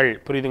ஆளுநர்கள்.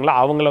 புரியுதுங்களா?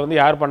 அவங்கள வந்து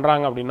யார்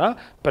பண்ணுறாங்க அப்படின்னா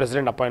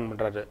பிரசிடென்ட் அப்பாயின்ட்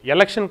பண்ணுறாரு.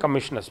 எலெக்ஷன்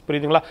கமிஷனர்ஸ்,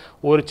 புரியுதுங்களா?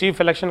 ஒரு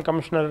சீஃப் எலெக்ஷன்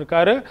கமிஷனர்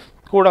இருக்கார்,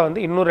 கூட வந்து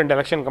இன்னும் 2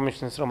 எலெக்ஷன்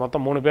கமிஷனர்ஸ்,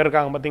 மொத்தம் 3 பேர்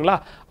இருக்காங்க பார்த்தீங்களா?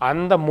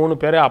 அந்த 3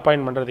 பேரை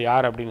அப்பாயின்ட் பண்ணுறது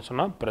யார் அப்படின்னு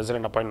சொன்னால்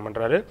பிரசிடென்ட் அப்பாயின்ட்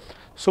பண்ணுறாரு.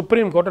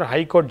 Supreme court and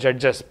high court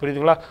judges,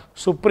 புரியுதுங்களா?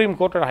 Supreme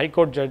court and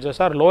high court judges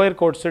R lower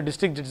courts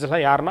district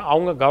ஜட்ஜஸ்லாம் யாருன்னா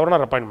அவங்க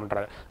கவர்னர் அப்பாயின்ட்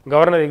பண்ணுறாரு.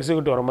 கவர்னர்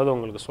எக்ஸிக்யூட்டிவ் வரும்போது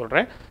உங்களுக்கு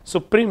சொல்கிறேன்.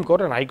 சுப்ரீம்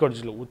கோர்ட் அண்ட் ஹைகோர்ட்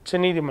ஜட்ஜில்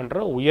உச்சநீதிமன்ற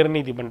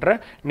உயர்நீதிமன்ற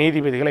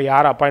நீதிபதிகளை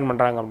யார் அப்பாயின்ட்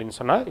பண்ணுறாங்க அப்படின்னு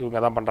சொன்னால் இவங்க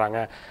தான் பண்ணுறாங்க.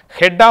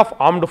 ஹெட் ஆஃப்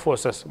ஆர்ம்டு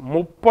ஃபோர்ஸஸ்,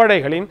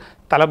 முப்படைகளின்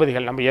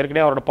தளபதிகள். நம்ம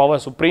ஏற்கனவே அவரோட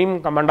power supreme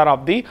commander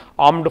of the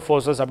armed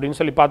forces அப்படின்னு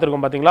சொல்லி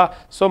பார்த்துருக்கோம் பார்த்தீங்களா?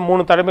 ஸோ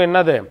 3 தலைமை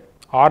என்னது,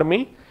 ஆர்மி,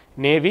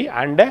 நேவி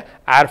அண்ட்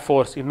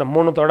ஏர்ஃபோர்ஸ். இந்த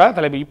 3தோட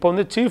தலைமை. இப்போ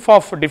வந்து சீஃப்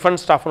ஆஃப்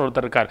டிஃபென்ஸ் ஸ்டாஃப்னு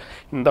ஒருத்தர் இருக்கார்.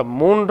 இந்த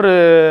 3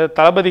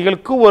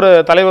 தளபதிகளுக்கு ஒரு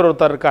தலைவர்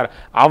ஒருத்தர் இருக்கார்.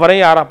 அவரை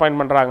யார்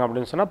அப்பாயின்ட் பண்ணுறாங்க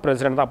அப்படின்னு சொன்னால்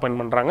பிரசிடென்ட் தான்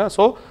அப்பாயின்ட் பண்ணுறாங்க.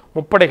 ஸோ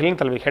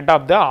முப்படைகளின் தலைவர், head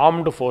of the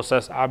armed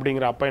forces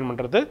அப்படிங்கிற அப்பாயின்ட்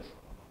பண்ணுறது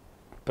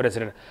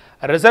president.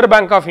 Reserve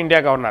bank of India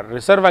governor,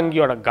 reserve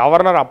வங்கியோட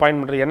governor appoint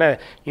பண்ணுறது. என்ன,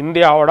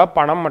 இந்தியாவோட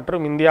பணம்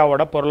மற்றும்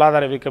இந்தியாவோட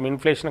பொருளாதார வீக்கம்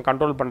இன்ஃப்ளேஷனை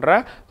கண்ட்ரோல் பண்ணுற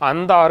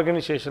அந்த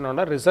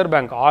ஆர்கனைசேஷனோட ரிசர்வ்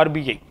பேங்க்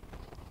ஆர்பிஐ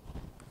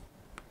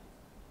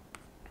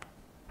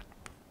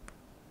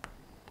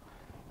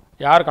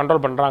யார்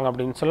கண்ட்ரோல் பண்ணுறாங்க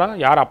அப்படின்னு சொல்லலாம்,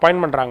 யார்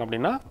அப்பாயின்ட் பண்ணுறாங்க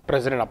அப்படின்னா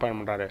பிரசிடென்ட் அப்பாயின்ட்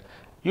பண்ணுறாரு.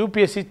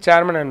 UPSC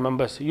chairman and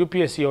members,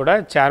 யூபிஎஸ்சியோட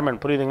chairman,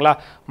 புரியுதுங்களா?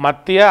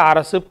 மத்திய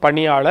அரசு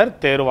பணியாளர்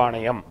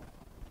தேர்வாணையம்.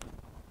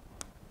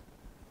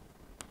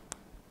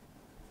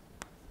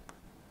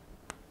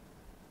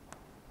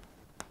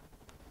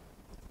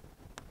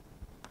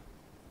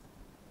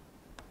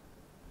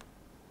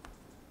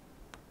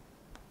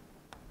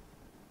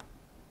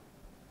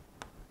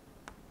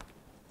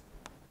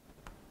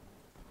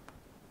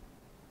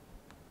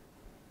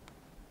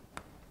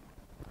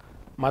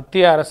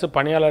 மத்திய அரசு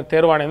பணியாளர்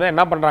தேர்வாணையம் தான்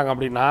என்ன பண்ணுறாங்க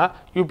அப்படின்னா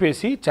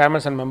யூபிஎஸ்சி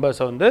சேர்மன்ஸ் அண்ட்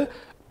மெம்பர்ஸை வந்து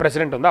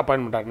பிரசிடென்ட் வந்து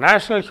அப்பாயின்ட் பண்ணுறாரு.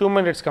 நேஷனல்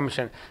ஹியூமன் ரைட்ஸ்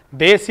கமிஷன்,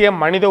 தேசிய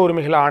மனித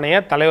உரிமைகள் ஆணைய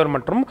தலைவர்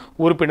மற்றும்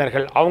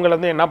உறுப்பினர்கள், அவங்கள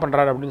வந்து என்ன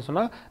பண்ணுறாரு அப்படின்னு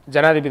சொன்னால்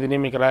ஜனாதிபதி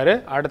நியமிக்கிறாரு.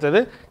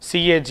 அடுத்தது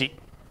CAG,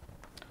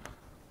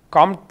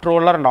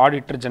 காம்ப்ட்ரோலர் and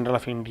auditor general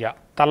of India,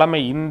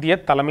 இந்திய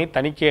தலைமை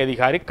தணிக்கை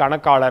அதிகாரி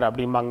கணக்காளர்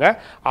அப்படிம்பாங்க.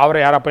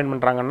 அவரை யார் அப்பாயின்ட்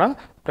பண்ணுறாங்கன்னா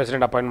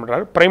பிரசிடென்ட் அப்பாயின்ட்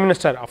பண்ணுறாரு. Prime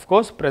minister,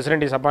 of course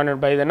president is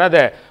appoint by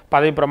என்னது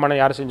பதவி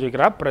பிரமாணம் யார் செஞ்சு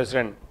வைக்கிறார்,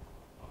 பிரசிடென்ட்.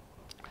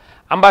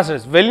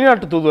 அம்பாசடர்ஸ்,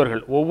 வெளிநாட்டு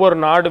தூதுவர்கள், ஒவ்வொரு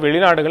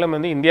வெளிநாடுகளும்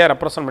வந்து இந்தியா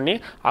ரெப்ரசன்ட் பண்ணி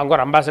அவங்க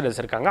ஒரு அம்பாசடர்ஸ்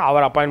இருக்காங்க,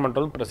 அவர் அப்பாயின்ட்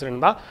பண்ணுறது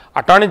பிரசிடென்ட் தான்.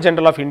 அட்டார்னி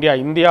ஜெனரல் ஆஃப் இந்தியா,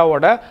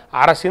 இந்தியாவோட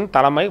அரசின்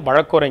தலைமை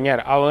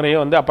வழக்குரைஞர்,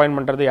 அவரையும் வந்து அப்பாயின்ட்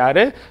பண்ணுறது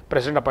யார்,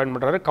 பிரசிடென்ட் அப்பாயின்ட்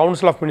பண்ணுறாரு.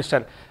 கவுன்சில் ஆஃப்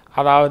மினிஸ்டர்,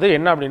 அதாவது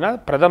என்ன அப்படின்னா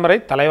பிரதமரை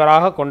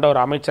தலைவராக கொண்ட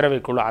ஒரு அமைச்சரவை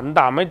குழு,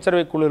 அந்த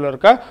அமைச்சரவை குழுவில்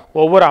இருக்க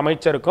ஒவ்வொரு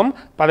அமைச்சருக்கும்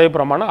பதவி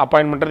பிரமாணம்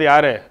அப்பாயின்ட் பண்ணுறது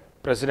யார்,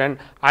 president.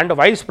 And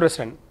vice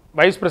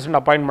president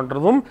appoint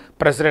பண்ணுறதும்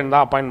பிரசிடென்ட்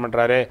தான் அப்பாயின்ட்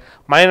பண்ணுறாரு.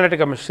 மைனாரிட்டி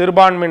கமிஷன்,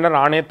 சிறுபான்மையினர்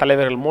ஆணைய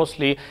தலைவர்கள்,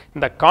 மோஸ்ட்லி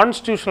இந்த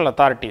கான்ஸ்டியூஷனல்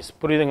அத்தாரிட்டிஸ்,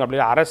 புரியுதுங்க,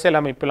 அப்படி அரசியல்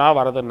அமைப்பெலாம்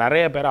வரது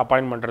நிறைய பேர்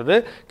அப்பாயின்ட் பண்ணுறது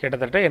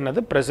கிட்டத்தட்ட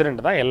என்னது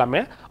பிரசிடென்ட் தான்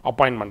எல்லாமே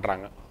அப்பாயின்ட்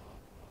பண்ணுறாங்க.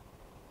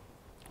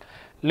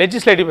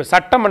 லெஜிஸ்லேட்டிவ்,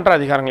 சட்டமன்ற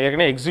அதிகாரங்கள்,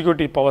 ஏற்கனவே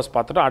எக்ஸிக்யூட்டிவ் பவர்ஸ்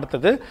பார்த்துட்டு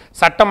அடுத்தது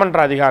சட்டமன்ற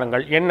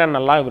அதிகாரங்கள்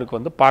என்னென்னலாம் இவருக்கு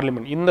வந்து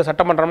பார்லிமெண்ட். இந்த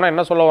சட்டமன்றம்னா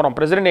என்ன சொல்ல வரோம்,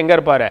 பிரசிடென்ட் எங்கே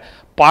இருப்பார்,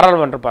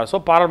 பாராளுமன்றம் இருப்பார். ஸோ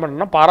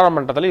பாராளுமன்றம்னா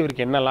பாராளுமன்றத்தில்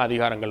இவருக்கு என்னெல்லாம்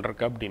அதிகாரங்கள்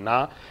இருக்குது அப்படின்னா,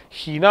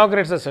 he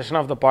inaugurates the session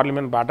of the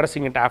parliament by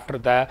addressing it after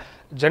the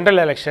general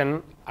election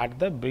at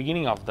the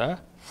beginning of the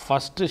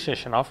first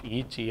session of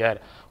each year.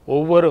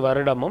 ஒவ்வொரு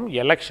வருடமும்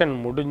எலெக்ஷன்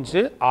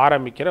முடிஞ்சு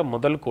ஆரம்பிக்கிற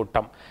முதல்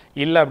கூட்டம்,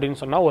 இல்லை அப்படின்னு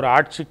சொன்னால் ஒரு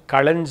ஆட்சி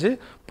களைஞ்சு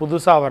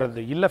புதுசாக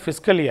வர்றது, இல்லை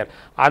ஃபிஸ்கல் இயர்,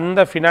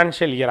 அந்த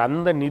ஃபினான்ஷியல் இயர்,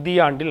 அந்த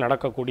நிதியாண்டில்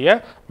நடக்கக்கூடிய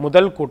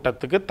முதல்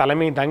கூட்டத்துக்கு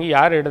தலைமை தாங்கி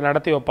யார்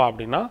நடத்தி வைப்பா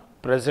அப்படின்னா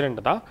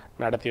பிரசிடென்ட் தான்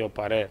நடத்தி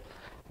வைப்பார்.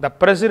 The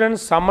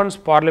president summons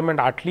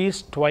parliament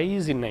at least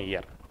twice in a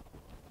year.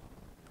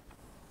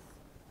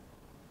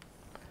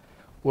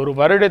 ஒரு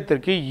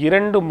வருடத்திற்கு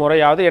 2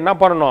 முறையாவது என்ன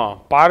பண்ணணும்,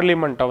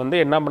 பார்லிமெண்ட்டை வந்து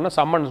என்ன பண்ண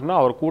சம்மன்ஸ்னா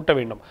அவர் கூட்ட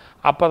வேண்டும்.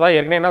 அப்போ தான்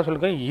ஏற்கனவே என்ன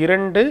சொல்லியிருக்கோம்,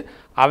 2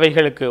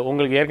 அவைகளுக்கு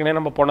உங்களுக்கு ஏற்கனவே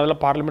நம்ம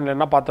போனதில் பார்லிமெண்ட்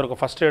என்ன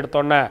பார்த்துருக்கோம், ஃபஸ்ட்டு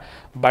எடுத்தோன்னே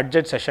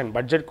பட்ஜெட் செஷன்,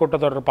 பட்ஜெட்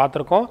கூட்டத்தொடர்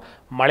பார்த்துருக்கோம்,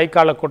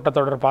 மழைக்கால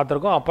கூட்டத்தொடர்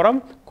பார்த்துருக்கோம்,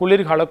 அப்புறம்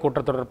குளிர்கால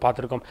கூட்டத்தொடர்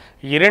பார்த்துருக்கோம்.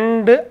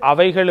 2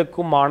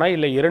 அவைகளுக்குமான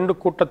இல்லை 2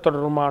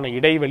 கூட்டத்தொடருமான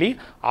இடைவெளி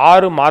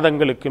 6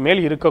 மாதங்களுக்கு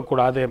மேல்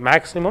இருக்கக்கூடாது.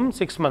 Maximum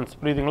 6 months.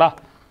 புரியுதுங்களா?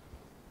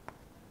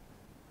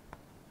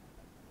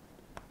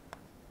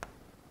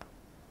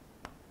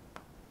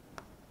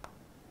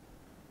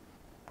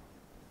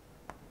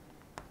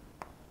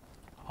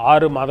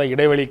 ஆறு மாத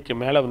இடைவெளிக்கு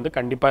மேலே வந்து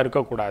கண்டிப்பாக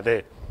இருக்கக்கூடாது.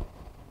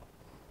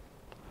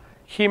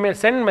 He may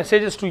send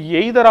messages to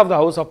either of the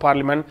House of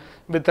Parliament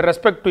with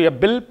respect to a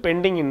bill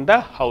pending in the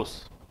House.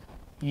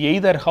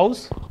 Either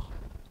House,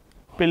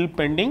 bill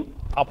pending,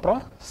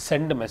 அப்புறம்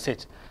send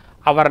message.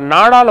 அவர்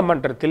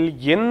நாடாளுமன்றத்தில்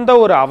எந்த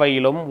ஒரு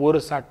அவையிலும் ஒரு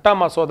சட்ட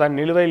மசோதா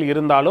நிலுவையில்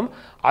இருந்தாலும்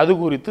அது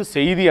குறித்து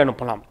செய்தி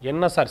அனுப்பலாம்.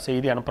 என்ன சார்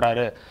செய்தி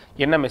அனுப்புகிறாரு,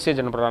 என்ன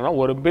மெசேஜ் அனுப்புகிறாருன்னா,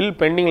 ஒரு பில்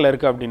பெண்டிங்கில்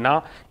இருக்குது அப்படின்னா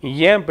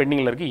ஏன்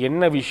பெண்டிங்கில் இருக்குது,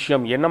 என்ன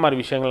விஷயம், என்ன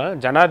மாதிரி விஷயங்களை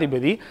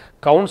ஜனாதிபதி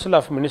கவுன்சில்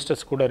ஆஃப்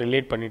மினிஸ்டர்ஸ் கூட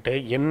ரிலேட் பண்ணிவிட்டு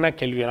என்ன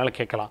கேள்வி வேணாலும்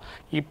கேட்கலாம்.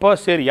 இப்போ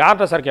சரி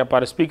யார்கிட்ட சார்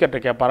கேட்பார்,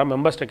 ஸ்பீக்கர்கிட்ட கேட்பாரா,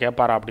 மெம்பர்ஸ்கிட்ட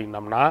கேட்பாரா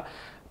அப்படின்னம்னா,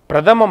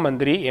 பிரதம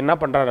மந்திரி என்ன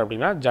பண்ணுறாரு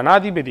அப்படின்னா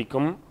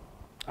ஜனாதிபதிக்கும்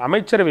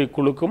அமைச்சரவை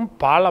குழுக்கும்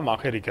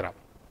பாலமாக இருக்கிறார்.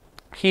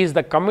 He is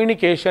the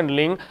communication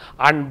link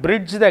and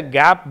bridge the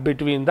gap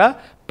between the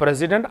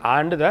president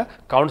and the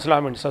council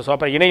of ministers. So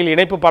அப்போ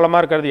இணைப்பு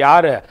பலமாக இருக்கிறது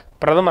யார்,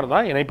 பிரதமர்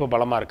தான் இணைப்பு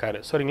பலமாக இருக்கார்.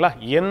 சரிங்களா?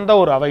 எந்த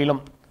ஒரு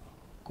அவையிலும்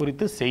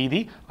குறித்து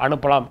செய்தி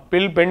அனுப்பலாம்.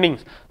 பில்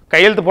பெண்டிங்ஸ்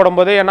கையெழுத்து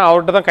போடும்போதே ஏன்னா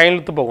அவர்கிட்ட தான்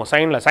கையெழுத்து போகும்,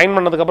 சைன்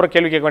பண்ணதுக்கப்புறம்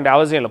கேள்வி கேட்க வேண்டிய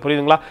அவசியம் இல்லை.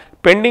 புரியுதுங்களா?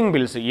 பெண்டிங்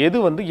பில்ஸ் எது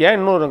வந்து ஏன்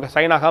இன்னொரு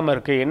சைன் ஆகாமல்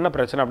இருக்குது, என்ன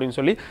பிரச்சனை அப்படின்னு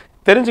சொல்லி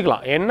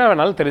தெரிஞ்சுக்கலாம், என்ன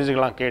வேணாலும்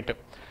தெரிஞ்சுக்கலாம் கேட்டு.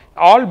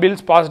 All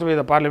bills passed by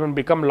the parliament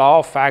become law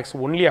of facts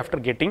only after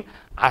getting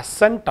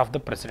assent of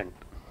the president.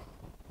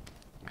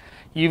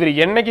 இவர்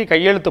என்னைக்கு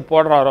கையெழுத்து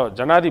போடுறாரோ,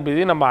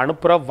 ஜனாதிபதி நம்ம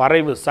அனுப்புகிற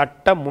வரைவு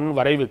சட்ட முன்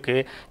வரைவுக்கு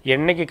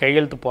என்னைக்கு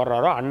கையெழுத்து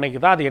போடுறாரோ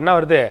அன்னைக்கு தான் அது என்ன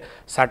வருது,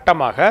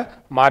 சட்டமாக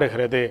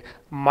மாறுகிறது.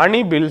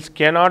 மணி bills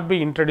cannot be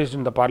introduced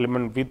in the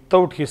parliament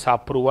without his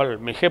approval.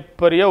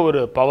 மிகப்பெரிய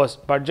ஒரு பவர்ஸ்.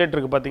 பட்ஜெட்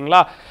இருக்குது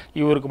பார்த்தீங்களா,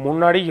 இவருக்கு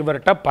முன்னாடி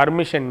இவர்கிட்ட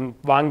பர்மிஷன்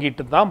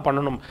வாங்கிட்டு தான்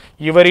பண்ணணும்.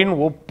 இவரின்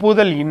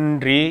ஒப்புதல்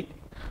இன்றி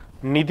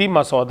நிதி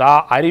மசோதா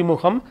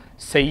அறிமுகம்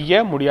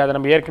செய்ய முடியாது.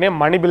 நம்ம ஏற்கனவே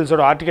மணி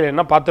பில்ஸோட ஆர்டிகல்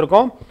என்ன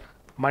பார்த்துருக்கோம்,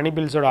 மணி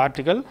பில்ஸோட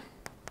ஆர்டிகல்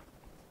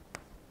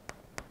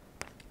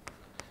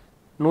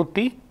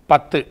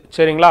 110.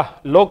 சரிங்களா?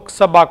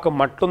 லோக்சபாக்கு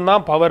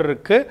மட்டும்தான் பவர்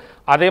இருக்குது.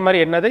 அதே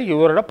மாதிரி என்னது,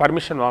 இவரோட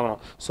பர்மிஷன்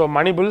வாங்கணும். So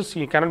money bills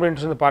can be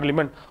introduced in the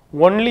parliament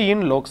only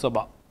in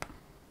Lok Sabha.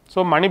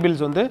 So money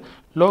bills வந்து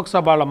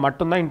லோக்சபாவில்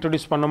மட்டும்தான்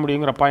இன்ட்ரடியூஸ் பண்ண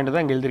முடியுங்கிற பாயிண்ட்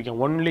தான் இங்கே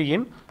எழுதியிருக்கேன், ஒன்லி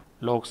இன்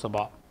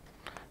லோக்சபா.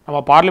 நம்ம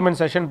பார்லிமெண்ட்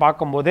செஷன்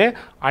பார்க்கும்போதே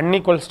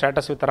அன்இக்குவல்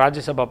ஸ்டேட்டஸ் வித்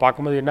ராஜ்யசபா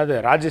பார்க்கும்போது என்னது,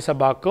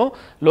 ராஜ்யசபாக்கும்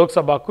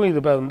லோக்சபாக்கும்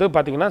இது வந்து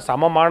பார்த்திங்கன்னா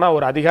சமமான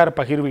ஒரு அதிகார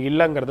பகிர்வு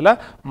இல்லைங்கிறதுல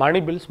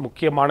மணி பில்ஸ்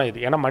முக்கியமான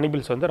இது. ஏன்னா மணி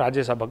பில்ஸ் வந்து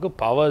ராஜ்யசபாவுக்கு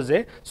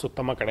பவர்ஸே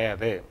சுத்தமாக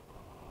கிடையாது.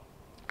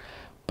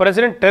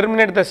 President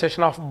terminate the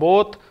session of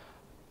both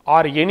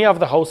or any of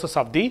the houses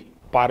of the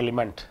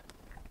parliament.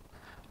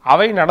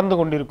 அவை நடந்து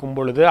கொண்டிருக்கும்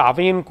பொழுது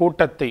அவையின்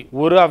கூட்டத்தை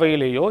ஒரு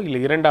அவையிலேயோ இல்லை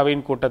 2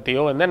 அவையின்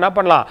கூட்டத்தையோ வந்து என்ன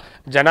பண்ணலாம்,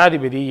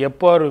 ஜனாதிபதி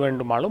எப்போ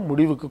வேண்டுமானாலும்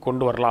முடிவுக்கு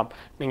கொண்டு வரலாம்.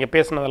 நீங்கள்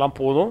பேசினதெல்லாம்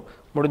போதும்,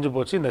 முடிஞ்சு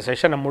போச்சு, இந்த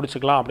செஷனை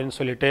முடிச்சுக்கலாம் அப்படின்னு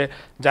சொல்லிட்டு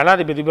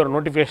ஜனாதிபதி ஒரு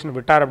நோட்டிஃபிகேஷன்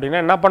விட்டார்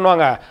அப்படின்னா என்ன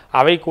பண்ணுவாங்க,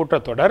 அவை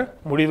கூட்டத்தொடர்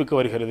முடிவுக்கு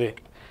வருகிறது.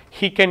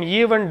 He can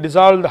even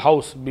dissolve the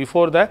house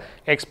before the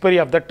expiry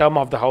of the term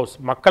of the house.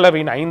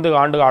 மக்களவையின் 5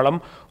 ஆண்டு காலம்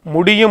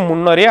முடியும்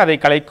முன்னரே அதை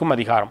கலைக்கும்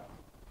அதிகாரம்.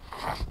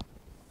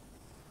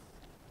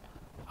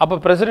 அப்போ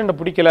பிரசிடெண்ட்டை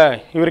பிடிக்கல,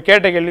 இவர்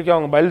கேட்ட கேள்விக்கு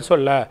அவங்க பதில்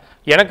சொல்ல,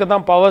 எனக்கு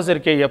தான் பவர்ஸ்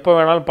இருக்கே, எப்போ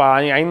வேணாலும்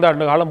 5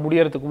 ஆண்டு காலம்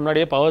முடியறதுக்கு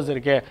முன்னாடியே பவர்ஸ்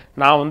இருக்கே,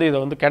 நான் வந்து இதை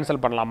வந்து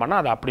கேன்சல் பண்ணலாமான்னா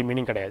அது அப்படி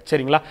மீனிங் கிடையாது.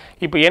 சரிங்களா?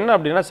 இப்போ என்ன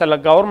அப்படின்னா சில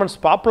கவர்மெண்ட்ஸ்,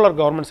 பாப்புலர்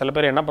கவர்மெண்ட் சில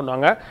பேர் என்ன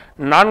பண்ணுவாங்க,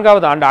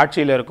 4வது ஆண்டு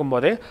ஆட்சியில்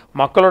இருக்கும்போதே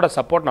மக்களோட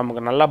சப்போர்ட்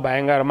நமக்கு நல்லா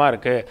பயங்கரமாக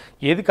இருக்குது,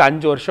 எதுக்கு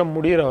 5 வருஷம்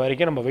முடிகிற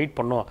வரைக்கும் நம்ம வெயிட்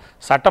பண்ணோம்,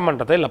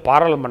 சட்டமன்றத்தை இல்லை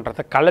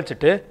பாராளுமன்றத்தை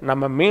கலைச்சிட்டு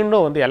நம்ம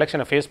மீண்டும் வந்து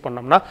எலெக்ஷனை ஃபேஸ்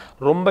பண்ணோம்னா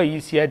ரொம்ப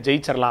ஈஸியாக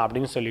ஜெயிச்சிடலாம்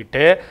அப்படின்னு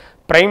சொல்லிட்டு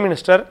prime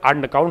minister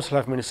and council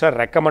of minister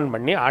recommend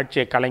பண்ணி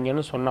ஆட்சியை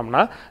கலைங்கன்னு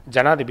சொன்னோம்னா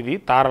ஜனாதிபதி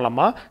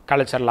தாராளமாக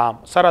கலைச்சிடலாம்.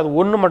 சார் அது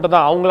ஒன்று மட்டும்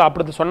தான், அவங்கள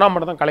அப்படி சொன்னால்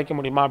மட்டும் தான் கலைக்க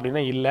முடியுமா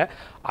அப்படின்னா இல்லை,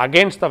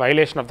 against the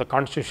violation of the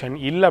constitution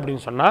இல்லை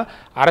அப்படின்னு சொன்னால்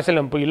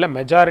அரசியலமைப்பு இல்லை,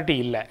 மெஜாரிட்டி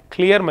இல்லை,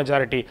 கிளியர்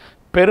மெஜாரிட்டி,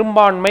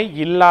 பெரும்பான்மை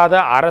இல்லாத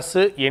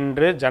அரசு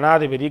என்று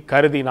ஜனாதிபதி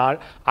கருதினால்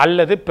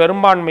அல்லது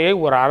பெரும்பான்மையை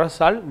ஒரு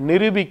அரசால்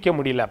நிரூபிக்க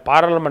முடியல,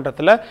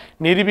 பாராளுமன்றத்தில்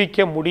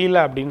நிரூபிக்க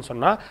முடியல அப்படின்னு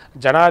சொன்னால்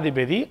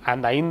ஜனாதிபதி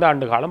அந்த 5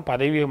 ஆண்டு காலம்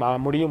பதவி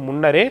முடியும்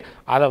முன்னரே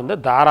அதை வந்து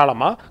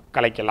தாராளமாக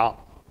கலைக்கலாம்.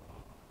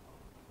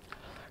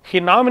 he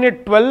nominate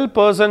 12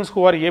 persons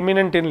who are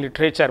eminent in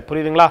literature.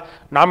 புரியுதுங்களா?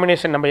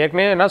 நாமினேஷன் நம்ம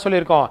ஏற்கனவே என்ன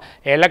சொல்லியிருக்கோம்,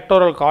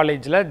 எலக்டோரல்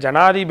காலேஜில்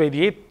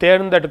ஜனாதிபதியை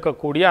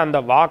தேர்ந்தெடுக்கக்கூடிய அந்த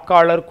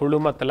வாக்காளர்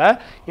குழுமத்தில்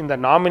இந்த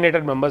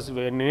நாமினேட்டட் மெம்பர்ஸ்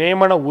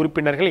நியமன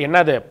உறுப்பினர்கள்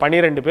என்னது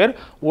 12 பேர்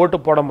ஓட்டு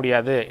போட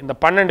முடியாது. இந்த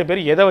 12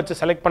 பேர் எதை வச்சு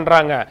செலக்ட்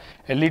பண்ணுறாங்க,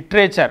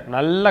 லிட்ரேச்சர்,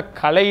 நல்ல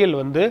கலையில்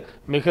வந்து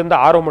மிகுந்த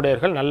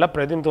ஆர்வமுடையவர்கள், நல்ல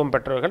பிரதிநிதித்துவம்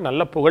பெற்றவர்கள்,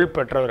 நல்ல புகழ்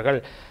பெற்றவர்கள்,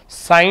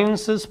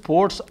 science,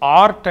 sports,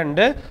 art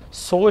and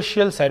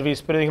social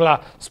service. புரியுதுங்களா?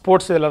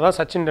 ஸ்போர்ட்ஸ் இதில் தான்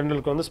சச்சின்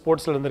டெண்டுல்கர் வந்து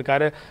ஸ்போர்ட்ஸில்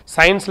இருந்திருக்காரு,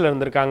 சயின்ஸில்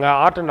இருந்திருக்காங்க,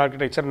 ஆர்ட் அண்ட்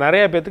ஆர்கிடெக்சர்.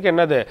 நிறைய பேருக்கு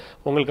என்னது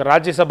உங்களுக்கு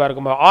ராஜ்யசபா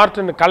இருக்கும்போது ஆர்ட்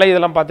அண்ட் கலை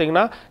இதெல்லாம்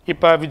பார்த்தீங்கன்னா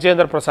இப்போ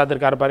விஜேந்திர பிரசாத்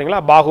இருக்கார் பாருங்களா,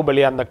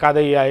 பாகுபலி அந்த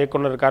கதை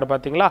இயக்குனர் இருக்கார்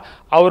பார்த்தீங்களா,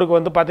 அவருக்கு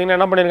வந்து பார்த்தீங்கன்னா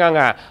என்ன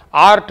பண்ணியிருக்காங்க,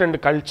 ஆர்ட் அண்ட்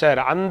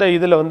கல்ச்சர் அந்த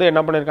இதில் வந்து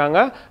என்ன பண்ணியிருக்காங்க,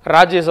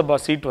 ராஜ்யசபா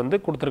சீட் வந்து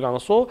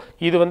கொடுத்துருக்காங்க. ஸோ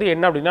இது வந்து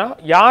என்ன அப்படின்னா,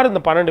 யார்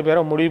இந்த 12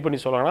 பேரை முடிவு பண்ணி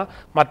சொல்லுவாங்கன்னா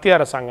மத்திய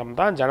அரசாங்கம்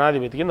தான்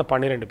ஜனாதிபதிக்கு இந்த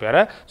 12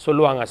 பேரை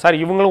சொல்லுவாங்க. சார்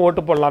இவங்களும்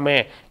ஓட்டு போடலாமே,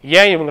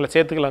 ஏன் இவங்களை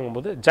சேர்த்துக்கலாங்கும்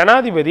போது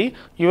ஜனாதிபதி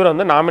இவரை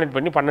வந்து நாமினேட்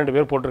பண்ணி 12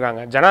 பேர்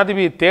போட்டிருக்காங்க.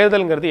 ஜனாதிபதி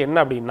தேர்தல்ங்கிறது என்ன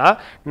அப்படின்னா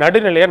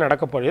நடுநிலையாக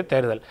நடக்கக்கூடிய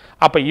தேர்தல்.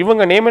 அப்போ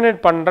இவங்க நேமினேட்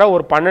பண்ணுற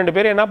ஒரு 12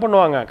 பேர் என்ன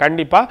பண்ணுவாங்க,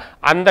 கண்டிப்பாக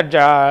அந்த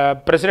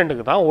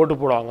பிரசிடென்ட்டுக்கு தான் ஓட்டு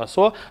போடுவாங்க.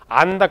 ஸோ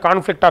அந்த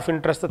கான்ஃப்ளிக்ட் ஆஃப்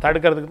இன்ட்ரெஸ்ட்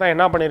தடுக்கிறதுக்கு தான்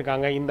என்ன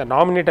பண்ணியிருக்காங்க, இந்த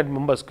நாமினேட்டட்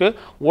மெம்பர்ஸ்க்கு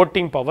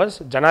ஓட்டிங் பவர்ஸ்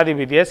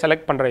ஜனாதிபதியை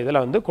செலக்ட் பண்ணுற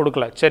இதில் வந்து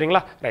கொடுக்கல.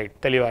 சரிங்களா? ரைட்,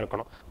 தெளிவாக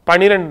இருக்கணும்.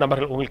 12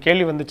 நபர்கள். உங்களுக்கு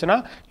கேள்வி வந்துச்சுன்னா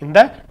இந்த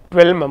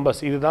 12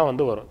 மெம்பர்ஸ் இதுதான்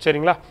வந்து வரும்.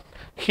 சரிங்களா?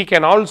 He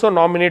can also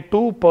nominate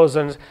 2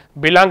 persons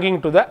belonging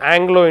to the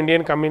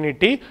Anglo-Indian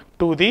community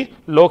to the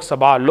Lok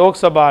Sabha. Lok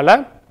Sabhaல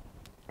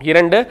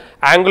 2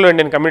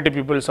 Anglo-Indian community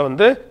peoples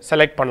வந்து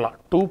select பண்ணலாம்.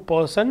 2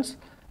 persons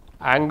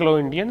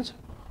Anglo-Indians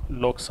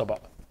Lok Sabha.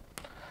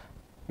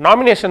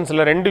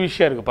 நாமினேஷன்ஸில் 2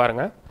 விஷயம் இருக்குது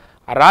பாருங்கள்.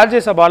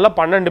 ராஜ்யசபாவில்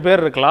 12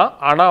 பேர் இருக்கலாம்,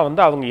 ஆனால்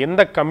வந்து அவங்க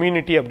எந்த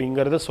கம்யூனிட்டி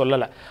அப்படிங்கிறது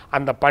சொல்லலை.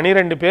 அந்த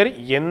 12 பேர்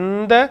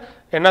எந்த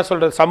என்ன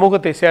சொல்கிறது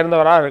சமூகத்தை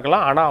சேர்ந்தவராக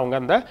இருக்கலாம், ஆனால் அவங்க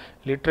அந்த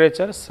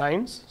literature,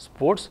 science,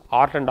 sports,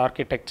 art and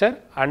architecture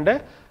and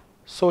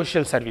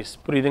social service,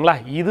 புரியுதுங்களா,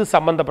 இது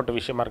சம்மந்தப்பட்ட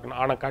விஷயமா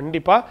இருக்கணும். ஆனால்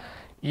கண்டிப்பாக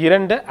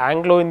 2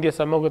 ஆங்கிலோ இந்திய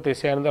சமூகத்தை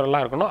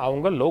சேர்ந்தவர்களாக இருக்கணும்.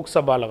 அவங்க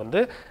லோக்சபாவில் வந்து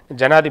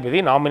ஜனாதிபதி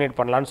நாமினேட்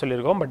பண்ணலான்னு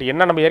சொல்லியிருக்கோம். பட்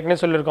என்ன நம்ம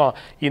ஏற்கனவே சொல்லியிருக்கோம்,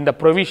 இந்த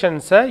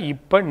ப்ரொவிஷன்ஸை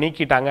இப்போ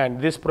நீக்கிட்டாங்க. And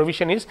this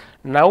provision is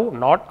now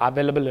not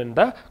available in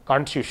the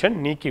constitution,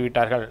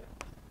 நீக்கிவிட்டார்கள்.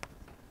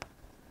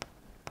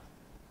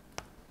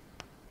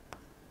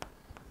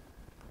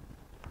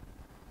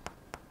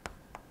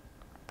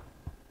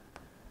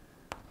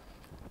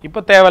 இப்போ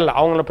தேவையில்லை,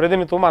 அவங்கள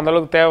பிரதிநிதித்துவம்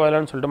அந்தளவுக்கு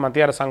தேவையில்லைன்னு சொல்லிட்டு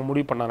மத்திய அரசாங்கம்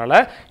முடிவு பண்ணனால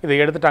இதை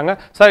எடுத்துட்டாங்க.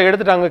 சார்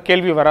எடுத்துட்டாங்க,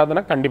 கேள்வி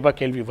வராதுன்னா கண்டிப்பாக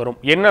கேள்வி வரும்.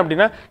 என்ன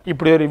அப்படின்னா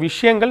இப்படி ஒரு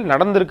விஷயங்கள்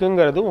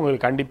நடந்திருக்குங்கிறது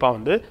உங்களுக்கு கண்டிப்பாக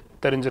வந்து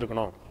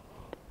தெரிஞ்சிருக்கணும்.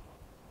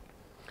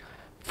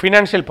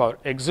 ஃபினான்ஷியல் பவர்,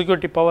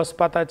 எக்ஸிக்யூட்டிவ் பவர்ஸ்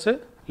பார்த்தாச்சு,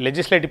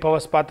 லெஜிஸ்லேட்டிவ்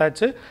பவர்ஸ்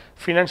பார்த்தாச்சு,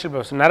 ஃபினான்ஷியல்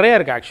பவர்ஸ் நிறையா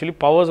இருக்குது. ஆக்சுவலி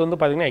பவர்ஸ் வந்து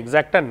பார்த்திங்கன்னா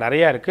எக்ஸாக்டாக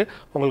நிறையா இருக்குது.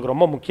 உங்களுக்கு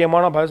ரொம்ப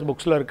முக்கியமான பவர்ஸ்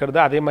புக்ஸில் இருக்கிறது.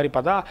 அதே மாதிரி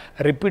பார்த்தா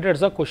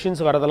ரிப்பீட்டட்ஸாக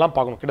கொஷின்ஸ் வரதெல்லாம்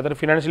பார்க்கணும். கிட்டத்தட்ட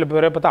ஃபினான்ஷியல்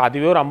பவரே பார்த்தா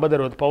அதுவே ஒரு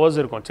 50-60 பவர்ஸ்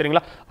இருக்கும்.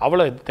 சரிங்களா?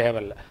 அவ்வளோ இது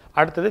தேவையில்லை.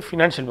 அடுத்தது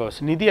ஃபினான்ஷியல்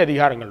பவர்ஸ், நிதி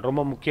அதிகாரங்கள்,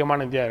 ரொம்ப முக்கியமான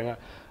நிதி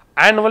அதிகாரங்கள்.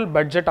 Annual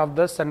budget of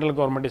the central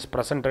government is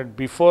presented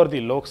before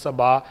the Lok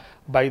Sabha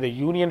by the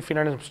Union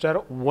Finance Minister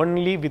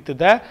only with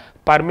the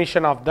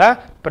permission of the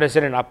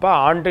President. அப்போ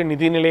ஆண்டு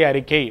நிதிநிலை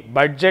அறிக்கை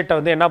பட்ஜெட்டை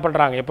வந்து என்ன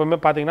பண்ணுறாங்க, எப்போவுமே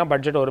பார்த்தீங்கன்னா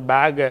பட்ஜெட் ஒரு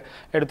பேக்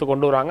எடுத்து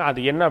கொண்டு வராங்க.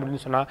 அது என்ன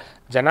அப்படின்னு சொன்னால்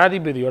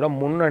ஜனாதிபதியோட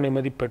முன்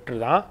அனுமதி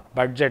பெற்று தான்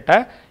பட்ஜெட்டை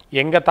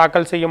எங்கே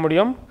தாக்கல் செய்ய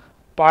முடியும்,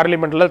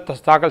 பார்லிமெண்ட்டில்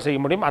தாக்கல் செய்ய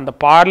முடியும். அந்த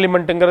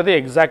பார்லிமெண்ட்டுங்கிறது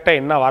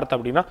எக்ஸாக்டாக என்ன வார்த்தை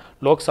அப்படின்னா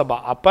லோக்சபா.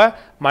 அப்போ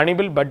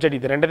மணிபில், பட்ஜெட்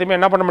இது ரெண்டுத்தையுமே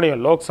என்ன பண்ண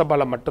முடியும்,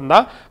 லோக்சபாவில்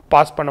மட்டும்தான்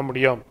பாஸ் பண்ண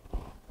முடியும்.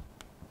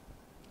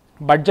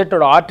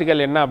 பட்ஜெட்டோட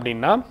ஆர்டிகல் என்ன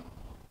அப்படின்னா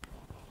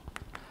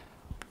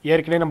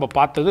ஏற்கனவே நம்ம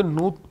பார்த்தது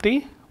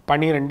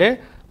 112.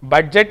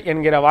 பட்ஜெட்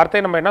என்கிற வார்த்தை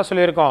நம்ம என்ன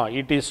சொல்லியிருக்கோம்,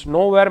 it is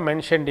nowhere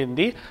mentioned in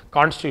the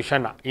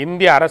constitution.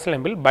 இந்திய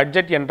அரசியலமைப்பில்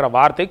பட்ஜெட் என்ற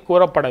வார்த்தை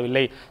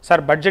கூறப்படவில்லை.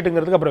 சார்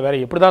பட்ஜெட்டுங்கிறதுக்கு அப்புறம்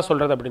வேறு எப்படி தான்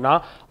சொல்கிறது அப்படின்னா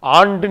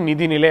ஆண்டு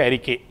நிதிநிலை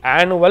அறிக்கை,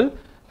 ஆனுவல்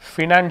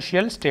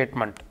ஃபினான்ஷியல்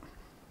ஸ்டேட்மெண்ட்.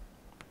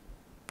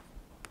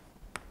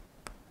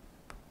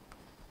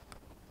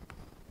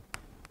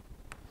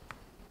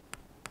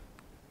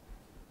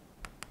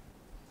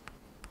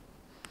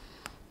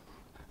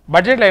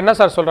 பட்ஜெட்டில் என்ன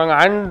சார் சொல்கிறாங்க,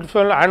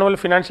 ஆனுவல்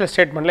ஃபினான்ஷியல்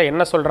ஸ்டேட்மெண்ட்டில்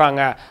என்ன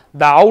சொல்கிறாங்க,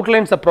 த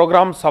outlines the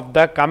programs of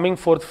the coming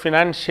fourth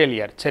financial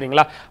year.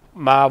 சரிங்களா?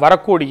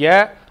 வரக்கூடிய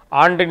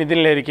ஆண்டு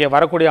நிதிநிலை அறிக்கை,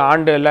 வரக்கூடிய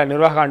ஆண்டு இல்லை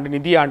நிர்வாக ஆண்டு,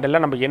 நிதி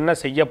ஆண்டில் நம்ம என்ன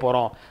செய்ய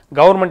போகிறோம்,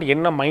 கவர்மெண்ட்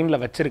என்ன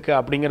மைண்டில் வச்சுருக்கு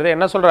அப்படிங்கிறத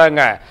என்ன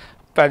சொல்கிறாங்க,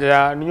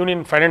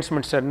 union finance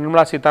minister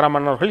Nirmala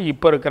Sitharaman அவர்கள்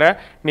இப்போ இருக்கிற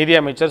நிதி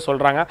அமைச்சர்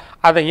சொல்கிறாங்க.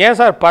 அதை ஏன்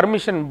சார்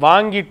பர்மிஷன்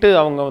வாங்கிட்டு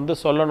அவங்க வந்து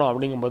சொல்லணும்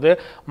அப்படிங்கும்போது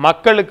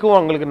மக்களுக்கும்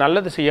அவங்களுக்கு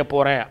நல்லது செய்ய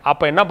போகிறேன்.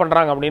 அப்போ என்ன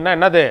பண்ணுறாங்க அப்படின்னா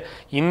என்னது,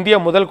 இந்திய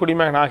முதல்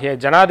குடிமகன் ஆகிய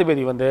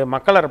ஜனாதிபதி வந்து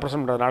மக்களை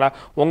ரெப்ரசன்ட் பண்ணுறதுனால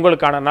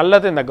உங்களுக்கான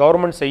நல்லது இந்த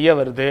கவர்மெண்ட் செய்ய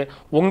வருது,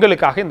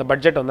 உங்களுக்காக இந்த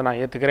பட்ஜெட் வந்து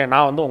நான் ஏற்றுக்கிறேன்,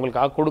 நான் வந்து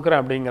உங்களுக்காக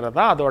கொடுக்குறேன் அப்படிங்கிறது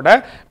தான் அதோட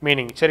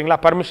மீனிங். சரிங்களா?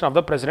 பர்மிஷன் ஆஃப்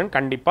த பிரசிடென்ட்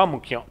கண்டிப்பாக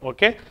முக்கியம்.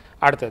 ஓகே,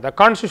 அடுத்து the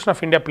constitution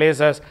of India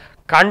places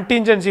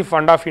கண்டிஞ்சன்சி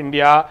fund of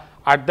India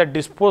at the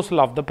disposal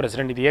of the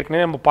president. இது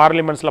ஏற்கனவே நம்ம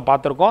பார்லிமெண்ட்ஸில்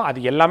பார்த்துருக்கோம். அது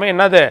எல்லாமே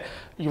என்னது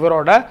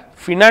இவரோட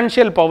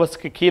ஃபினான்ஷியல்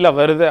பவர்ஸ்க்கு கீழே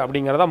வருது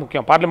அப்படிங்கிறதா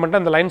முக்கியம்.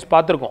 பார்லிமெண்ட்டில் இந்த லைன்ஸ்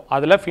பார்த்துருக்கோம்.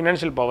 அதில்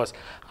ஃபினான்ஷியல் பவர்ஸ்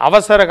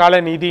அவசர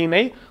கால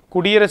நிதியினை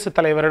குடியரசுத்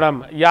தலைவரிடம்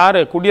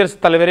யார்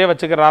குடியரசுத் தலைவரே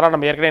வச்சுக்கிறாரா?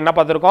 நம்ம ஏற்கனவே என்ன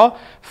பார்த்துருக்கோம்?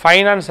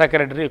 Finance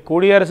secretary.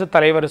 குடியரசுத்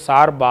தலைவர்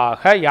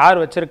சார்பாக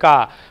யார் வச்சிருக்கா?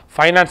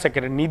 ஃபைனான்ஸ்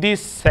செக்ரட்டரி, நிதி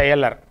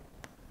செயலர்.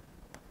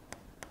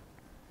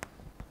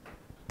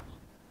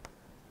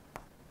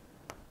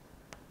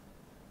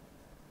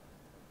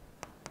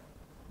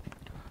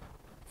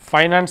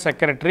 Finance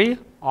Secretary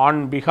on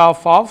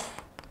behalf of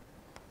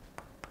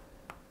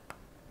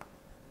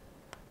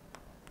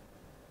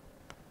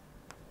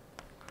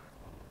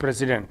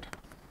President.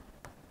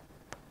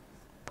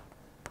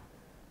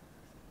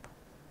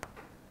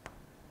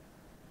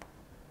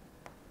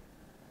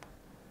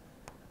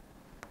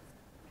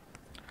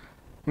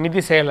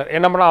 நிதி செயலர்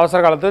என்ன பண்ண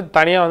அவசர காலத்துக்கு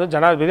தனியாக வந்து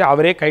ஜனாதிபதி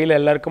அவரே கையில்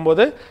எல்லாம்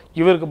இருக்கும்போது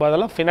இவருக்கு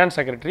பதிலாக ஃபினான்ஸ்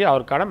செக்ரட்டரி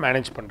அவருக்கான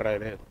மேனேஜ்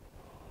பண்ணுறாரு.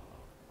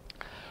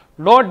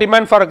 No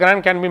demand for a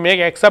grant can be made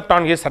except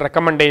on his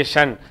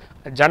recommendation.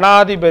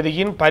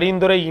 ஜனாதிபதியின்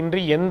பரிந்துரை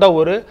இன்றி எந்த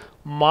ஒரு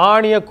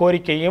மானிய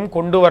கோரிக்கையும்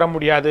கொண்டு வர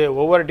முடியாது.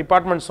 ஒவ்வொரு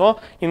டிபார்ட்மெண்ட்ஸும்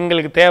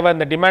எங்களுக்கு தேவை,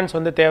 இந்த டிமாண்ட்ஸ்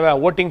வந்து தேவை,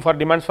 voting for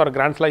demands for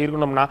grand slam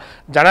இருக்கணும்னா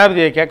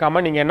ஜனாதிபதியை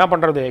கேட்காம நீங்கள் என்ன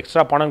பண்ணுறது,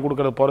 எக்ஸ்ட்ரா பணம்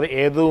கொடுக்கறது போகிறது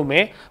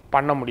எதுவுமே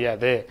பண்ண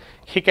முடியாது.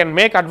 He can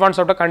make advance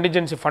of the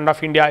contingency fund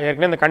of India.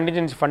 ஏற்கனவே இந்த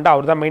கண்டிஜென்சி ஃபண்டை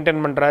அவர் தான்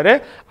மெயின்டைன் பண்ணுறாரு.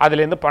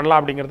 அதுலேருந்து பண்ணலாம்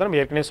அப்படிங்கிறத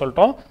நம்ம ஏற்கனவே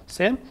சொல்லிட்டோம்.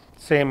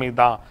 சேம்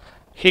இதுதான்.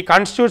 He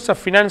constitutes a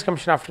finance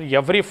commission after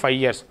every 5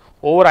 years.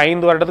 ஒவ்வொரு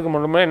 5 வருடத்துக்கு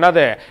முன்னே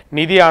என்னது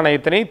நிதி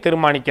ஆணையத்தினை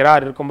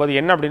தீர்மானிக்கிறார். இருக்கும்போது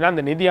என்ன அப்படின்னா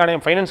அந்த நிதி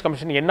ஆணையம் ஃபைனான்ஸ்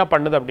கமிஷன் என்ன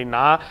பண்ணுது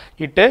அப்படின்னா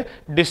it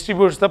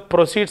distributes the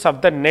proceeds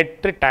of the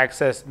net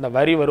taxes. இந்த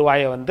வரி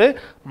வருவாயை வந்து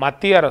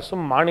மத்திய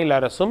அரசும் மாநில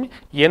அரசும்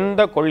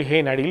எந்த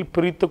கொள்கையின் அடியில்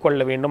பிரித்து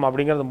கொள்ள வேண்டும்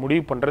அப்படிங்கிறத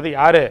முடிவு பண்ணுறது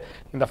யார்?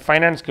 இந்த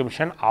ஃபைனான்ஸ்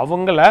கமிஷன்.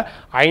 அவங்கள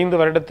 5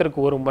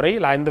 வருடத்திற்கு ஒரு முறை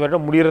இல்லை 5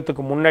 வருடம்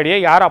முடிகிறதுக்கு முன்னாடியே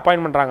யார்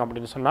அப்பாயின்ட் பண்ணுறாங்க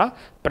அப்படின்னு சொன்னால்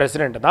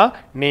பிரசிடென்ட் தான்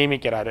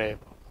நியமிக்கிறாரு.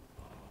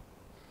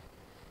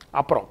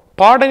 அப்புறம்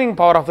pardoning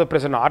power of the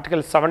president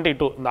article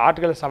 72. இந்த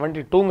ஆர்டிகல்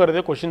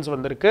 72ங்கிறது கொஷின்ஸ்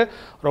வந்திருக்கு.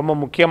 ரொம்ப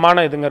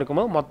முக்கியமான இதுங்க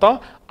இருக்கும்போது மொத்தம்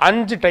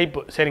 5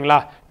 டைப்பு. சரிங்களா?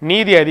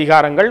 நீதி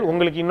அதிகாரங்கள்.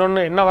 உங்களுக்கு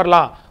இன்னொன்று என்ன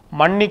வரலாம்?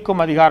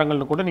 மன்னிக்கும்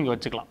அதிகாரங்கள்னு கூட நீங்கள்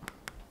வச்சுக்கலாம்.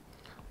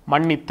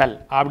 மன்னித்தல்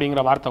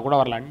அப்படிங்கிற வார்த்தை கூட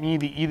வரலாம்.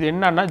 நீதி இது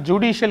என்னன்னா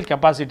ஜுடிஷியல்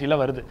கெப்பாசிட்டியில்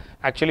வருது.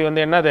 ஆக்சுவலி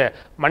வந்து என்னது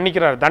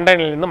மன்னிக்கிறார்,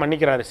 தண்டனையிலேருந்து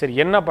மன்னிக்கிறாரு. சரி,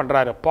 என்ன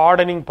பண்ணுறாரு?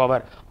 பார்டனிங்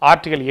பவர்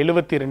ஆர்டிகல்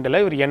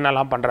 72ல் இவர்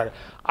என்னெல்லாம் பண்ணுறாரு?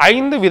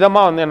 5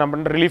 விதமாக வந்து என்ன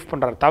பண்ணுற ரிலீஃப்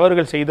பண்ணுறாரு.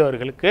 தவறுகள்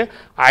செய்தவர்களுக்கு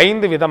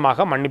 5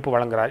 விதமாக மன்னிப்பு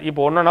வழங்குறாரு.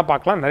 இப்போ ஒன்றா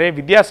பார்க்கலாம். நிறைய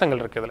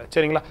வித்தியாசங்கள் இருக்குது இதில்.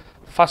 சரிங்களா?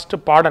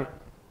 ஃபஸ்ட்டு பார்டன்,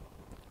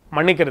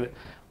 மன்னிக்கிறது.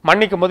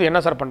 மன்னிக்கும் போது என்ன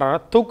சார்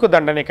பண்ணுறாங்கன்னா தூக்கு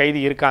தண்டனை கைதி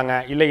இருக்காங்க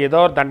இல்லை ஏதோ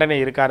ஒரு தண்டனை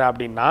இருக்காரு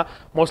அப்படின்னா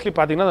மோஸ்ட்லி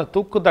பார்த்தீங்கன்னா அந்த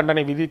தூக்கு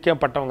தண்டனை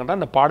விதிக்கப்பட்டவங்க தான்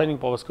இந்த பார்டனிங்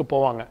பவர்ஸ்க்கு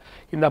போவாங்க.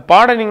 இந்த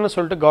பார்டனிங்னு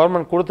சொல்லிட்டு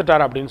கவர்மெண்ட்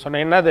கொடுத்துட்டார் அப்படின்னு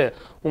சொன்னால் என்னது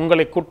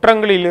உங்களை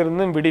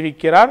குற்றங்களிலிருந்தும்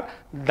விடுவிக்கிறார்,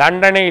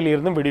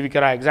 தண்டனையிலிருந்தும்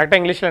விடுவிக்கிறார்.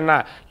 எக்ஸாக்டாக இங்கிலீஷில் என்ன?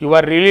 You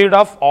are relieved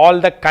of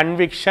all the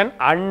conviction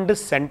and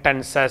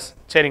sentences.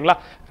 சரிங்களா?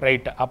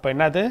 ரைட். அப்போ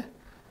என்னது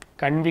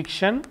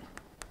கன்விக்ஷன்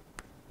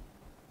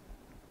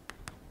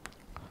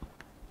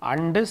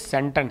அண்டு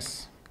சென்டென்ஸ்.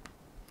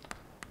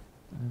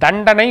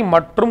 தண்டனை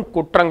மற்றும்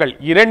குற்றங்கள்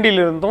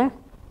இரண்டிலிருந்தும்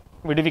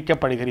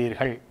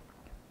விடுவிக்கப்படுகிறீர்கள்.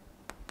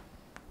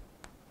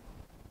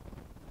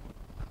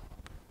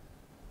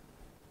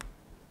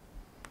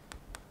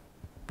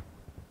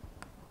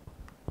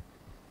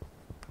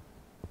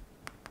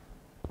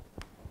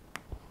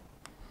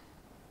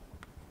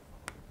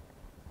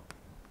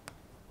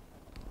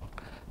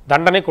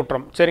 தண்டனை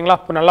குற்றம். சரிங்களா?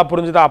 இப்போ நல்லா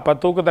புரிஞ்சுதா? அப்போ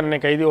தூக்கு தண்டனை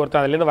கைதி ஒருத்தர்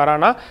அதுலேருந்து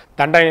வரானா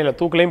தண்டனையில்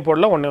தூக்கிலையும்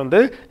போடல, ஒன்று வந்து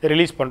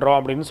ரிலீஸ் பண்ணுறோம்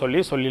அப்படின்னு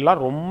சொல்லிடலாம்.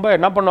 ரொம்ப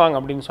என்ன பண்ணுவாங்க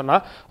அப்படின்னு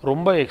சொன்னால்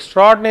ரொம்ப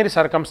எக்ஸ்ட்ராடினரி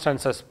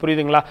சர்க்கம்ஸ்டான்சஸ்.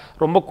 புரியுதுங்களா?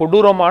 ரொம்ப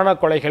கொடூரமான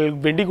கொலைகள்,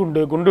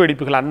 வெடிகுண்டு, குண்டு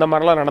வெடிப்புகள் அந்த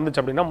மாதிரிலாம்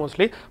நடந்துச்சு அப்படின்னா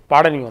மோஸ்ட்லி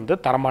பார்டனிங் வந்து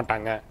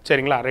தரமாட்டாங்க.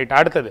 சரிங்களா? ரைட்.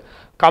 அடுத்தது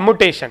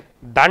கம்யூட்டேஷன்,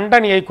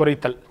 தண்டனையை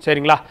குறைத்தல்.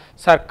 சரிங்களா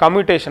சார்?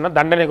 கம்யூட்டேஷனை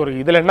தண்டனை குறை.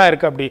 இதில் என்ன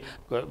இருக்குது? அப்படி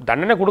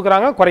தண்டனை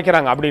கொடுக்குறாங்க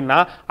குறைக்கிறாங்க அப்படின்னா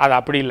அது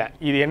அப்படி இல்லை.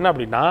 இது என்ன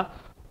அப்படின்னா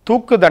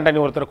தூக்கு தண்டனை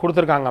ஒருத்தர்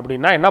கொடுத்துருக்காங்க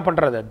அப்படின்னா என்ன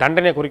பண்ணுறது?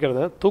 தண்டனையை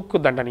குறிக்கிறது தூக்கு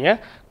தண்டனையை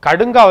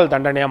கடுங்காவல்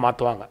தண்டனையாக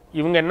மாற்றுவாங்க.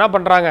 இவங்க என்ன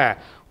பண்ணுறாங்க?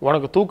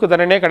 உனக்கு தூக்கு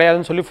தண்டனையே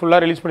கிடையாதுன்னு சொல்லி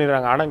ஃபுல்லாக ரிலீஸ்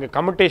பண்ணிடுறாங்க. ஆனால் இங்கே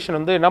கம்யூட்டேஷன்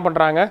வந்து என்ன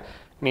பண்ணுறாங்க?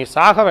 நீ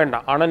சாக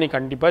வேண்டாம், ஆனால் நீ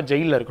கண்டிப்பாக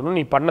ஜெயிலில் இருக்கணும்,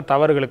 நீ பண்ண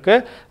தவறுகளுக்கு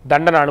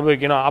தண்டனை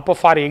அனுபவிக்கணும். அப்போ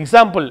ஃபார்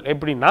எக்ஸாம்பிள்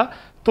எப்படின்னா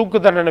தூக்கு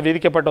தண்டனை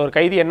விதிக்கப்பட்ட ஒரு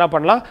கைதி என்ன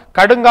பண்ணலாம்?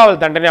 கடுங்காவல்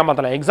தண்டனையாக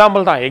மாற்றலாம்.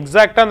 எக்ஸாம்பிள் தான்.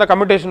 எக்ஸாக்டாக அந்த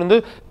கம்யூட்டேஷன் வந்து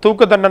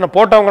தூக்கு தண்டனை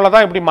போட்டவங்கள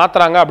தான் இப்படி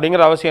மாற்றுறாங்க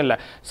அப்படிங்கிற அவசியம் இல்லை.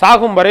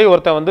 சாகும் வரை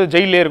ஒருத்தர் வந்து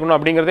ஜெயிலே இருக்கணும்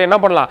அப்படிங்கிறத என்ன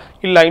பண்ணலாம்?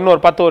 இல்லை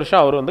இன்னொரு 10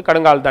 வருஷம் அவர் வந்து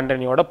கடுங்காவல்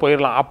தண்டனையோட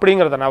போயிடலாம்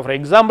அப்படிங்கிறத நான் ஃபார்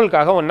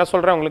எக்ஸாம்பிளுக்காக என்ன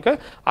சொல்கிறேன் உங்களுக்கு,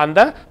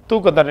 அந்த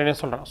தூக்கு தண்டனை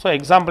சொல்கிறேன். ஸோ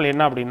எக்ஸாம்பிள்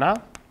என்ன அப்படின்னா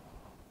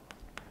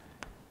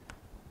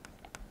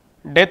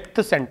death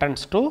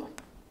sentence to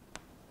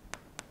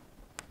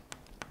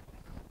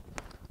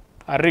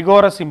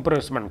rigorous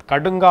imprisonment,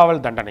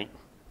 கடுங்காவல் தண்டனை.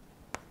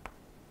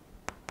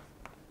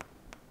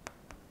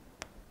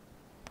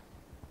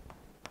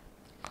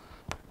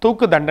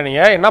 தூக்கு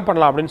தண்டனையை என்ன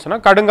பண்ணலாம் அப்படின்னு சொன்னா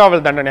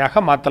கடுங்காவல்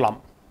தண்டனையாக மாற்றலாம்.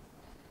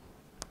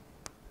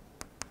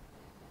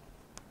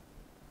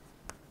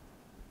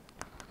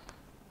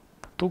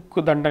 தூக்கு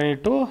தண்டனை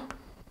டு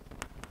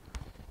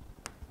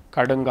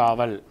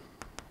கடுங்காவல்.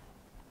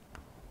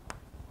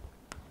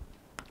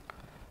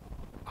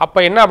 அப்போ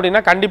என்ன அப்படின்னா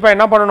கண்டிப்பாக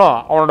என்ன பண்ணணும்,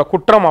 அவனோட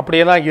குற்றம்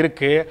அப்படியே தான்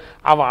இருக்குது,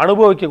 அவன்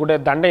அனுபவிக்கக்கூடிய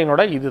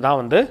தண்டனையோட இதுதான்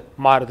வந்து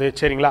மாறுது.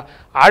 சரிங்களா.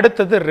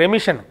 அடுத்தது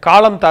ரெமிஷன்,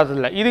 காலம்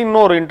தாழ்த்துதல். இது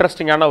இன்னொரு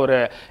இன்ட்ரெஸ்டிங்கான ஒரு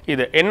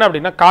இது என்ன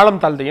அப்படின்னா,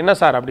 காலம் தாழ்த்து என்ன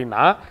சார்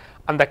அப்படின்னா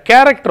அந்த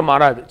கேரக்டர்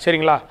மாறாது.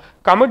 சரிங்களா.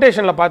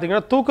 கம்யூட்டேஷனில்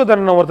பார்த்தீங்கன்னா தூக்கு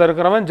தண்டனை ஒருத்தர்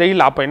இருக்கிறவன்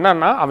ஜெயில், அப்போ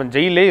என்னன்னா அவன்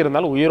ஜெயிலே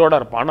இருந்தாலும் உயிரோடு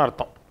இருப்பான்னு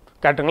அர்த்தம்.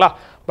 கேட்டுங்களா.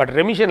 பட்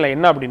ரெமிஷனில்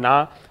என்ன அப்படின்னா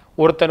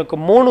ஒருத்தனுக்கு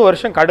 3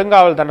 வருஷம்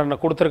கடுங்காவல் தண்டனை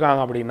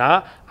கொடுத்துருக்காங்க அப்படின்னா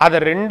அதை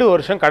 2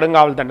 வருஷம்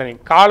கடுங்காவல் தண்டனை,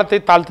 காலத்தை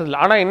தாழ்த்துதல்.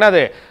 ஆனால்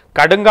என்னது,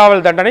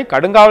 கடுங்காவல் தண்டனை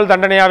கடுங்காவல்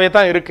தண்டனையாகவே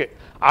தான் இருக்குது.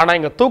 ஆனால்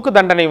இங்கே தூக்கு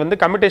தண்டனை வந்து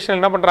கம்யூட்டேஷன்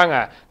என்ன பண்ணுறாங்க,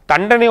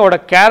 தண்டனையோட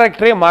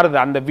கேரக்டரே மாறுது,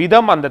 அந்த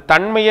விதம் அந்த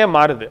தன்மையே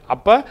மாறுது.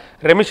 அப்போ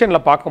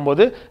ரெமிஷனில்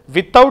பார்க்கும்போது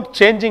வித்தவுட்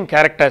சேஞ்சிங்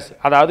கேரக்டர்ஸ்,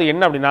 அதாவது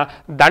என்ன அப்படின்னா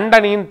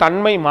தண்டனையின்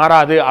தன்மை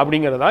மாறாது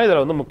அப்படிங்கிறது தான்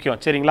இதில் வந்து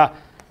முக்கியம். சரிங்களா.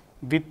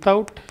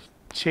 வித்தவுட்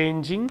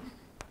சேஞ்சிங்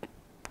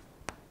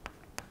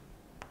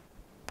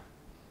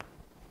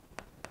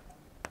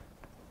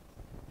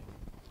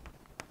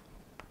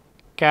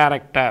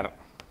கேரக்டர்,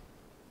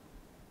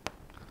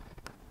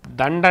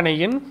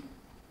 தண்டனையின்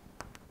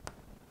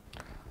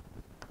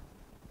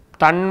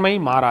தன்மை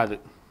மாறாது.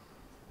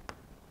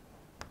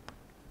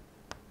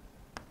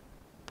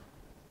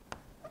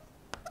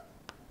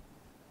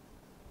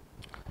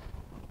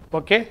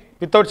 Okay.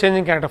 Without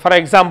changing character. For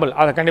example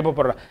அதை கண்டிப்பாக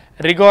போடுறேன்,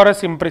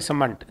 ரிகோரஸ்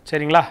இம்ப்ரிசன்மெண்ட்.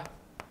 சரிங்களா.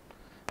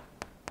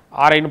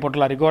 ஆர்ஐன்னு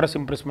போட்டலாம். ரிகோரஸ்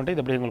இம்ப்ரிசன்மெண்ட்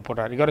இது எப்படி உங்களுக்கு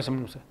போடுறேன், rigorous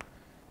imprisonment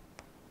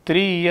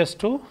 3 years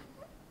to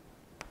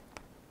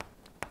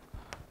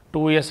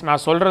 2 years.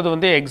 நான் சொல்கிறது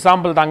வந்து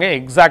எக்ஸாம்பிள் தாங்க,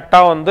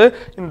 எக்ஸாக்டாக வந்து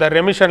இந்த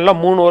ரெமிஷனில்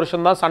 3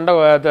 வருஷம் தான்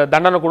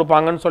தண்டனை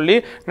கொடுப்பாங்கன்னு சொல்லி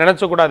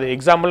நினச்சக்கூடாது.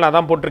 எக்ஸாம்பிள் நான்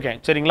தான்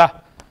போட்டிருக்கேன். சரிங்களா.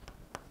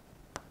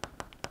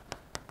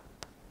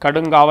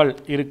 கடுங்காவல்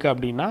இருக்குது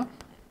அப்படின்னா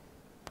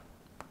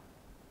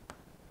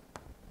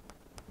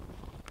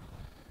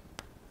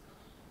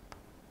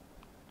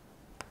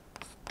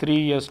த்ரீ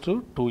இயர்ஸ் டு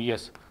 2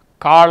 years.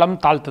 காலம்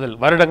தாழ்த்துதல்,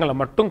 வருடங்களை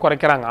மட்டும்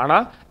குறைக்கிறாங்க,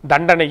 ஆனால்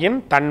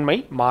தண்டனையின் தன்மை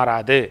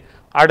மாறாது.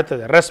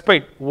 அடுத்தது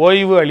ரெஸ்பைட்,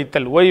 ஓய்வு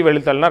அளித்தல். ஓய்வு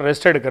அளித்தல்னா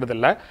ரெஸ்ட் எடுக்கிறது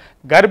இல்லை.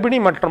 கர்ப்பிணி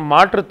மற்றும்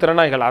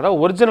மாற்றுத்திறனாளிகள்,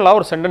 அதாவது ஒரிஜினலாக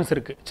ஒரு சென்டென்ஸ்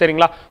இருக்குது.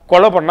 சரிங்களா.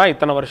 கொலை பண்ணால்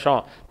இத்தனை வருஷம்,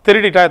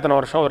 திருடிட்டா இத்தனை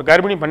வருஷம், ஒரு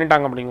கர்ப்பிணி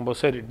பண்ணிட்டாங்க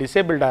அப்படிங்கும்போது, சரி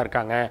டிசேபிள்டாக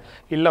இருக்காங்க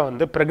இல்லை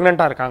வந்து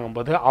ப்ரெக்னெண்ட்டாக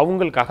இருக்காங்கும்போது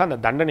அவங்களுக்காக அந்த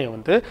தண்டனையை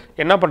வந்து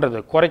என்ன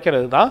பண்ணுறது,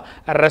 குறைக்கிறது தான்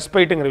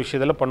ரெஸ்பைட்டுங்கிற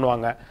விஷயத்தில்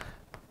பண்ணுவாங்க.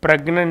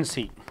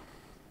 ப்ரெக்னன்சி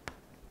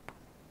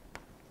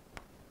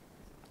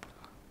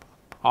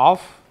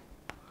ஆஃப்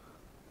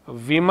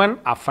விமன்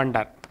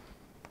அஃபண்டர்,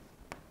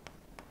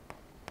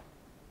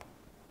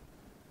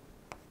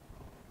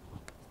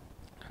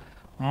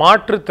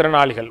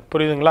 மாற்றுத்திறனாளிகள்,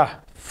 புரியுதுங்களா,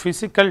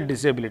 ஃபிசிக்கல்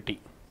டிசேபிலிட்டி.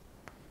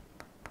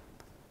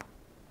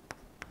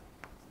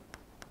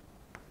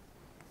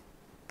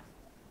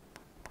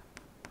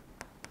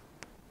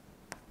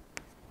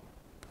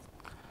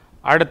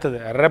 அடுத்தது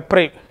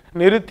ரெப்ரைவ்,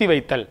 நிறுத்தி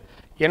வைத்தல்.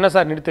 என்ன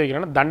சார் நிறுத்தி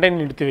வைக்கணும்னா தண்டனை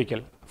நிறுத்தி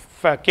வைக்கல்.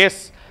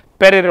 கேஸ்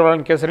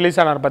பேரறிவாளன் கேஸ் ரிலீஸ்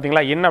ஆனார்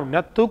பார்த்தீங்களா, என்ன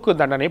அப்படின்னா தூக்கு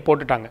தண்டனையை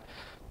போட்டுட்டாங்க.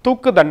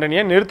 தூக்கு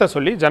தண்டனையை நிறுத்த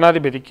சொல்லி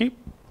ஜனாதிபதிக்கு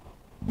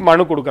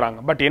மனு கொடுக்குறாங்க.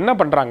 பட் என்ன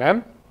பண்ணுறாங்க,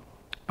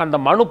 அந்த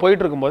மனு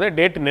போயிட்டு இருக்கும்போதே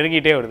டேட்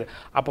நெருங்கிட்டே வருது.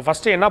 அப்போ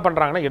ஃபஸ்ட்டு என்ன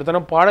பண்ணுறாங்கன்னா,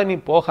 எடுத்தனும் பாடனி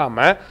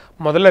போகாமல்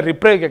முதல்ல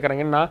ரிப்ரைவ்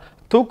கேட்குறாங்கன்னா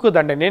தூக்கு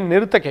தண்டனையை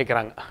நிறுத்த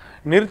கேட்குறாங்க.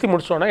 நிறுத்தி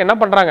முடிச்சோன்னா என்ன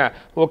பண்ணுறாங்க,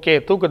 ஓகே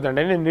தூக்கு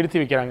தண்டனை நிறுத்தி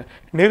வைக்கிறாங்க.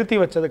 நிறுத்தி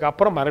வச்சதுக்கு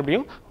அப்புறம்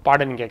மறுபடியும்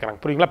பாடனி கேட்குறாங்க.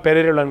 புரியுதுங்களா.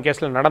 பேரறிவாளன்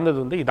கேஸில் நடந்தது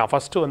வந்து இதான்,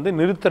 ஃபஸ்ட்டு வந்து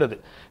நிறுத்துறது,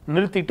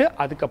 நிறுத்திட்டு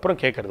அதுக்கப்புறம்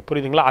கேட்குறது.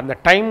 புரியுதுங்களா. அந்த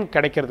டைம்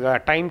கிடைக்கிறதுக்காக,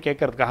 டைம்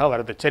கேட்கறதுக்காக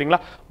வருது. சரிங்களா.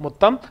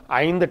 மொத்தம்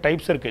 5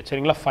 டைப்ஸ் இருக்குது.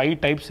 சரிங்களா. 5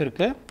 டைப்ஸ்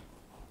இருக்குது.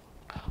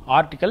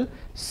 ஆர்டிகல்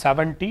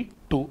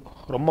 72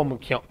 ரொம்ப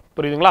முக்கியம்.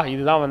 புரியுதுங்களா.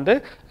 இதுதான் வந்து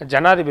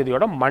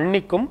ஜனாதிபதியோட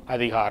மன்னிக்கும்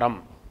அதிகாரம்.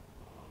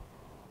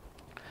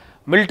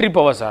 மிலிட்ரி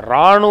பவர்ஸ்,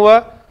 இராணுவ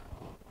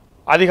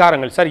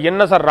அதிகாரங்கள். சார்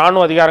என்ன சார்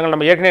ராணுவ அதிகாரங்கள்,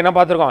 நம்ம ஏற்கனவே என்ன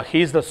பார்த்துருக்கோம், he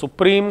is the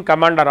supreme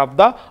commander of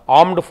the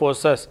armed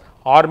forces,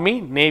 army,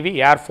 navy,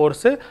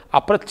 air force,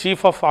 அப்புறம்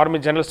chief of army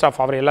general staff,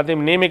 அவர்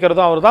எல்லாத்தையும்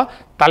நியமிக்கிறதும் அவர் தான்,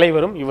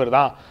 தலைவரும் இவர்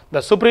தான்.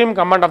 The supreme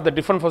command of the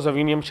defence force of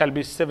union shall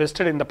be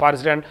vested in the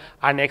president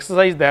and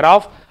exercise there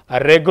of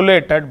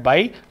regulated by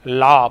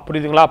லா.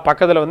 புரியுதுங்களா.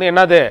 பக்கத்தில் வந்து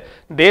என்னது,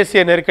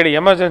 தேசிய நெருக்கடி,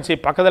 எமர்ஜென்சி,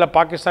 பக்கத்தில்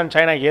பாகிஸ்தான்,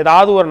 சைனா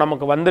ஏதாவது ஒரு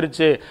நமக்கு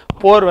வந்துருச்சு,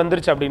 போர்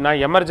வந்துருச்சு அப்படின்னா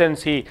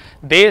எமர்ஜென்சி,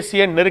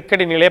 தேசிய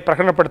நெருக்கடி நிலையை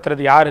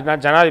பிரகடனப்படுத்துறது யாருன்னா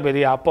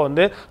ஜனாதிபதி. அப்போ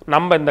வந்து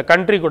நம்ம இந்த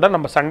கண்ட்ரி கூட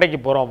நம்ம சண்டைக்கு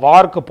போகிறோம்,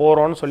 வார்க்கு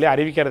போகிறோம்னு சொல்லி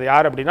அறிவிக்கிறது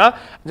யார் அப்படின்னா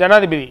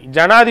ஜனாதிபதி.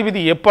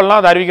 ஜனாதிபதி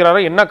எப்பெல்லாம் அதை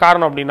அறிவிக்கிறாரோ என்ன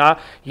காரணம் அப்படின்னா,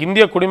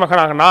 இந்திய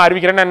குடிமகனாக நான்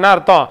அறிவிக்கிறேன்னு என்ன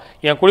அர்த்தம்,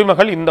 என்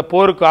குடிமகள் இந்த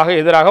போருக்காக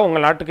எதிராக,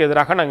 உங்கள் நாட்டுக்கு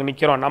எதிராக நாங்கள்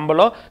நிற்கிறோம்,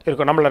 நம்மளும்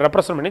இருக்கோம், நம்மளை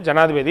ரெப்ரசன்ட் பண்ணி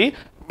ஜனாதிபதி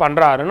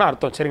பண்ணுறாருன்னு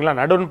அர்த்தம். சரிங்களா.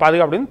 நடுவன்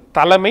பாதுகாப்பு அப்படின்னு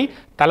தலைமை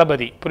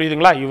தளபதி.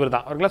 புரியுதுங்களா. இவர்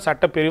தான். அவர்களா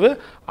சட்டப்பிரிவு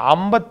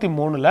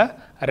 53ல்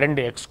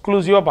 2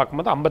 எக்ஸ்க்ளூசிவாக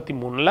பார்க்கும்போது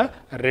 53ல்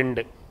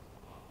 2.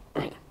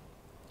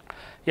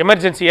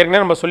 எமர்ஜென்சி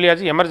ஏற்கனவே நம்ம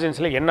சொல்லியாச்சு.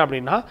 எமர்ஜென்சியில் என்ன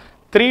அப்படின்னா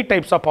 3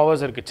 டைப்ஸ் ஆஃப்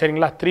பவர்ஸ் இருக்குது.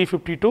 சரிங்களா.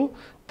 352,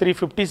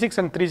 356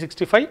 அண்ட்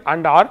 365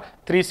 அண்ட் ஆர்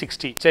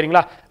 360.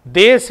 சரிங்களா.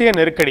 தேசிய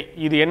நெருக்கடி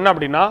இது என்ன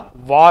அப்படின்னா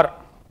வார்,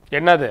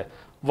 என்னது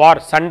வார்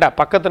சண்டை,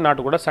 பக்கத்து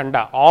நாட்டு கூட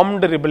சண்டை,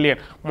 ஆர்ம்டு ரிபெல்லியன்.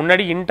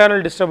 முன்னாடி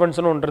இன்டர்னல்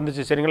டிஸ்டர்பன்ஸ்னு ஒன்று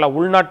இருந்துச்சு சரிங்களா,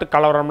 உள்நாட்டு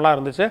கலவரம்லாம்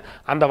இருந்துச்சு,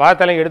 அந்த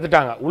வார்த்தையெல்லாம்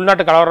எடுத்துட்டாங்க.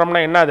 உள்நாட்டு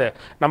கலவரம்னா என்னது,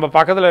 நம்ம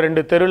பக்கத்தில்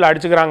 2 தெருவில்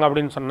அடிச்சுக்கிறாங்க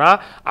அப்படின்னு சொன்னால்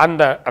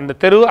அந்த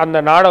தெரு அந்த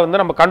நாடை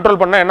வந்து நம்ம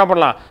கண்ட்ரோல் பண்ணால் என்ன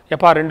பண்ணலாம்,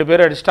 எப்பா 2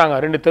 பேர் அடிச்சிட்டாங்க,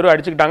 2 தெரு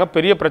அடிச்சுக்கிட்டாங்க,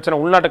 பெரிய பிரச்சனை,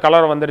 உள்நாட்டு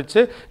கலவரம்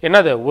வந்துருச்சு,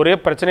 என்னது ஒரே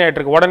பிரச்சனையாயிட்டு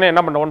இருக்கு, உடனே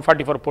என்ன பண்ண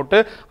 144 போட்டு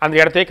அந்த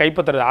இடத்தையே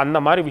கைப்பற்றுறது. அந்த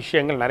மாதிரி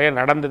விஷயங்கள் நிறைய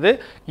நடந்தது.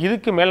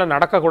 இதுக்கு மேலே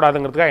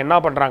நடக்கக்கூடாதுங்கிறதுக்காக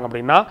என்ன பண்ணுறாங்க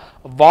அப்படின்னா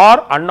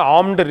வார் அண்ட்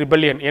ஆர்ம்டு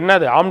ரிபெல்லியன்.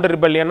 என்னது ஆர்ம்டு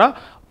ரிபெல்லியன்னா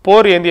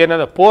போர் ஏந்திய,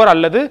 என்னது போர்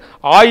அல்லது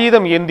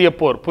ஆயுதம் ஏந்திய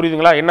போர்,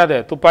 புரியுதுங்களா, என்னது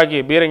துப்பாக்கி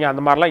பீரங்கி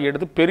அந்த மாதிரிலாம்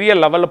எடுத்து பெரிய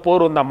லெவலில்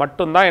போர் வந்தால்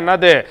மட்டும்தான்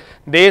என்னது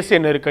தேசிய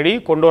நெருக்கடி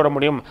கொண்டு வர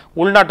முடியும்.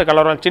 உள்நாட்டு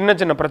கலவரம் சின்ன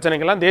சின்ன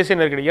பிரச்சனைகள்லாம் தேசிய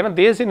நெருக்கடி. ஏன்னா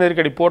தேசிய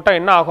நெருக்கடி போட்டால்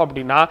என்ன ஆகும்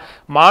அப்படின்னா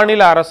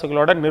மாநில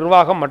அரசுகளோட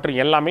நிர்வாகம் மற்றும்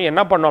எல்லாமே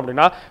என்ன பண்ணும்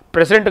அப்படின்னா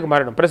பிரசிடென்ட்டுக்கு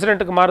மாறிடும்.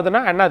 பிரசிடென்ட்டுக்கு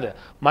மாறுதுன்னா என்னது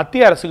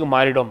மத்திய அரசுக்கு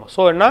மாறிடும்.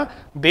 ஸோ என்ன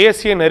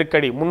தேசிய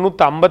நெருக்கடி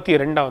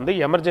 352 வந்து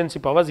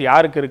எமர்ஜென்சி பவர்ஸ்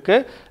யாருக்கு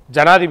இருக்குது,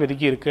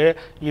 ஜனாதிபதிக்கு இருக்குது.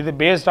 இது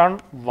based on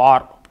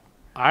war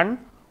and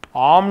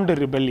armed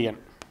rebellion.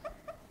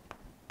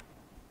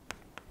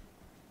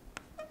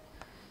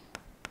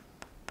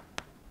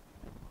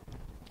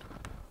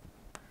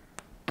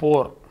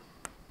 போர்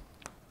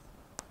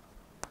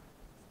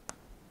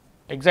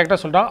எக்ஸாக்டாக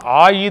சொல்கிறா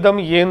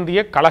ஆயுதம்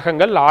ஏந்திய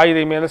கழகங்கள்,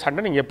 ஆயுதம் ஏந்திய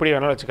சண்டை நீங்கள் எப்படி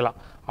வேணாலும் வச்சுக்கலாம்.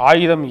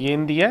 ஆயுதம்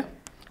ஏந்திய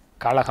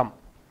கழகம்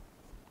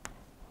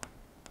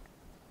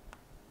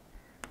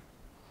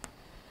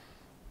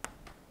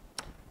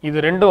இது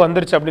 2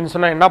 வந்துருச்சு அப்படின்னு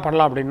சொன்னால் என்ன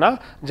பண்ணலாம் அப்படின்னா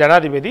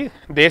ஜனாதிபதி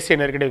தேசிய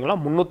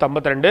நெருக்கடிகள்லாம்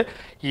 352.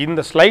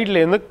 இந்த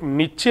ஸ்லைட்லேருந்து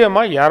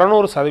நிச்சயமாக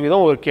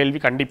 200% ஒரு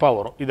கேள்வி கண்டிப்பாக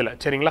வரும் இதில்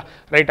சரிங்களா.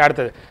 ரைட்,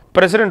 அடுத்தது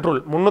பிரசிடென்ட்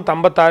ரூல்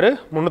 356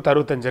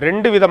 365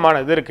 2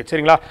 விதமான இது இருக்குது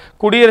சரிங்களா.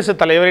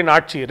 குடியரசுத் தலைவரின்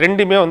ஆட்சி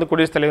ரெண்டுமே வந்து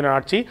குடியரசுத் தலைவரின்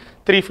ஆட்சி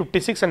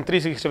 356 and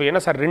 365.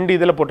 என்ன சார் 2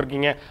 இதில்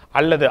போட்டிருக்கீங்க,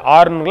 அல்லது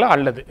 6ங்களா,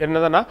 அல்லது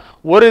என்னதுன்னா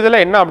ஒரு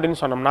இதில் என்ன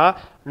அப்படின்னு சொன்னோம்னா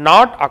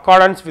not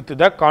accordance with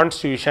the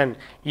constitution,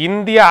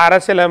 இந்திய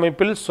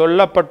அரசியலமைப்பில்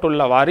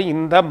சொல்லப்பட்டுள்ளவாறு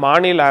இந்த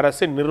மாநில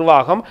அரசு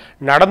நிர்வாகம்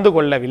நடந்து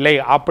கொள்ளவில்லை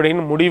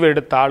அப்படின்னு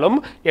முடிவெடுத்தாலும்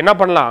என்ன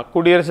பண்ணலாம்,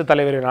 குடியரசுத்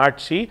தலைவரின்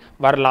ஆட்சி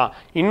வரலாம்.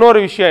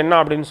 இன்னொரு விஷயம் என்ன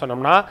அப்படின்னு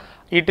சொன்னோம்னா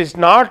it is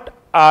not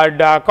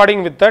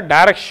according with the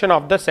direction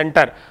of the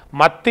centre,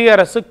 மத்திய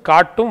அரசு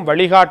காட்டும்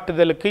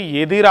வழிகாட்டுதலுக்கு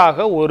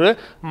எதிராக ஒரு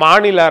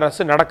மாநில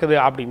அரசு நடக்குது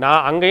அப்படின்னா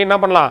அங்கே என்ன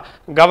பண்ணலாம்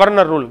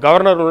கவர்னர் ரூல்.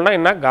 கவர்னர் ரூல்னா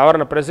என்ன,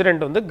 கவர்னர்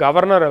பிரசிடென்ட் வந்து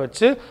கவர்னரை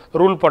வச்சு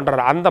ரூல்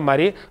பண்ணுறாரு. அந்த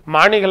மாதிரி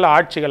மாநில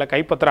ஆட்சிகளை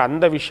கைப்பற்றுற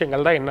அந்த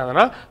விஷயங்கள் தான்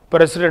என்னதுன்னா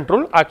பிரசிடென்ட்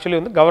ரூல். ஆக்சுவலி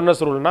வந்து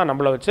கவர்னர்ஸ் ரூல்னா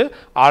நம்மளை வச்சு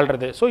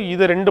ஆள்றது. ஸோ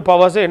இது 2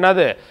 பவர்ஸ்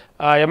என்னது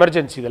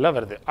எமர்ஜென்சி இதில்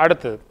வருது.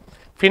 அடுத்தது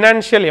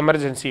ஃபினான்ஷியல்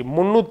எமர்ஜென்சி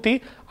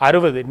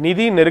 360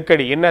 நிதி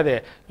நெருக்கடி. என்னது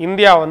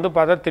இந்தியா வந்து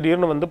பார்த்தா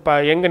திடீர்னு வந்து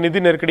எங்கே நிதி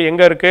நெருக்கடி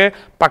எங்கே இருக்குது,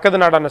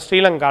 பக்கத்து நாடான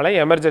ஸ்ரீலங்காவில்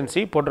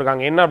எமர்ஜென்சி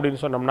போட்டிருக்காங்க. என்ன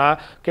அப்படின்னு சொன்னோம்னா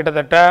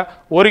கிட்டத்தட்ட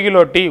 1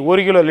 கிலோ டீ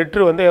 1 கிலோ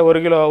லிட்ரு வந்து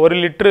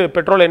 1 லிட்ரு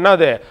பெட்ரோல்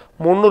என்னது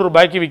 300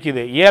 ரூபாய்க்கு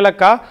விற்கிது.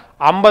 ஏலக்காய்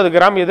 50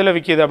 கிராம் எதில்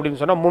விற்கிது அப்படின்னு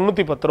சொன்னால்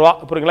 310 ரூபா,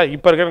 புரியுங்களா.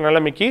 இப்போ இருக்கிற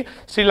நிலைமைக்கு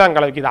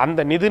ஸ்ரீலங்காவில் விற்கிது.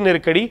 அந்த நிதி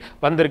நெருக்கடி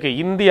வந்திருக்கு.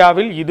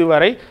 இந்தியாவில்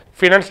இதுவரை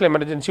ஃபினான்ஷியல்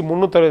எமர்ஜென்சி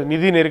 360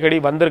 நிதி நெருக்கடி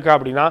வந்திருக்கா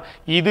அப்படின்னா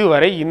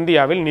இதுவரை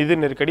இந்தியாவில் நிதி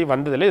நெருக்கடி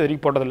வந்ததில்லை,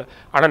 இது போட்டதில்லை.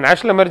 ஆனால்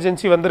நேஷனல்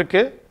எமர்ஜென்சி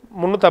வந்திருக்கு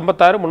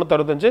 356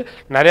 365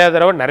 நிறையா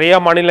தடவை நிறையா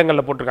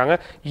மாநிலங்களில் போட்டிருக்காங்க.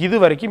 இது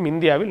வரைக்கும்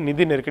இந்தியாவில்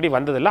நிதி நெருக்கடி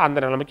வந்ததில்லை,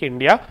 அந்த நிலைமைக்கு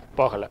இந்தியா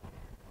போகலை.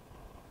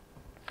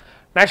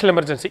 நேஷனல்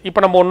எமர்ஜென்சி இப்போ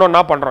நம்ம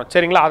ஒன்றா பண்ணுறோம்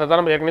சரிங்களா. அதை தான்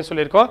நம்ம ஏற்கனவே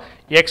சொல்லியிருக்கோம்.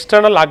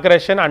 External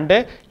aggression and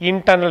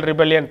internal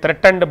rebellion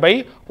threatened by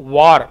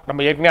வார்.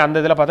 நம்ம ஏற்கனவே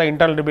அந்த இதில் பார்த்தா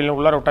இன்டர்னல் ரிபெல்லியன்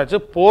உள்ளார விட்டாச்சு.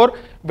 போர்,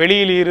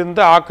 வெளியில்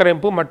இருந்து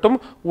ஆக்கிரமிப்பு மற்றும்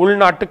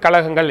உள்நாட்டு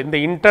கழகங்கள். இந்த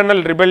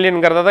இன்டர்னல்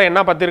ரிபெல்லியன்கிறத தான்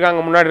என்ன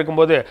பார்த்திருக்காங்க முன்னாடி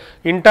இருக்கும்போது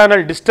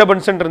இன்டர்னல்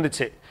டிஸ்டர்பன்ஸ்ன்னு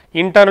இருந்துச்சு.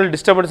 இன்டர்னல்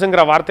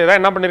டிஸ்டர்பன்ஸுங்கிற வார்த்தை தான்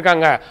என்ன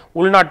பண்ணியிருக்காங்க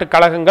உள்நாட்டு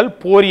கழகங்கள்,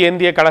 போர்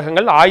ஏந்திய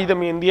கழகங்கள்,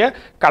 ஆயுதம் ஏந்திய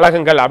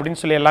கழகங்கள்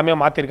அப்படின்னு சொல்லி எல்லாமே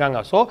மாற்றிருக்காங்க.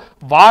 ஸோ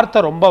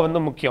வார்த்தை ரொம்ப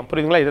வந்து முக்கியம்,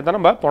 புரியுதுங்களா. இதை தான்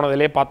நம்ம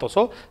போனதிலே பார்த்தோம். ஸோ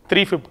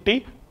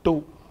 352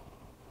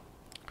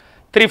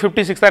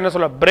 356 தான் என்ன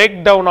சொல்ல break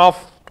down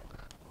of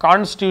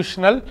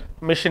constitutional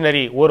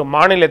machinery. ஒரு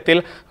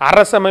மாநிலத்தில்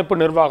அரசமைப்பு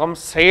நிர்வாகம்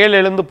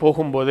செயலிழந்து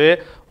போகும்போது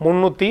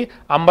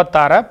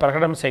 356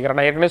 பிரகடனம் செய்கிறேன்.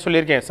 நான் ஏற்கனவே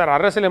சொல்லியிருக்கேன் சார்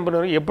அரசியலமைப்பு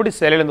நிர்வாகம் எப்படி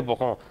செயலிழந்து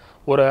போகும்.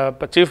 ஒரு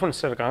இப்போ சீஃப்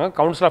மினிஸ்டர் இருக்காங்க,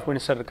 கவுன்சில் ஆஃப்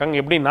மினிஸ்டர் இருக்காங்க.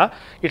 எப்படின்னா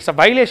it's a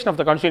violation of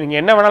the constitution.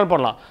 நீங்கள் என்ன வேணாலும்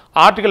பண்ணலாம்.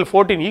 ஆர்டிகல்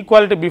 14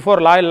 ஈக்குவாலிட்டி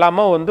பிஃபோர் லா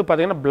இல்லாமல் வந்து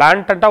பார்த்தீங்கன்னா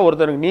பிளான்டாக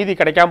ஒருத்தருக்கு நீதி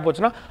கிடைக்காம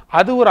போச்சுன்னா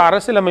அது ஒரு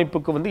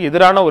அரசியலமைப்புக்கு வந்து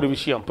எதிரான ஒரு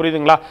விஷயம்,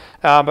 புரியுதுங்களா.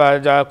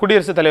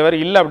 குடியரசுத் தலைவர்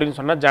இல்லை அப்படின்னு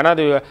சொன்னால்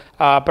ஜனாதிபதி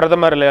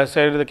பிரதமர்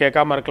செய்கிறது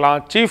கேட்காம இருக்கலாம்.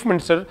 சீஃப்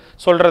மினிஸ்டர்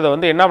சொல்கிறத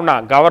வந்து என்ன பண்ணா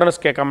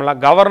கவர்னர்ஸ்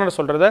கேட்காமலாம், கவர்னர்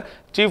சொல்கிறத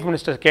சீஃப்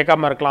மினிஸ்டர்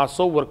கேட்காம இருக்கலாம்.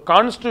 ஸோ ஒரு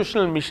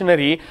கான்ஸ்டியூஷனல்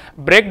மிஷினரி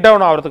பிரேக்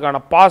டவுன்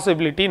ஆகிறதுக்கான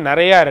பாசிபிலிட்டி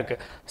நிறையா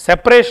இருக்குது.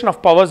 செப்பரேஷன்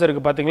ஆஃப் பவர்ஸ்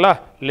இருக்குது பார்த்தீங்களா,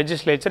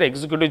 லெஜிஸ்லேச்சர்,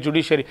 எக்ஸிக்யூட்டிவ்,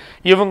 ஜுடிஷியரி.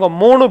 இவங்க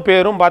 3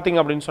 பேரும் பார்த்தீங்க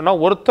அப்படின்னு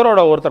சொன்னால்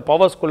ஒருத்தரோட ஒருத்தர்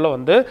பவர்ஸ்குள்ளே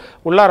வந்து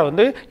உள்ளார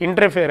வந்து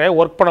இன்டர்ஃபியர் ஆகி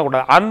ஒர்க்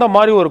பண்ணக்கூடாது. அந்த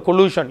மாதிரி ஒரு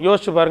கொல்யூஷன்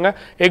யோசிச்சு பாருங்கள்.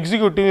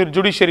 எக்ஸிக்யூட்டிவ்,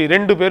 ஜுடிஷியரி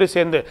 2 பேரும்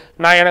சேர்ந்து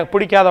நான் எனக்கு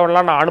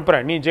பிடிக்காதவன்லாம் நான்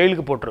அனுப்புகிறேன், நீ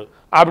ஜெயிலுக்கு போட்டுரு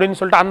அப்படின்னு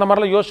சொல்லிட்டு அந்த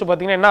மாதிரிலாம் யோசிச்சு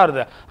பார்த்தீங்கன்னா என்ன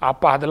ஆகுது,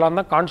 அப்போ அதெல்லாம்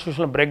தான்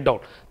கான்ஸ்டியூஷனல் பிரேக்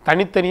டவுன்.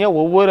 தனித்தனியாக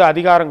ஒவ்வொரு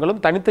அதிகாரங்களும்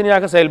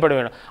தனித்தனியாக செயல்பட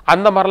வேண்டும்.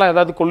 அந்த மாதிரிலாம்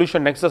ஏதாவது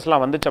கொல்யூஷன்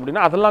நெக்ஸஸ்லாம் வந்துச்சு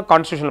அப்படின்னா அதெல்லாம்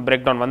கான்ஸ்டியூஷனல்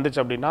பிரேக் டவுன்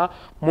வந்துச்சு அப்படின்னா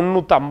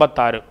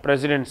 356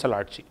 பிரசிடென்ஷியல்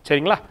ஆட்சி.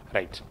 சரிங்களா?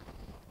 Right.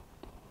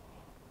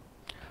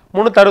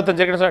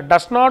 365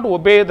 does not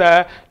obey the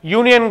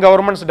union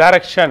government's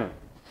direction.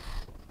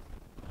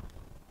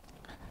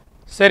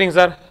 சரிங்க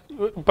சார்.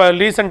 இப்போ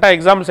ரீசெண்டாக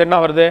எக்ஸாம்பிள்ஸ் என்ன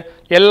வருது,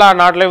 எல்லா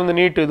நாட்டிலையும் வந்து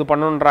நீட் இது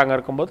பண்ணணுன்றாங்க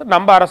இருக்கும்போது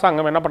நம்ம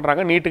அரசாங்கம் என்ன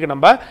பண்ணுறாங்க, நீட்டுக்கு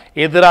நம்ம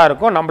எதிராக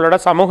இருக்கும், நம்மளோட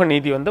சமூக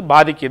நீதி வந்து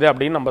பாதிக்குது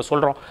அப்படின்னு நம்ம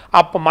சொல்கிறோம்.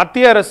 அப்போ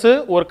மத்திய அரசு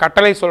ஒரு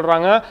கட்டளை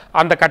சொல்கிறாங்க,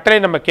 அந்த கட்டளை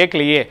நம்ம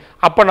கேட்கலையே,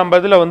 அப்போ நம்ம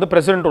இதில் வந்து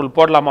பிரசிடென்ட் ரூல்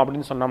போடலாமா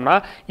அப்படின்னு சொன்னோம்னா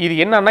இது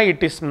என்னன்னா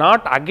it is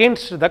not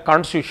against the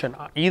constitution.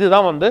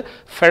 இதுதான் வந்து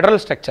ஃபெடரல்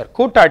ஸ்ட்ரக்சர்,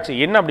 கூட்டாட்சி.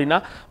 என்ன அப்படின்னா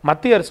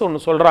மத்திய அரசு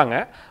ஒன்று சொல்கிறாங்க,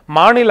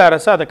 மாநில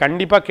அரசு அதை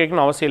கண்டிப்பாக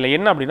கேட்கணும் அவசியம் இல்லை.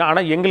 என்ன அப்படின்னா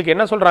ஆனால் எங்களுக்கு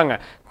என்ன சொல்கிறாங்க,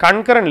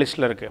 கன்கரண்ட்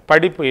லிஸ்ட்டில் இருக்குது,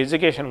 படிப்பு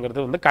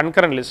எஜுகேஷனுங்கிறது வந்து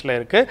கன்கரண்ட் லிஸ்ட்டில்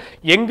இருக்குது,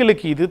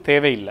 எங்களுக்கு இது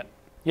தேவையில்லை,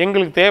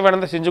 எங்களுக்கு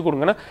தேவையானதை செஞ்சு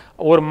கொடுங்கன்னு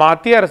ஒரு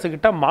மத்திய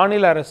அரசுக்கிட்ட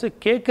மாநில அரசு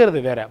கேட்கறது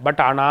வேற. பட்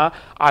ஆனால்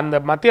அந்த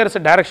மத்திய அரசு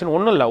டைரக்ஷன்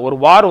ஒன்றும் இல்லை, ஒரு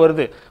வார்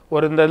வருது,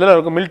 ஒரு இந்த இதில்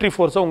இருக்க மிலிட்ரி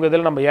ஃபோர்ஸை உங்கள்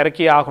இதில் நம்ம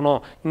இறக்கி ஆகணும்,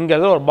 இங்கே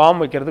இதில் ஒரு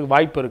பாம்பு வைக்கிறதுக்கு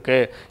வாய்ப்பு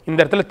இருக்குது, இந்த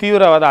இடத்துல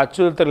தீவிரவாத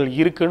அச்சுறுத்தல்கள்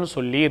இருக்குன்னு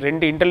சொல்லி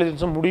 2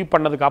 இன்டெலிஜென்ஸும் முடிவு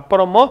பண்ணதுக்கு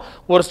அப்புறமும்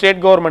ஒரு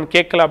ஸ்டேட் கவர்மெண்ட்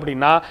கேட்கல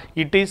அப்படின்னா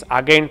it is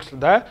against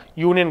the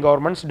union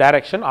governments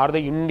direction R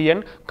the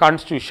Indian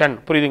constitution.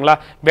 புரியுதுங்களா?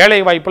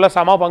 வேலை வாய்ப்பில்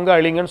சம பங்கு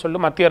அழிங்கன்னு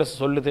சொல்லி மத்திய அரசு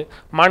சொல்லுது,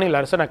 மாநில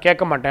அரசு நான்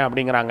கேட்க மாட்டேன்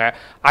அப்படிங்கிறாங்க.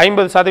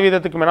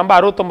 50% நம்ம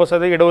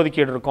 69%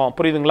 இடஒதுக்கீடு இருக்கும்.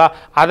 புரியுதுங்களா?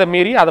 அதை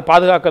மீறி அதை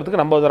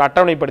பாதுகாக்கிறதுக்கு நம்ம ஒரு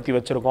அட்டவணைப்படுத்தி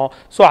வச்சிருக்கோம்.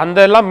 ஸோ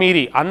அந்த எல்லாம்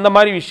மீறி அந்த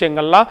மாதிரி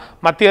விஷயங்கள்லாம்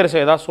மத்திய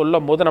அரசு ஏதாவது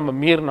சொல்லும் போது நம்ம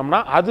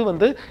மீறினோம்னா அது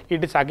வந்து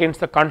it is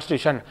against the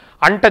constitution.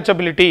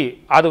 Untouchability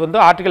அது வந்து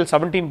ஆர்டிகல்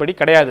 17 படி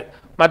கிடையாது.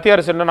 மத்திய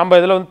அரசு நம்ம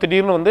இதில் வந்து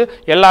திடீர்னு வந்து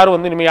எல்லாரும்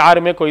வந்து இனிமேல்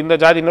யாருமே இந்த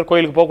ஜாதியினர்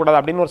கோயிலுக்கு போகக்கூடாது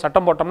அப்படின்னு ஒரு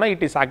சட்டம் போட்டோம்னா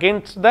it is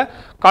against the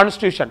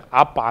constitution.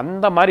 அப்போ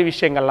அந்த மாதிரி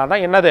விஷயங்கள்லாம்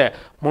தான் என்னது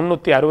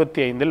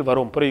 365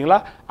 வரும். புரியுதுங்களா?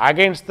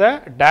 Against the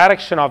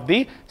direction of the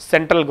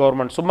central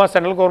government. சும்மா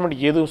சென்ட்ரல்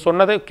கவர்மெண்ட் எது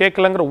சொன்னது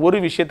கேட்கலங்கிற ஒரு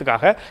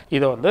விஷயத்துக்காக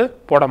இதை வந்து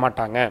போட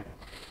மாட்டாங்க.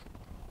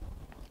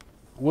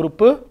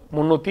 உறுப்பு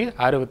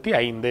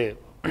 365.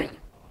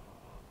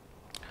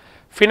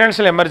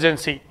 Financial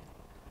emergency,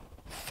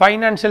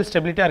 financial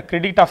stability or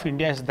credit of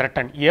India is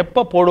threaten.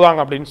 எப்போ போடுவாங்க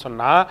அப்படின்னு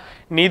சொன்னால்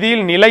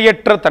நிதியில்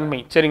நிலையற்ற தன்மை.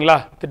 சரிங்களா?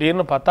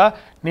 திடீர்னு பார்த்தா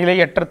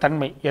நிலையற்ற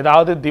தன்மை,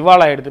 ஏதாவது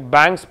திவால் ஆகிடுது,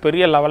 பேங்க்ஸ்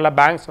பெரிய லெவலில்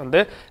பேங்க்ஸ்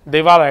வந்து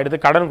திவால்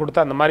ஆகிடுது, கடன்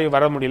கொடுத்து அந்த மாதிரி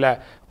வர முடியல,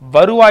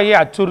 வருவாயே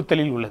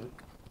அச்சுறுத்தலில் உள்ளது.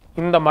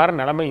 இந்த மாதிரி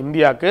நிலைமை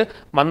இந்தியாவுக்கு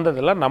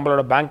வந்ததில்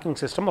நம்மளோட பேங்கிங்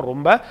சிஸ்டம்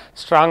ரொம்ப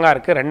ஸ்ட்ராங்காக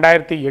இருக்குது.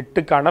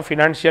 2008க்கான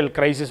ஃபினான்ஷியல்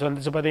கிரைசிஸ்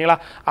வந்துச்சு பார்த்தீங்களா?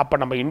 அப்போ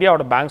நம்ம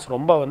இந்தியாவோட பேங்க்ஸ்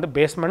ரொம்ப வந்து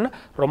பேஸ்மெண்ட்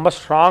ரொம்ப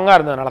ஸ்ட்ராங்காக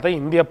இருந்ததுனால தான்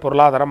இந்திய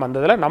பொருளாதாரம்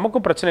வந்ததில்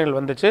நமக்கும் பிரச்சனைகள்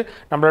வந்துச்சு,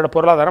 நம்மளோட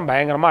பொருளாதாரம்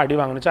பயங்கரமாக அடி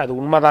வாங்கினுச்சு. அது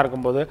உண்மை தான்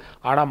இருக்கும்போது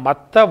ஆனால்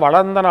மற்ற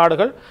வளர்ந்த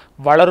நாடுகள்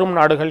வளரும்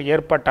நாடுகள்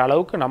ஏற்பட்ட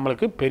அளவுக்கு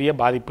நம்மளுக்கு பெரிய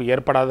பாதிப்பு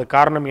ஏற்படாத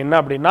காரணம் என்ன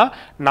அப்படின்னா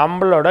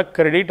நம்மளோட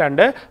credit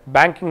and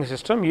banking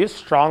system is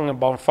strong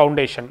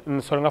foundation.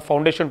 சொல்லுங்கள்,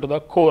 ஃபவுண்டேஷன் டு த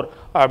கோர்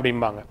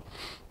அப்படிம்பாங்க.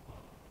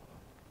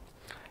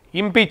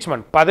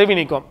 இம்பீச்மெண்ட், பதவி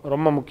நீக்கம்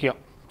ரொம்ப முக்கியம்.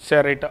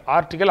 சரி, ரைட்டு.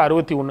 ஆர்டிகல்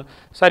 61.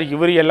 சார்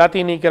இவர்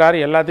எல்லாத்தையும் நீக்கிறார்,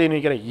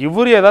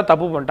 இவர் ஏதாவது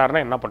தப்பு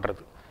பண்ணிட்டாருன்னா என்ன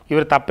பண்ணுறது?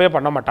 இவர் தப்பே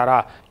பண்ண மாட்டாரா,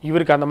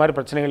 இவருக்கு அந்த மாதிரி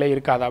பிரச்சனைகளே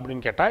இருக்காதா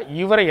அப்படின்னு கேட்டால்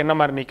இவரை என்ன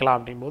மாதிரி நீக்கலாம்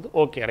அப்படிங்கும்போது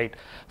ஓகே ரைட்.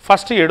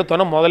 ஃபஸ்ட்டு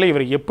எடுத்தோன்னா முதல்ல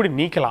இவர் எப்படி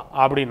நீக்கலாம்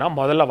அப்படின்னா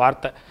முதல்ல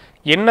வார்த்தை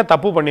என்ன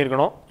தப்பு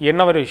பண்ணியிருக்கணும்,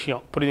 என்ன ஒரு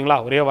விஷயம். புரியுதுங்களா?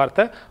 ஒரே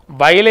வார்த்தை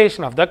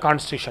வயலேஷன் ஆஃப் த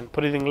கான்ஸ்டியூஷன்.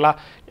 புரியுதுங்களா?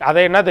 அதை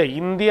என்னது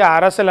இந்திய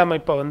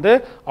அரசியலமைப்பை வந்து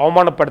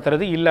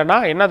அவமானப்படுத்துறது, இல்லைன்னா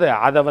என்னது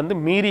அதை வந்து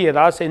மீறி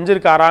ஏதாவது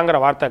செஞ்சுருக்காராங்கிற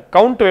வார்த்தை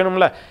கவுண்ட்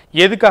வேணும்ல,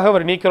 எதுக்காக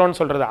அவர்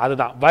நீக்கிறோன்னு சொல்கிறது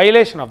அதுதான்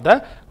violation of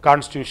the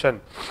constitution.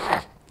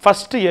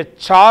 First a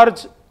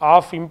charge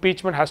of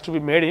impeachment has to be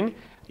made in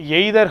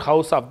either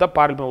house of the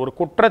parliament. ஒரு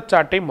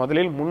குற்றச்சாட்டை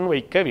முதலில்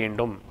முன்வைக்க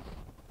வேண்டும்.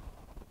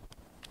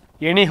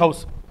 any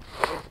house.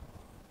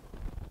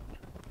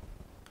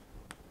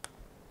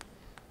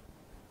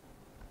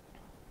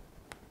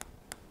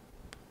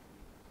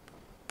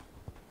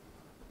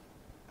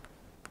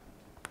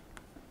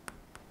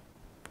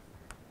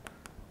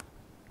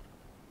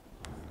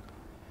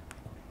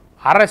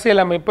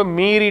 அரசியலமைப்பை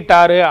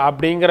மீறிட்டாரு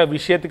அப்படிங்கிற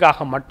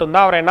விஷயத்துக்காக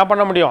மட்டும்தான் அவரை என்ன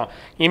பண்ண முடியும்,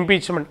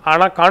 இம்பீச்மெண்ட்.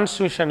 ஆனால்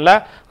கான்ஸ்டியூஷனில்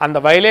அந்த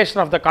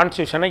வயலேஷன் ஆஃப் த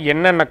கான்ஸ்டியூஷனை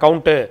என்னென்ன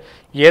கவுண்ட்டு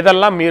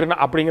எதெல்லாம் மீறின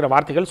அப்படிங்கிற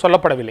வார்த்தைகள்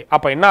சொல்லப்படவில்லை.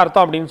 அப்போ என்ன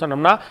அர்த்தம் அப்படின்னு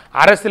சொன்னோம்னா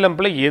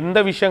அரசியலமைப்பில்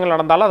எந்த விஷயங்கள்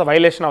நடந்தாலும் அதை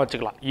வயலேஷனாக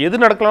வச்சுக்கலாம், எது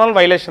நடக்கலனாலும்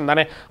வயலேஷன்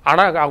தானே.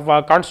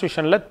 ஆனால்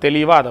கான்ஸ்டியூஷனில்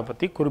தெளிவாக அதை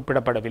பற்றி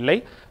குறிப்பிடப்படவில்லை.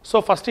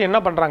 ஸோ ஃபஸ்ட்டு என்ன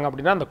பண்ணுறாங்க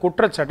அப்படின்னா அந்த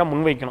குற்றச்சாட்டை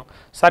முன்வைக்கணும்.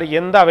 சார்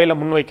எந்த அவையில்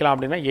முன்வைக்கலாம்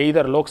அப்படின்னா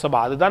எய்தர் லோக்சபா,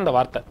 அதுதான் இந்த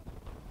வார்த்தை.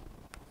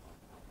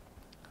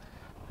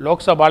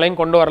 லோக்சபாலையும்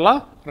கொண்டு வரலாம்,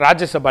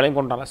 ராஜ்யசபாலையும்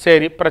கொண்டு வரலாம்.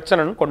 சரி,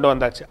 பிரச்சனைன்னு கொண்டு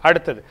வந்தாச்சு.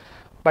 அடுத்தது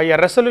by a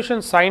resolution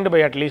signed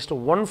by at least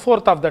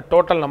 1/4 of the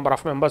total number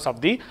of members of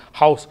the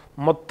house.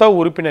 மொத்த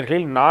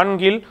உறுப்பினர்களில்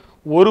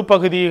 4/1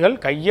 பகுதிகள்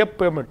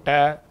கையொப்பமிட்ட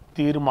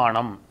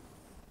தீர்மானம்.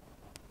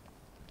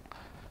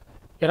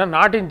 ஏன்னா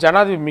நாட்டின்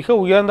ஜனாதிபதி மிக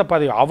உயர்ந்த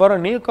பதவி, அவரை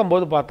நீக்கும்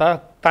போது பார்த்தா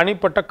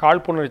தனிப்பட்ட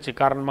காழ்ப்புணர்ச்சி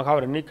காரணமாக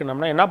அவரை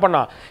நீக்கணும்னா என்ன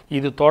பண்ணா,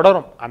 இது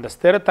தொடரும், அந்த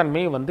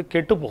ஸ்திரத்தன்மை வந்து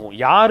கெட்டு போகும்,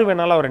 யார்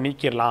வேணாலும் அவரை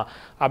நீக்கிடலாம்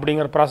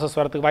அப்படிங்கிற ப்ராசஸ்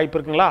வரதுக்கு வாய்ப்பு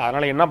இருக்குங்களா.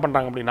 அதனால் என்ன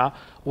பண்ணுறாங்க அப்படின்னா,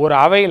 ஒரு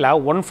அவையில்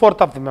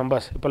 1/4 ஆஃப் தி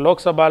மெம்பர்ஸ், இப்போ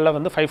லோக்சபாவில்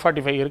வந்து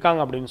 545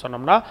 இருக்காங்க அப்படின்னு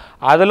சொன்னோம்னா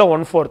அதில்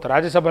 1/4,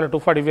 ராஜ்யசபாவில்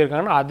 245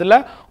 இருக்காங்கன்னா அதில்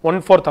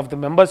 1/4 ஆஃப் தி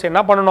மெம்பர்ஸ்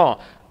என்ன பண்ணணும்,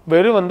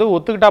 வெறும் வந்து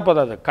ஒத்துக்கிட்டா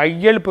போதாது,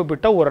 கையெழுப்பு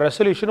விட்ட ஒரு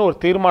ரெசல்யூஷன், ஒரு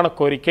தீர்மான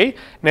கோரிக்கை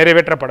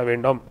நிறைவேற்றப்பட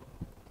வேண்டும்.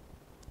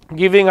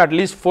 Giving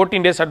at least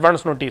 14 days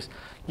advance notice.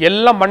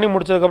 எல்லாம் பண்ணி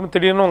முடிச்சதுக்கப்புறம்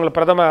திடீர்னு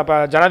உங்களை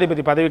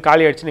ஜனாதிபதி பதவி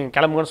காலி ஆயிடுச்சு நீங்கள்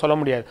கிளம்புங்கன்னு சொல்ல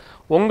முடியாது.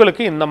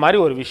 உங்களுக்கு இந்த மாதிரி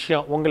ஒரு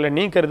விஷயம், உங்களை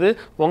நீக்கிறது,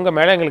 உங்கள்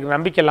மேலே எங்களுக்கு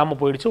நம்பிக்கை இல்லாமல்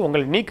போயிடுச்சு,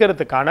 உங்களை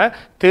நீக்கிறதுக்கான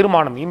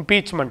தீர்மானம்,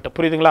 இம்பீச்மெண்ட்,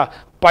 புரியுதுங்களா,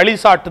 பழி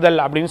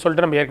சாட்டுதல் அப்படின்னு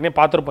சொல்லிட்டு நம்ம ஏற்கனவே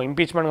பார்த்துருப்போம்.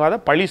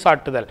 இம்பீச்மெண்ட் பழி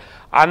சாட்டுதல்,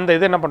 அந்த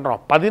இது என்ன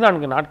பண்ணுறோம்,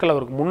 14 நாட்கள்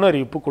அவருக்கு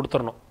முன்னறிவிப்பு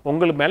கொடுத்துடணும்,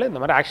 உங்களுக்கு மேலே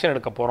இந்த மாதிரி ஆக்ஷன்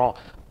எடுக்க போகிறோம்,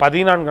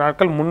 14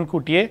 நாட்கள்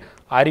முன்கூட்டியே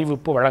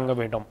அறிவிப்பு வழங்க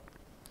வேண்டும்.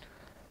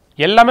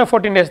 எல்லாமே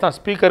 14 days தான்.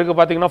 ஸ்பீக்கருக்கு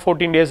பார்த்தீங்கன்னா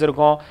 14 days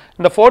இருக்கும்.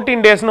 இந்த 14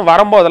 daysனு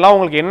வரும்போதெல்லாம்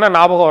உங்களுக்கு என்ன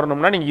ஞாபகம்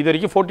வரணும்னா, நீங்கள் இது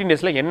வரைக்கும் 14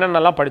 daysல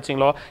என்னென்னலாம்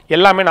படிச்சிங்களோ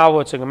எல்லாமே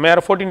ஞாபகம் வச்சுங்க.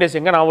 வேறு 14 days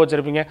எங்கே ஞாபகம்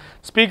வச்சுருப்பீங்க,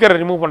 ஸ்பீக்கரை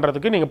ரிமூவ்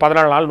பண்ணுறதுக்கு நீங்கள்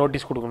 14 நாள்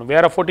நோட்டீஸ் கொடுக்கணும்.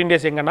 வேறு 14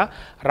 days எங்கன்னா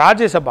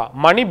ராஜ்யசபா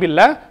மணி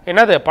பில்லை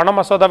என்னது பண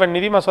மசோதாவை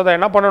நிதி மசோதா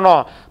என்ன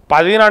பண்ணணும்,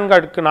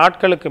 14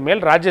 நாட்களுக்கு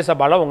மேல்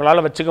ராஜ்யசபாவில்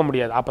உங்களால் வச்சுக்க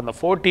முடியாது. அப்போ இந்த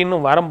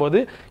 14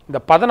 வரும்போது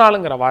இந்த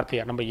 14ங்கிற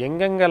வார்த்தையை நம்ம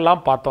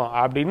எங்கெங்கெல்லாம் பார்த்தோம்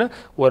அப்படின்னு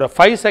ஒரு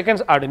 5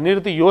 seconds அப்படி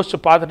நிறுத்தி யோசிச்சு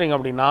பார்த்துட்டீங்க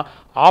அப்படின்னா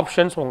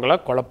ஆப்ஷன்ஸ் உங்களை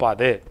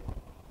குழப்பாது.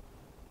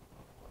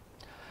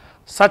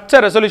 Such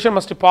a resolution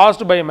must be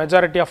passed by a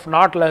majority of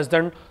not less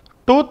than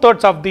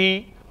 2/3 of the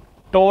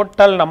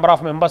total number of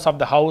members of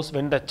the house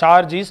when the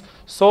charge is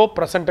so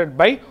presented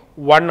by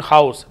one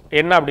house.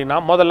 என்ன அப்படின்னா,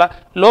 முதல்ல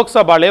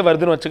லோக்சபாலே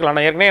வருதுன்னு வச்சுக்கலாம்.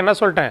 நான் ஏற்கனவே என்ன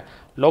சொல்லிட்டேன்,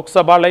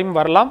 லோக்சபாலையும்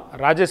வரலாம்,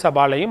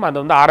 ராஜ்யசபாலையும் அது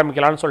வந்து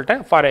ஆரம்பிக்கலாம்னு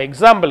சொல்லிட்டேன். ஃபார்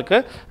எக்ஸாம்பிளுக்கு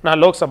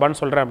நான் லோக்சபான்னு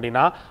சொல்கிறேன்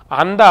அப்படின்னா,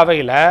 அந்த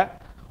அவையில்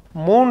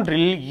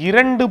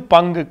 3/2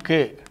 பங்குக்கு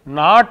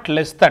நாட்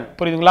லெஸ் தென்,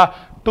 புரியுதுங்களா,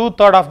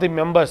 2/3 ஆஃப் தி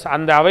மெம்பர்ஸ்,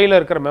 அந்த அவையில்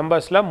இருக்கிற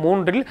மெம்பர்ஸில்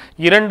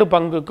 3/2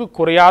 பங்குக்கு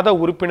குறையாத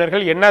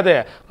உறுப்பினர்கள் என்னது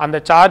அந்த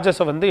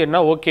சார்ஜஸை வந்து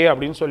என்ன ஓகே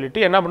அப்படின்னு சொல்லிட்டு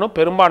என்ன பண்ணும்,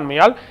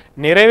 பெரும்பான்மையால்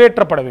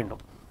நிறைவேற்றப்பட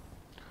வேண்டும்.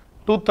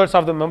 2/3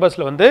 ஆஃப் தி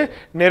மெம்பர்ஸில் வந்து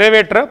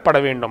நிறைவேற்றப்பட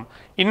வேண்டும்.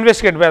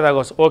 Investigate by the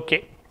house, okay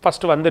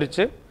first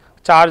வந்துருச்சு,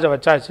 சார்ஜை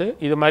வச்சாச்சு,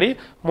 இது மாதிரி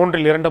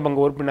 3/2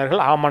 பங்கு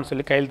உறுப்பினர்கள் ஆமான்னு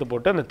சொல்லி கையெழுத்து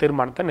போட்டு அந்த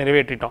தீர்மானத்தை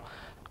நிறைவேற்றிட்டோம்.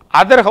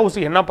 அதர் ஹவுஸ்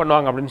என்ன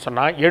பண்ணுவாங்க அப்படின்னு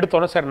சொன்னால்,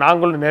 எடுத்தோன்னே சரி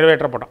நாங்களும்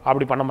நிறைவேற்றப்பட்டோம்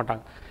அப்படி பண்ண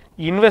மாட்டாங்க,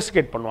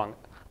 இன்வெஸ்டிகேட் பண்ணுவாங்க.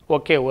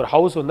 ஓகே, ஒரு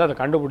ஹவுஸ் வந்து அதை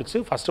கண்டுபிடிச்சி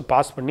ஃபஸ்ட்டு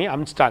பாஸ் பண்ணி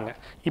அனுப்பிச்சிட்டாங்க,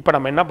 இப்போ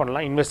நம்ம என்ன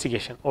பண்ணலாம்,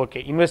 இன்வெஸ்டிகேஷன். ஓகே,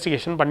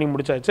 இன்வெஸ்டிகேஷன் பண்ணி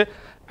முடிச்சாச்சு.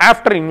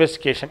 ஆஃப்டர்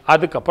இன்வெஸ்டிகேஷன்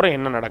அதுக்கப்புறம்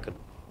என்ன நடக்குது,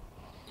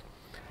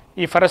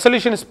 if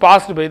resolution is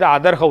passed by the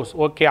other house,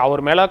 okay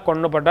அவர் மேலே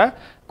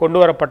கொண்டு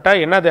வரப்பட்ட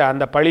என்னது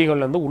அந்த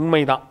பழிகள் வந்து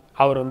உண்மைதான்,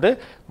 அவர் வந்து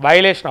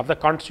வயலேஷன் ஆஃப் த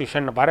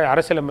கான்ஸ்டியூஷன்,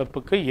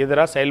 அரசியலமைப்புக்கு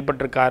எதிராக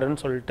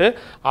செயல்பட்டிருக்காருன்னு சொல்லிட்டு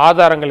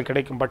ஆதாரங்கள்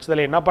கிடைக்கும்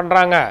பட்சத்தில் என்ன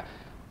பண்ணுறாங்க,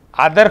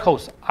 அதர்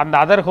ஹவுஸ், அந்த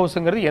அதர்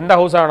ஹவுஸுங்கிறது எந்த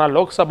ஹவுஸாக வேணால்,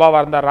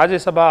 லோக்சபாவாக இருந்தால்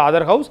ராஜ்யசபா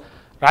அதர் ஹவுஸ்,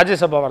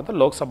 ராஜ்யசபாவாக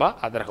இருந்தால் Lok Sabha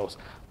other house,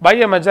 by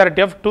a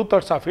majority of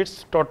 2/3 of it's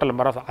total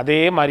number of, அதே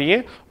மாதிரியே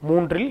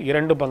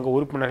 3/2 பங்கு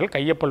உறுப்பினர்கள்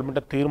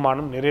கையொப்பமிட்ட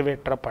தீர்மானம்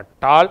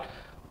நிறைவேற்றப்பட்டால்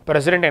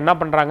பிரசிடென்ட் என்ன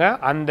பண்ணுறாங்க,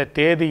 அந்த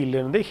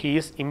தேதியிலிருந்து ஹீ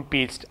இஸ்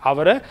இம்பீச்ட்,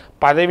 அவர்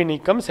பதவி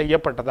நீக்கம்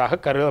செய்யப்பட்டதாக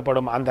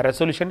கருதப்படும். அந்த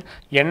ரெசல்யூஷன்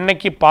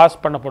என்னைக்கு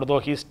pass பண்ணப்படுதோ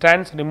he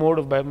stands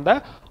removed by the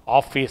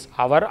office,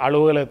 அவர்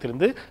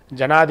அலுவலகத்திலிருந்து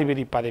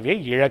ஜனாதிபதி பதவியை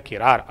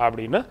இழக்கிறார்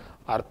அப்படின்னு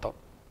அர்த்தம்.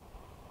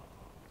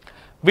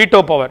 வீட்டோ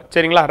பவர்,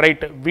 சரிங்களா,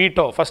 ரைட்டு,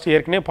 வீட்டோ ஃபஸ்ட்டு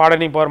ஏற்கனவே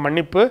பாடனி பவர்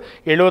மன்னிப்பு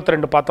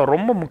 72 பார்த்தோம்.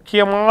 ரொம்ப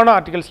முக்கியமான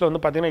ஆர்டிகல்ஸில்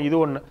வந்து பார்த்திங்கன்னா இது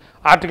ஒன்று,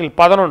 ஆர்டிகல்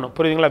 11,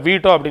 புரியுதுங்களா.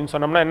 வீட்டோ அப்படின்னு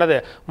சொன்னோம்னா என்னது,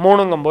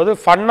 3ங்கும்போது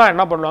ஃபன்னாக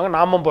என்ன பண்ணுவாங்க,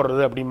 நாமம்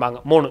போடுறது அப்படிம்பாங்க,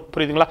 3,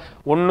 புரியுதுங்களா,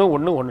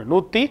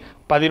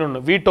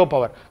 111 வீட்டோ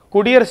பவர்,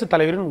 குடியரசுத்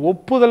தலைவரின்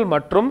ஒப்புதல்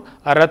மற்றும்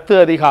ரத்து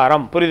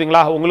அதிகாரம்,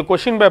 புரியுதுங்களா. உங்களுக்கு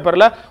கொஸ்டின்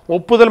பேப்பரில்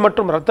ஒப்புதல்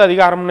மற்றும் ரத்து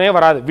அதிகாரம்னே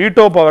வராது,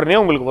 வீட்டோ பவர்னே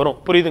உங்களுக்கு வரும்,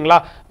 புரியுதுங்களா.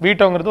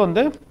 வீட்டோங்கிறது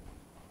வந்து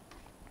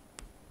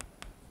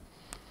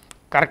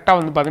கரெக்டாக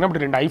வந்து பார்த்தீங்கன்னா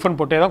இப்படி 2 ஐஃபோன்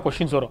போட்டே தான்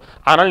கொஷின்ஸ் வரும்.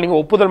 அதனால்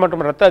நீங்கள் ஒப்புதல்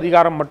மற்றும் ரத்த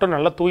அதிகாரம் மட்டும்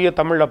நல்லா தூய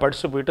தமிழில்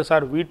படிச்சுட்டு போயிட்டு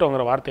சார்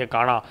வீட்டோங்கிற வார்த்தையை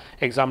காணா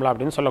எக்ஸாம்பிள்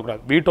அப்படின்னு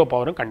சொல்லக்கூடாது. வீட்டோ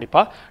பவரும்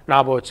கண்டிப்பாக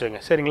ஞாபகம்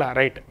வச்சுங்க, சரிங்களா.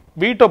 ரைட்,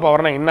 வீட்டோ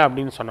பவர்னால் என்ன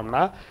அப்படின்னு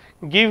சொன்னோம்னா,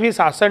 give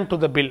his அசன்ட் to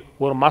the bill,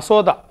 ஒரு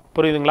மசோதா,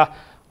 புரியுதுங்களா,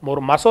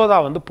 ஒரு மசோதா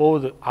வந்து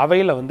போகுது,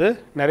 அவையில் வந்து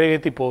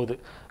நிறைவேற்றி போகுது,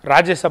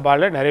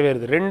 ராஜ்யசபாவில்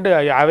நிறைவேறுது, 2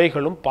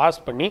 அவைகளும் பாஸ்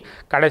பண்ணி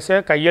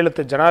கடைசியாக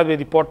கையெழுத்து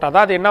ஜனாதிபதி போட்டால்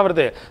தான் அது என்ன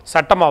வருது,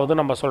 சட்டமாகுது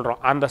நம்ம சொல்கிறோம்.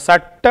 அந்த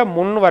சட்ட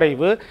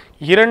முன்வரைவு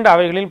 2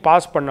 அவைகளில்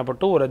பாஸ்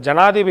பண்ணப்பட்டு ஒரு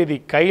ஜனாதிபதி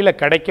கையில்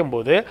கிடைக்கும்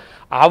போது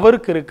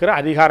அவருக்கு இருக்கிற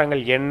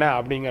அதிகாரங்கள் என்ன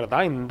அப்படிங்கிறது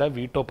தான் இந்த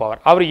வீட்டோ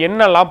பவர். அவர்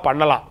என்னெல்லாம்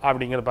பண்ணலாம்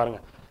அப்படிங்கிறது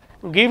பாருங்கள்.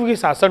 Give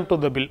his அசன்ட் to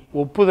the bill,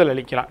 ஒப்புதல்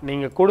அளிக்கலாம்.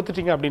 நீங்கள்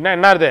கொடுத்துட்டீங்க அப்படின்னா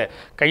என்ன ஆகுது,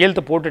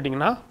 கையெழுத்து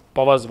போட்டுட்டிங்கன்னா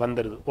பவர்ஸ்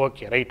வந்துடுது.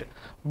 Okay, right.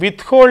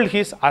 Withhold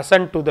his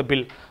அசன்ட் to the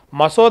bill,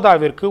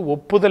 மசோதாவிற்கு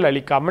ஒப்புதல்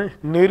அளிக்காமல்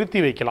நிறுத்தி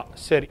வைக்கலாம்.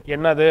 சரி,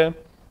 என்னது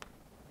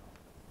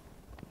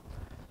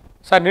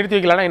சார் நிறுத்தி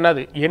வைக்கலாம்னா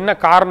என்னது, என்ன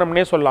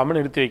காரணம்னே சொல்லாமல்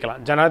நிறுத்தி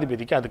வைக்கலாம்,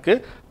 ஜனாதிபதிக்கு அதுக்கு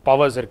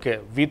பவர்ஸ்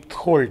இருக்குது.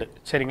 வித்ஹோல்டு,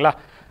 சரிங்களா.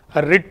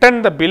 Return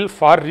the bill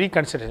for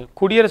reconsideration.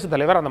 குடியரசுத்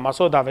தலைவர் அந்த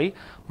மசோதாவை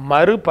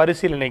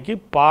மறுபரிசீலனைக்கு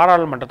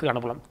பாராளுமன்றத்துக்கு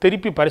அனுப்பலாம்.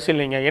 திருப்பி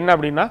பரிசீலனைங்க என்ன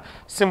அப்படின்னா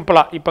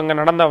சிம்பிளாக இப்போ இங்கே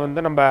நடந்த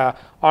வந்து நம்ம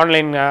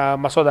ஆன்லைன்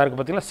மசோதா இருக்குது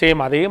பார்த்தீங்கன்னா,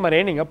 சேம் அதே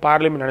மாதிரியே நீங்கள்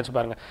பார்லிமெண்ட் நினச்சி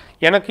பாருங்கள்.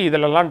 எனக்கு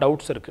இதிலெல்லாம்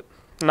டவுட்ஸ் இருக்குது,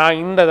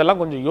 நான்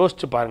இதெல்லாம் கொஞ்சம்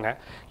யோசிச்சு பாருங்கள்,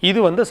 இது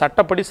வந்து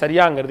சட்டப்படி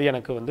சரியாங்கிறது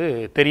எனக்கு வந்து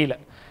தெரியல,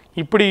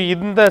 இப்படி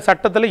இந்த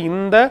சட்டத்தில்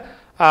இந்த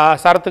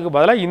சரத்துக்கு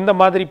பதிலாக இந்த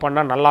மாதிரி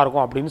பண்ணால்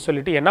நல்லாயிருக்கும் அப்படின்னு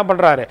சொல்லிட்டு என்ன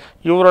பண்ணுறாரு,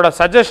 இவரோட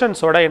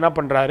சஜஷன்ஸோட என்ன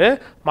பண்ணுறாரு,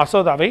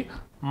 மசோதாவை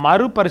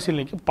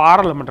மறுபரிசீலனைக்கு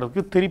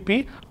பாராளுமன்றத்துக்கு திருப்பி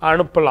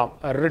அனுப்பலாம்.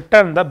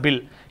 Return the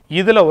bill.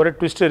 இதில் ஒரு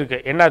ட்விஸ்ட்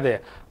இருக்குது. என்னது,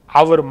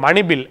 அவர்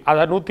மணி பில்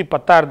அதாவது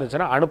 110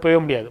 இருந்துச்சுன்னா அனுப்பவே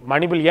முடியாது.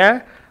 மணி பில் ஏன்,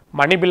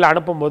 மணி பில்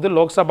அனுப்பும்போது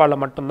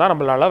லோக்சபாவில் மட்டும்தான்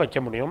நம்மளால்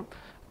வைக்க முடியும்.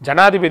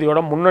 ஜனாதிபதியோட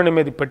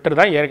முன்னனுமதி பெற்று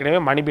தான் ஏற்கனவே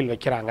மணி பில்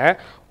வைக்கிறாங்க.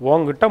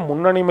 உங்ககிட்ட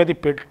முன்னனுமதி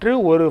பெற்று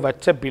ஒரு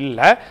வச்ச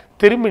பில்லை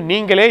திரும்பி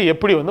நீங்களே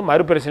எப்படி வந்து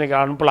மறுபரிசீலனைக்கு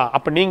அனுப்பலாம்,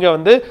 அப்போ நீங்கள்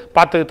வந்து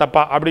பார்த்தது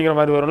தப்பா அப்படிங்கிற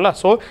மாதிரி வரும்ல.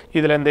 ஸோ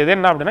இதில் இந்த இது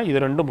என்ன அப்படின்னா,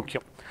 இது ரெண்டும்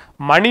முக்கியம்.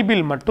 மணி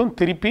பில் மட்டும்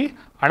திருப்பி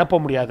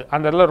அனுப்ப முடியாது,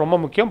 அந்த இடத்துல ரொம்ப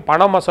முக்கியம்.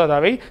 பண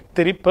மசோதாவை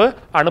திருப்பி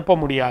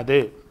அனுப்ப முடியாது.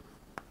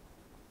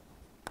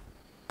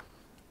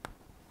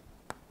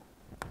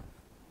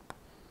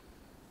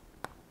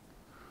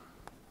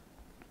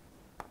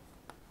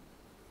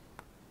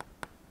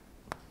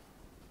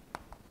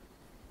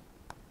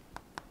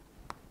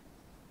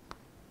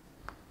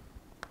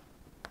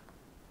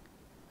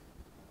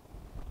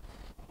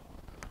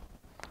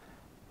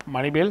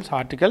 மணி bills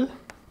article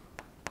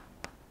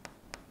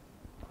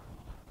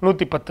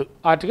 110,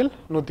 article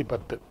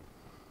 110.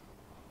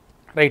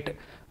 Right.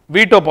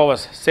 Veto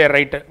powers, சரி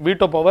right.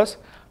 Veto powers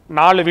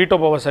 4 veto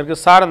powers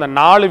இருக்குது சார். அந்த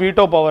 4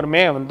 வீட்டோ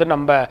பவருமே வந்து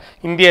நம்ம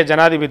இந்திய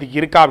ஜனாதிபதிக்கு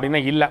இருக்கா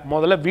அப்படின்னா இல்லை.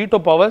 முதல்ல வீட்டோ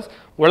பவர்ஸ்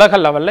உலக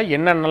லெவலில்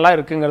என்னென்னலாம்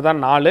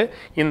இருக்குங்கிறதான் 4.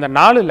 இந்த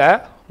 4ல்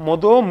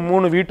மொதல்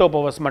 3 வீட்டோ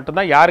பவர்ஸ்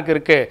மட்டும்தான் யாருக்கு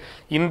இருக்குது,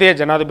 இந்திய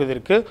ஜனாதிபதி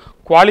இருக்குது.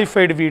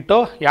 குவாலிஃபைடு வீட்டோ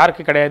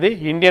யாருக்கு கிடையாது,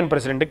 இந்தியன்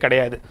பிரசிடென்ட்டுக்கு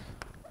கிடையாது.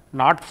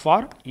 Not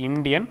for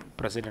Indian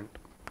president.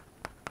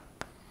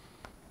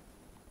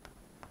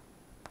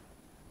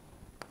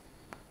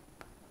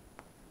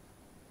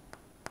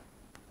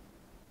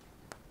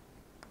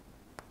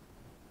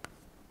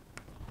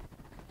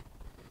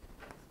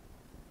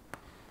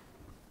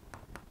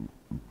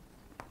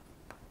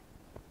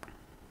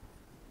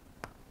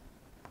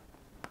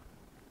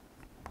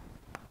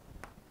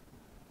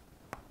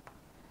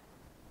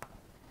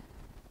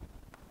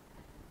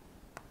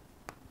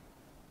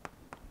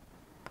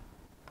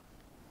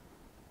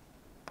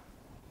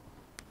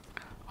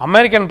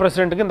 American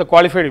பிரசிடென்ட்டுக்கு இந்த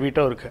குவாலிஃபைடு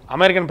வீட்டோ இருக்குது.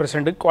 அமெரிக்கன்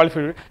பிரசிடென்ட்டுக்கு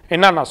குவாலிஃபைடு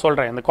என்ன நான்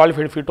சொல்கிறேன், இந்த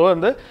குவாலிஃபைடு வீட்டோ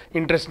வந்து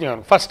இன்ட்ரெஸ்டிங்காக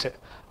இருக்கும். ஃபஸ்ட்டு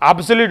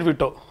அப்சல்யூட்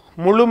வீட்டோ,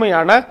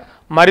 முழுமையான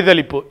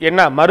மறுதளிப்பு.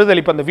 என்ன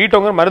மறுதளிப்பு, அந்த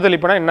வீட்டோங்கிற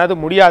மறுதளிப்புனா என்னது,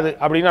 முடியாது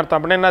அப்படின்னு அர்த்தம்.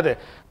 அப்படின்னா என்னது,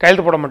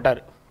 கையெழுத்து போட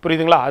மாட்டார்,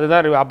 புரியுதுங்களா,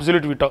 அதுதான்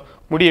அப்சல்யூட் வீட்டோ,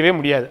 முடியவே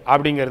முடியாது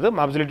அப்படிங்கிறது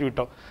அப்சல்யூட்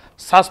வீட்டோ.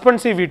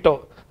 சஸ்பென்சிவ் வீட்டோ,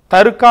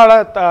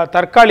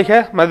 தற்காலிக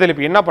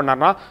மறுதளிப்பு. என்ன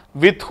பண்ணார்னா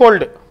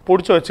வித்ஹோல்டு,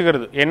 பிடிச்சி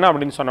வச்சுக்கிறது. என்ன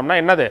அப்படின்னு சொன்னோம்னா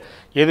என்னது,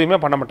 எதுவுமே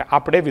பண்ண மாட்டேன்,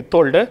 அப்படியே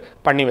வித்ஹோல்டு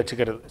பண்ணி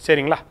வச்சுக்கிறது.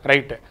 சரிங்களா,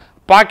 right.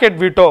 Packet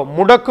veto,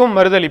 முடக்கும்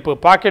மறுதளிப்பு.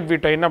 Packet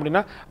veto என்ன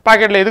அப்படின்னா,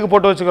 பாக்கெட்டில் எதுக்கு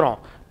போட்டு வச்சுக்கிறோம்,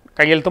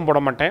 கையெழுத்தும் போட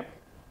மாட்டேன்,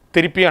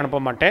 திருப்பி அனுப்ப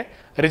மாட்டேன்,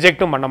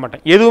 ரிஜெக்டும் பண்ண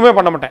மாட்டேன், எதுவுமே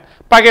பண்ண மாட்டேன்,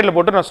 பாக்கெட்டில்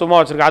போட்டு நான் சும்மா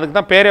வச்சுருக்கேன். அதுக்கு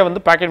தான் பேரே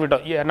வந்து பாக்கெட் வீட்டோ.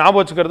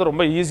 ஞாபகம் வச்சுக்கிறது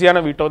ரொம்ப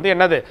ஈஸியான வீட்டோ வந்து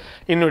என்னது,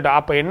 இன்வீட்டோ.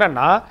 அப்போ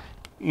என்னன்னா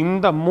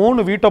இந்த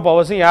 3 வீட்டோ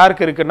பவர்ஸும்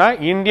யாருக்கு இருக்குன்னா,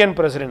 இந்தியன்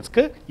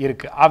பிரசிடென்ட்ஸ்க்கு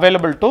இருக்குது,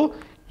 available to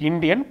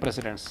Indian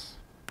president's.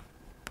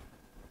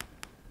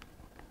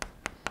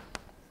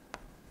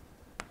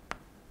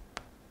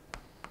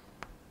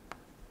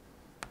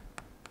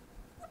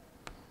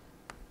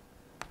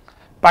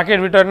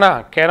 Packet வீட்டோன்னா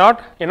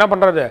cannot என்ன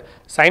பண்ணுறது,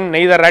 sign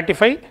neither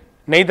ratify,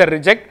 neither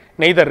reject,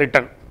 neither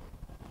return.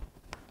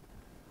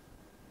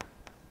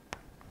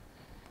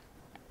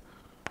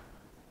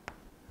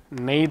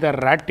 Neither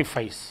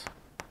ராட்டிஃபைஸ்,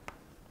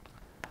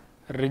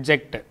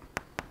 reject,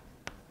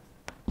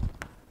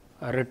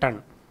 return.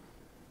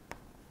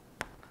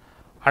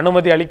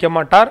 அனுமதி அளிக்க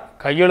மாட்டார்,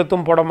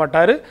 கையெழுத்தும் போட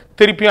மாட்டார்,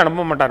 திருப்பியும்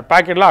அனுப்ப மாட்டார்,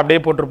 பாக்கெட்டில் அப்படியே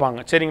போட்டிருப்பாங்க.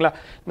 சரிங்களா.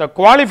 இந்த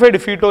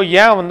குவாலிஃபைடு ஃபீட்டோ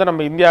ஏன் வந்து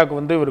நம்ம இந்தியாவுக்கு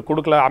வந்து இவர்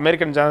கொடுக்கல,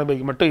 அமெரிக்கன்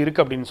ஜனாதிபதிக்கு மட்டும்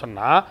இருக்குது அப்படின்னு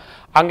சொன்னால்,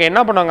 அங்கே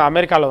என்ன பண்ணுவாங்க,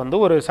 அமெரிக்காவில்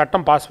வந்து ஒரு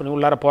சட்டம் பாஸ் பண்ணி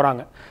உள்ளார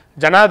போகிறாங்க,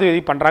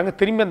 ஜனாதிபதி பண்ணுறாங்க,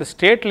 திரும்பி அந்த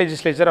ஸ்டேட்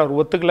லெஜிஸ்லேச்சர் அவர்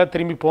ஒத்துக்கல,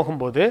 திரும்பி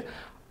போகும்போது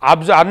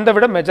அந்த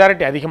விட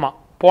மெஜாரிட்டி அதிகமாக,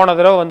 போன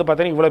தடவை வந்து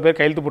பார்த்தீங்கன்னா இவ்வளோ பேர்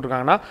கையெழுத்து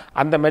போட்டிருக்காங்கன்னா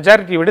அந்த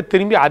மெஜாரிட்டியை விட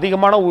திரும்பி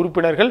அதிகமான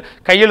உறுப்பினர்கள்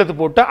கையெழுத்து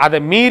போட்டு அதை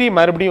மீறி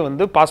மறுபடியும்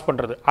வந்து பாஸ்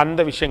பண்ணுறது,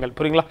 அந்த விஷயங்கள்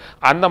புரியுங்களா.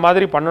 அந்த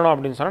மாதிரி பண்ணணும்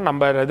அப்படின்னு சொன்னால்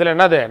நம்ம இதில்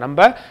என்னது,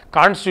 நம்ம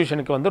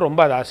கான்ஸ்டியூஷனுக்கு வந்து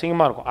ரொம்ப அது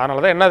அசிங்கமாக இருக்கும்.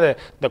 அதனால தான் என்னது,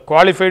 இந்த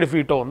குவாலிஃபைடு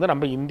ஃபீட்டோ வந்து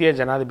நம்ம இந்திய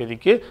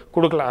ஜனாதிபதிக்கு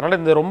கொடுக்கலாம். அதனால்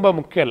இது ரொம்ப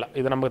முக்கியம் இல்லை,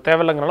 இது நமக்கு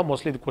தேவையில்லைங்கிறனால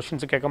மோஸ்ட்லி இது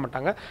கொஸ்டின்ஸ் கேட்க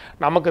மாட்டாங்க.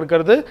 நமக்கு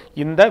இருக்கிறது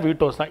இந்த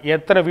வீட்டோஸ் தான்.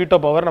 எத்தனை வீட்டோ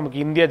பவர்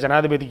நமக்கு இந்திய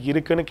ஜனாதிபதிக்கு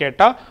இருக்குன்னு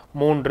கேட்டால்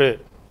 3.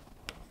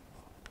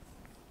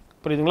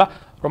 புரியுதுங்களா.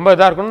 ரொம்ப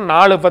இதாக இருக்கணும்.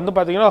 4 வந்து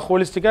பார்த்தீங்கன்னா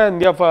ஹோலிஸ்டிக்காக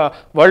இந்தியா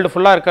வேர்ல்டு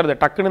ஃபுல்லாக இருக்கிறது.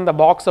 டக்குன்னு இந்த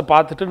பாக்ஸை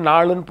பார்த்துட்டு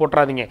 4ன்னு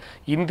போட்டுறாதீங்க.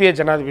 இந்திய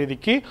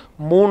ஜனாதிபதிக்கு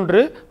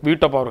 3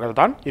 வீட்டோ பவர்கள்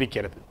தான்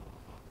இருக்கிறது.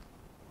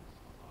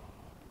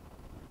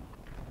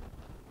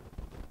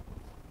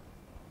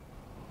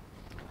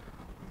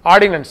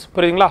 ஆர்டினன்ஸ்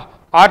புரியுதுங்களா.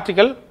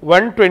 ஆர்டிகல்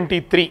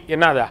 123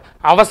 என்னது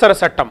அவசர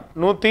சட்டம்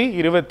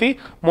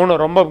 123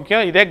 ரொம்ப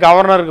முக்கியம். இதே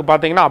கவர்னருக்கு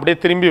பார்த்தீங்கன்னா அப்படியே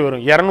திரும்பி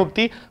வரும்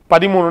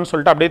 213ன்னு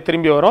சொல்லிட்டு அப்படியே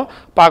திரும்பி வரும்.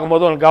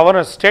 பார்க்கும்போது உங்களுக்கு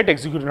கவர்னர் ஸ்டேட்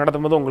எக்ஸிக்யூட்டிவ்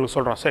நடத்தும் போது உங்களுக்கு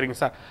சொல்கிறோம். சரிங்க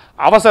சார்.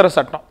 அவசர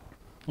சட்டம்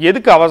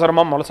எதுக்கு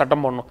அவசரமாக முதல்ல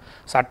சட்டம் போடணும்?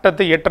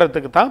 சட்டத்தை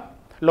இயற்றுறதுக்கு தான்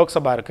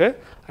லோக்சபா இருக்குது,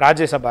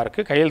 ராஜ்யசபா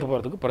இருக்குது, கையெழுத்து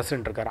போகிறதுக்கு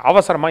பிரசிடென்ட் இருக்கார்.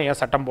 அவசரமாக ஏன்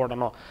சட்டம்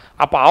போடணும்?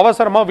 அப்போ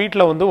அவசரமாக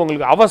வீட்டில் வந்து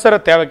உங்களுக்கு அவசர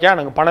தேவைக்கா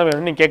எனக்கு பணம்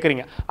வேணும்னு நீங்கள்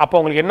கேட்குறீங்க. அப்போ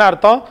உங்களுக்கு என்ன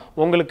அர்த்தம்?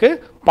 உங்களுக்கு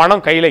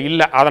பணம் கையில்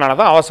இல்லை, அதனால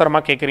தான்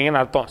அவசரமாக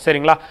கேட்குறீங்கன்னு அர்த்தம்.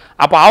 சரிங்களா?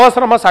 அப்போ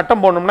அவசரமாக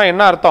சட்டம் போடணும்னா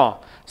என்ன அர்த்தம்?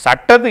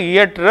 சட்டத்தை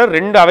இயற்ற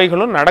 2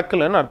 அவைகளும்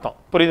நடக்கலைன்னு அர்த்தம்.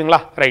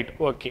 புரியுதுங்களா? Right,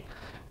 okay.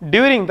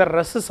 During the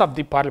rescues of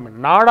the parliament,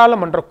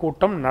 நாடாளுமன்ற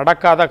கூட்டம்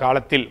நடக்காத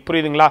காலத்தில்,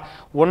 புரியுதுங்களா?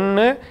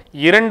 1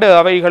 2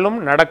 அவைகளும்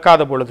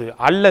நடக்காத பொழுது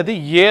அல்லது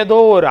ஏதோ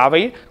ஒரு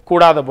அவை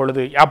கூடாத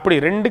பொழுது, அப்படி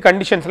 2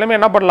 கண்டிஷன்ஸ்லையுமே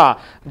என்ன பண்ணலாம்?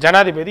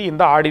 ஜனாதிபதி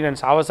இந்த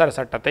ஆர்டினன்ஸ் அவசர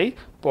சட்டத்தை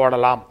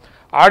போடலாம்.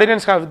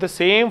 Ordinance have the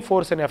same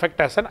force and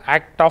effect as an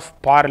act of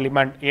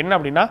parliament. என்ன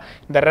அப்படின்னா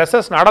இந்த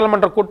ரெசஸ்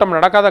நாடாளுமன்ற கூட்டம்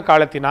நடக்காத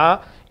காலத்தினா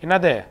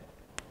என்னது?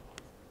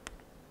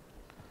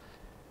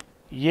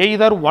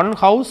 Either one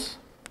house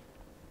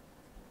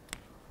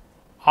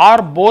or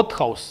both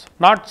house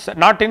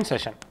not in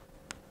session.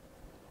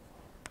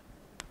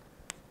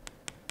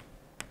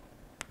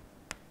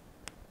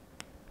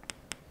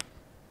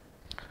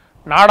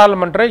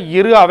 நாடாளுமன்ற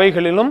 2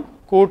 அவைகளிலும்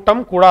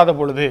கூட்டம் கூடாத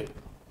பொழுது,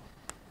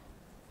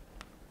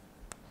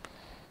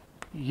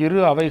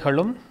 2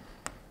 அவைகளும்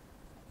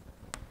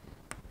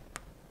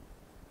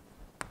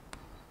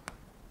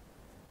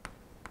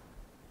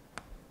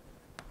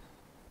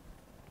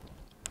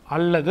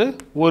அல்லது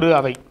ஒரு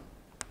அவை,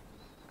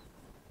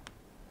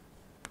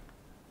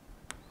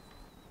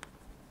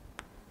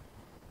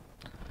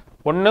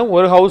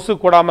 ஒரு ஹவுஸு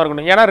கூடாமல்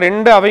இருக்கணும். ஏன்னா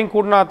 2 அவையும்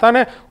கூட்டினா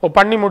தானே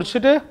பண்ணி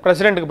முடிச்சுட்டு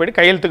பிரசிடென்ட்டுக்கு போய்ட்டு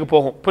கையெழுத்துக்கு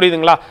போகும்.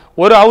 புரியுதுங்களா?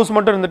 ஒரு ஹவுஸ்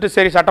மட்டும் இருந்துட்டு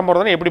சரி சட்டம்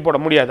போடுறதுன்னு எப்படி போட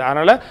முடியாது.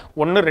 அதனால்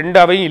 1 2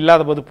 அவையும்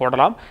இல்லாத போது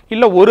போடலாம்,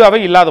 இல்லை ஒரு அவை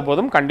இல்லாத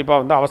போதும்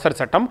கண்டிப்பாக வந்து அவசர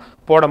சட்டம்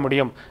போட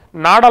முடியும்.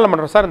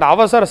 நாடாளுமன்றம் சார் இந்த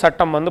அவசர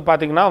சட்டம் வந்து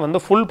பார்த்திங்கன்னா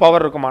வந்து ஃபுல்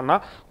பவர் இருக்குமானா,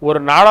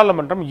 ஒரு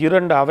நாடாளுமன்றம்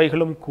 2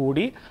 அவைகளும்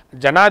கூடி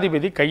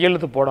ஜனாதிபதி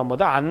கையெழுத்து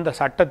போடும்போது அந்த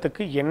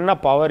சட்டத்துக்கு என்ன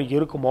பவர்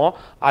இருக்குமோ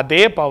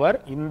அதே பவர்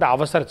இந்த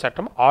அவசர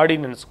சட்டம்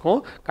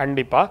ஆர்டினன்ஸுக்கும்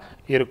கண்டிப்பாக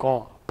இருக்கும்.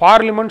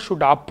 Parliament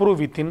should approve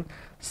within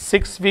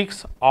 6 weeks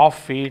of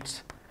its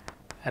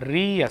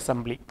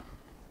reassembly.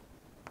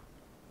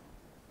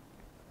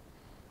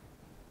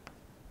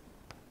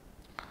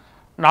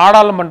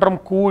 நாடாளுமன்றம்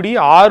கூடி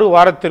 6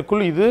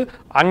 வாரத்திற்குள் இது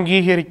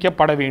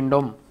அங்கீகரிக்கப்பட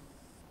வேண்டும்.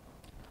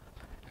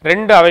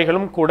 2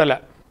 அவைகளும் கூடலை.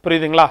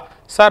 புரியுதுங்களா?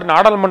 சார்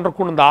நாடாளுமன்றம்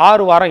கூட இந்த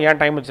 6 வாரம்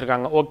ஏன் டைம்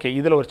வச்சுருக்காங்க? ஓகே,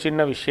 இதில் ஒரு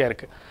சின்ன விஷயம்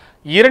இருக்குது.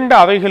 2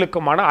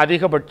 அவைகளுக்குமான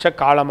அதிகபட்ச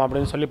காலம்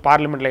அப்படின்னு சொல்லி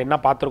பார்லிமெண்ட்டில் என்ன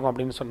பார்த்துருக்கோம்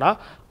அப்படின்னு சொன்னால்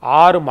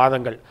 6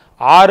 மாதங்கள்.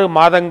 6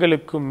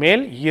 மாதங்களுக்கு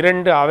மேல்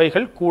 2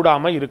 அவைகள்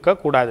கூடாமல்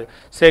இருக்கக்கூடாது.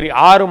 சரி,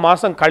 6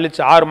 மாதம்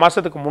கழித்து 6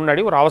 மாதத்துக்கு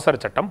முன்னாடி ஒரு அவசர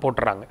சட்டம்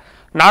போட்டுறாங்க.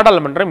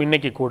 நாடாளுமன்றம்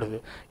இன்னைக்கு கூடுது.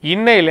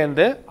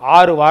 இன்னையிலேருந்து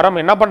 6 வாரம்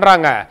என்ன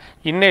பண்ணுறாங்க?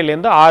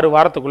 இன்னையிலேருந்து 6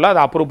 வாரத்துக்குள்ளே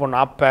அதை அப்ரூவ்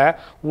பண்ணும். அப்போ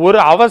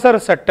ஒரு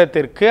அவசர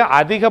சட்டத்திற்கு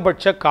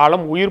அதிகபட்ச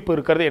காலம் உயிர்ப்பு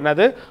இருக்கிறது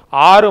என்னது?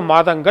 6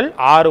 மாதங்கள்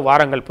 6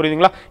 வாரங்கள்.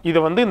 புரியுதுங்களா?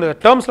 இது வந்து இந்த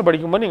டேர்ம்ஸில்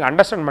படிக்கும்போது நீங்கள்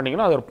அண்டர்ஸ்டாண்ட்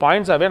பண்ணிங்கன்னா அது ஒரு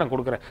பாயிண்ட்ஸாகவே நான்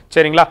கொடுக்குறேன்.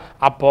 சரிங்களா?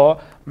 அப்போது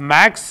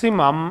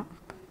maximum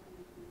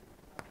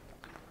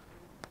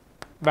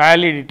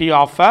validity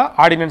of a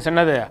ordinance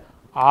என்னது?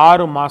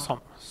 6 மாதம்,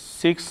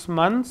 6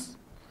 months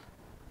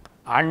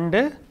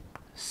அண்டு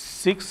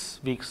 6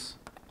 weeks.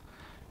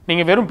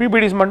 நீங்கள் வெறும்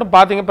பிபிடிஸ் மட்டும்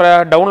பார்த்தீங்க,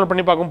 டவுன்லோட்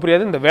பண்ணி பார்க்க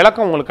புரியாது. இந்த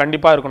விளக்கம் உங்களுக்கு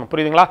கண்டிப்பாக இருக்கணும்.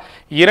 புரியுதுங்களா?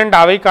 2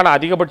 அவைக்கான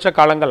அதிகபட்ச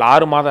காலங்கள்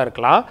 6 மாதம்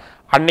இருக்கலாம்.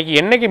 அன்னைக்கு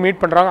என்னைக்கு மீட்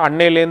பண்ணுறாங்க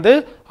அன்னையிலேருந்து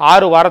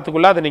 6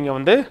 வாரத்துக்குள்ளே அதை நீங்கள்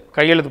வந்து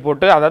கையெழுத்து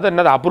போட்டு அதாவது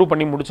என்னது அப்ரூவ்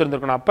பண்ணி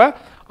முடிச்சிருந்துருக்கணும். அப்போ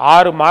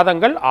 6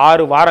 மாதங்கள்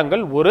 6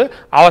 வாரங்கள் ஒரு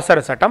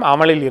அவசர சட்டம்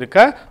அமலில்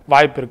இருக்க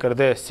வாய்ப்பு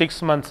இருக்கிறது.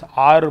 6 months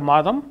 6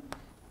 மாதம்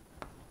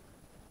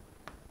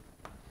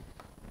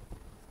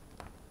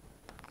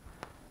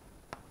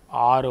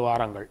 6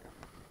 வாரங்கள்.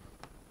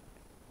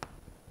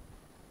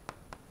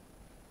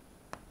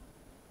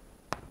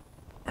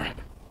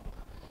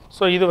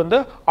 ஸோ இது வந்து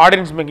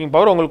ஆர்டினன்ஸ் மேக்கிங்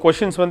பவர். உங்களுக்கு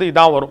கொஷின்ஸ் வந்து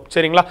இதான் வரும்.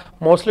 சரிங்களா?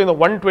 மோஸ்ட்லி இந்த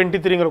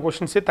 123ங்கிற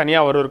கொஷின்ஸே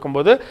தனியாக வரும்.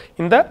 இருக்கும்போது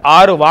இந்த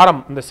 6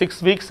 வாரம் இந்த 6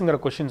 வீக்ஸுங்கிற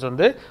கொஷின்ஸ்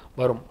வந்து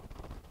வரும்.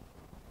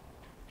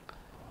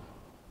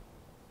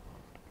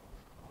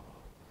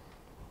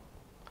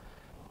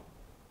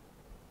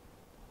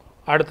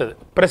 அடுத்தது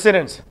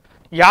பிரசிடென்ட்ஸ்.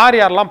 யார்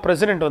யாரெல்லாம்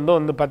பிரசிடென்ட்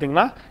வந்து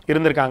பார்த்தீங்கன்னா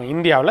இருந்திருக்காங்க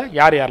இந்தியாவில்,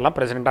 யார் யாரெல்லாம்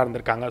பிரசிடெண்ட்டாக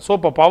இருந்திருக்காங்க. ஸோ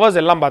இப்போ பவர்ஸ்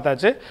எல்லாம்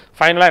பார்த்தாச்சு.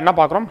 ஃபைனலாக என்ன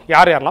பார்க்குறோம்?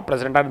 யார் யாரெல்லாம்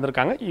பிரசிடெண்ட்டாக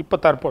இருந்திருக்காங்க, இப்போ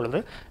தற்பொழுது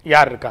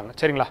யார் இருக்காங்க.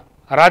 சரிங்களா?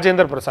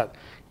 ராஜேந்திர பிரசாத்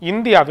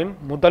இந்தியாவின்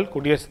முதல்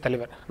குடியரசுத்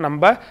தலைவர்.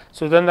 நம்ம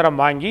சுதந்திரம்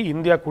வாங்கி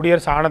இந்தியா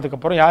குடியரசு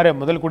ஆனதுக்கப்புறம் யார்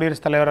முதல்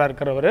குடியரசுத் தலைவராக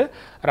இருக்கிறவர்?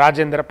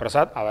 ராஜேந்திர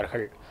பிரசாத்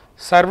அவர்கள்.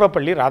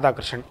 சர்வப்பள்ளி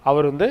ராதாகிருஷ்ணன்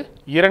அவர் வந்து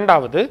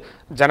 2வது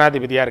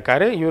ஜனாதிபதியாக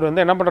இருக்கார். இவர்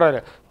வந்து என்ன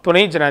பண்ணுறாரு?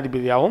 துணை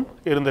ஜனாதிபதியாகவும்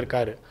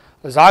இருந்திருக்காரு.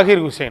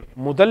 ஜாகிர் ஹுசேன்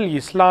முதல்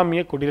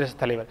இஸ்லாமிய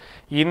குடியரசுத் தலைவர்.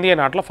 இந்திய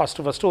நாட்டில்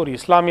ஃபஸ்ட்டு ஒரு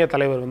இஸ்லாமிய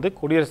தலைவர் வந்து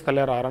குடியரசுத்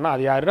தலைவர் ஆகிறான்னா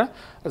அது யாருன்னா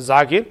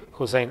ஜாகிர்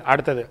ஹுசைன்.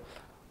 அடுத்தது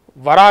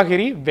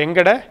வராகிரி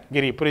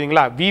வெங்கடகிரி.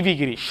 புரியுதுங்களா? விவி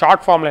கிரி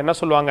ஷார்ட் ஃபார்மில் என்ன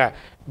சொல்லுவாங்க?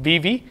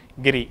 விவி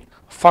கிரி.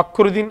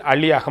 ஃபக்ருதீன்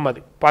அலி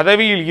அகமது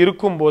பதவியில்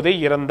இருக்கும் போதே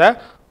இறந்த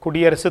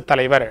குடியரசுத்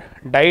தலைவர்.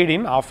 Tight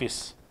in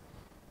office.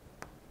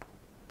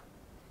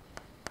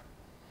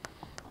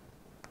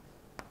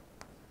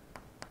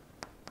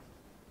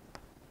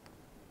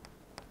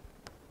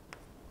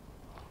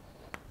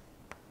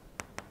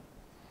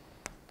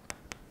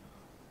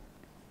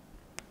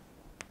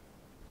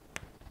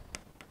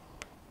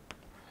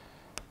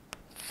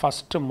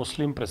 First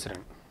Muslim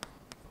president.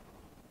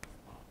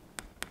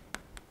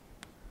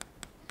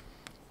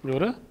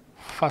 இவர்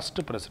ஃபர்ஸ்ட்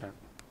பிரசிடென்ட்.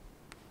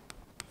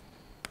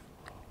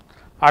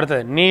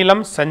 அடுத்தது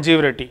நீலம்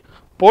சஞ்சீவ் ரெட்டி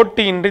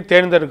போட்டியின்றி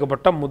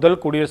தேர்ந்தெடுக்கப்பட்ட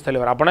முதல் குடியரசுத்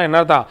தலைவர். அப்படின்னா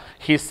என்ன தான்?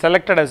 he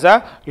selected as a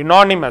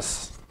unanimous.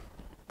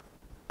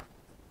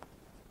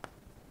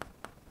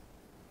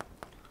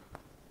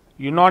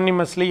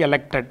 unanimously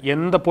elected.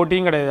 எந்த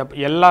போட்டியும்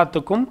கிடையாது,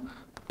 எல்லாத்துக்கும்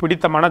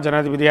பிடித்தமான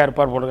ஜனாதிபதியாக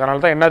இருப்பார் போல.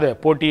 அதனால தான் என்னது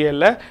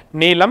போட்டியில்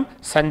நீலம்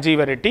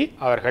சஞ்சீவ ரெட்டி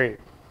அவர்கள்.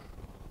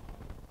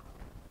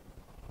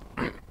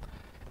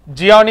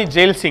 ஜியானி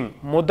ஜெயில் சிங்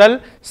முதல்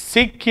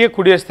சீக்கிய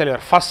குடியரசுத்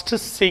தலைவர். First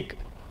seek.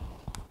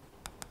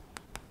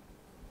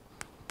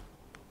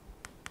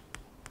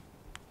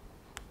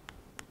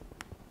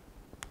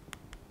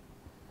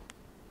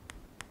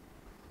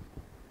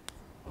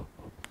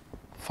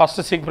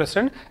 First seek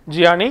president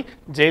Gianni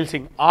jail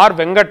Singh. R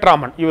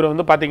Venkatraman இவர்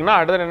வந்து பார்த்தீங்கன்னா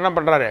அடுத்தது என்ன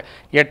பண்ணுறாரு,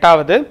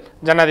 8வது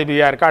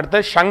ஜனாதிபதியாக இருக்கு.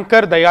 அடுத்தது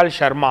சங்கர் தயாள்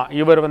சர்மா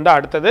இவர் வந்து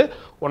அடுத்தது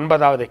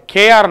 9வது.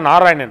 KR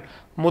நாராயணன்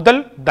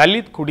முதல்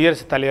தலித்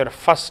குடியரசுத் தலைவர்.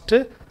 ஃபர்ஸ்ட்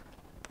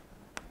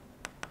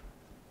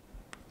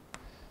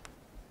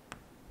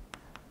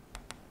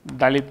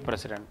தலித்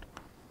பிரசிடென்ட்,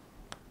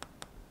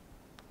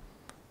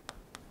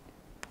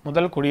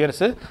 முதல்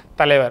குடியரசு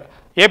தலைவர்.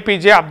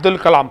 APJ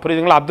அப்துல் கலாம்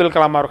புரியுதுங்களா? அப்துல்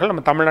கலாம் அவர்கள்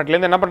நம்ம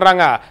தமிழ்நாட்டிலேருந்து என்ன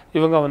பண்ணுறாங்க,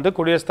 இவங்க வந்து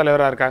குடியரசுத்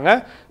தலைவராக இருக்காங்க.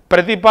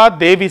 பிரதிபா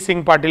தேவி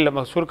சிங் பாட்டீல்,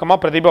 நம்ம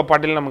சுருக்கமாக பிரதிபா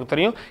பாட்டீல் நமக்கு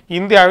தெரியும்,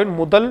 இந்தியாவின்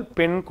முதல்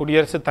பெண்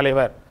குடியரசுத்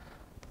தலைவர்.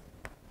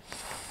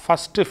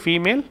 First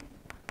female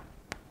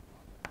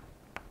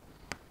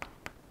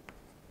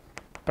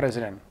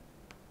president.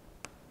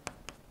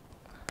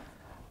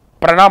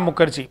 Pranab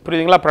Mukherjee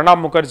புரியுதுங்களா?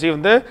 பிரணாப் முகர்ஜி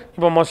வந்து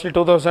இப்போ மோஸ்ட்லி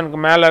 2000க்கு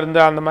மேலே இருந்து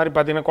அந்த மாதிரி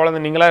பார்த்தீங்கன்னா குழந்தை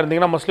நீங்களாக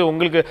இருந்தீங்கன்னா மோஸ்ட்லி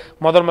உங்களுக்கு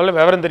முதல்ல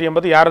விவரம் தெரியும்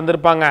போது யார்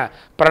இருந்திருப்பாங்க,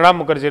 பிரணாப்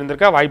முகர்ஜி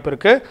இருந்திருக்க வாய்ப்பு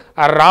இருக்குது.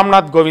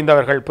 ராம்நாத் கோவிந்த்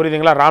அவர்கள்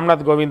புரியுதுங்களா?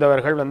 ராம்நாத் கோவிந்த்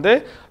அவர்கள் வந்து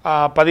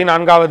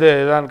 14வது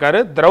இதான்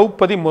இருக்காரு.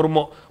 திரௌபதி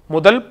முர்மு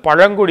முதல்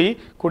பழங்குடி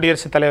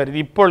குடியரசுத் தலைவர்.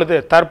 இப்பொழுது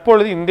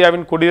தற்பொழுது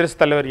இந்தியாவின்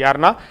குடியரசுத் தலைவர்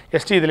யாருன்னா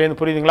ST இதுலேருந்து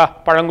புரியுதுங்களா?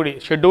 பழங்குடி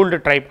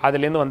ஷெட்யூல்டு ட்ரைப்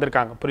அதுலேருந்து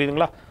வந்திருக்காங்க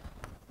புரியுதுங்களா?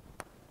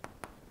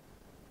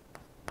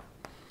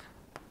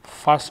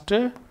 First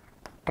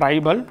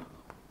tribal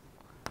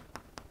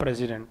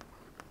president.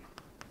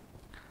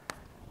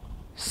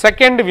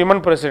 Second women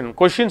president.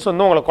 Questions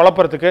வந்து உங்களை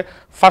குழப்பறதுக்கு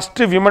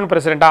ஃபர்ஸ்ட் விமன்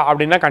பிரசிடென்டா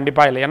அப்படின்னா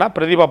கண்டிப்பாக இல்லை, ஏன்னா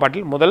பிரதிபா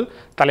பாட்டீல் முதல்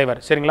தலைவர்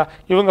சரிங்களா?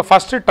 இவங்க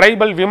ஃபர்ஸ்ட்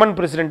ட்ரைபல் விமன்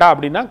பிரசிடென்டா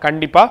அப்படின்னா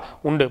கண்டிப்பாக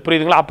உண்டு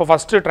புரியுதுங்களா? அப்போ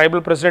ஃபர்ஸ்ட்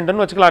ட்ரைபல்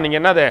பிரசிடென்ட்னு வச்சுக்கலாம்.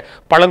 நீங்கள் என்னது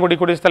பழங்குடி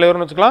குடியரசுத்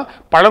தலைவர்னு வச்சுக்கலாம்.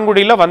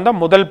 பழங்குடியில் வந்த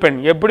முதல்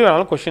பெண். எப்படி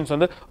வேணாலும் கொஷின்ஸ்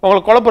வந்து உங்களை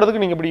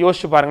குழப்பறதுக்கு நீங்கள் இப்படி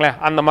யோசிச்சு பாருங்களேன்,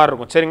 அந்த மாதிரி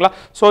இருக்கும் சரிங்களா?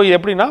 ஸோ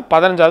எப்படின்னா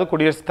 15வது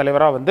குடியரசுத்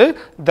தலைவராக வந்து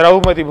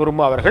திரௌபதி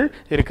முர்மு அவர்கள்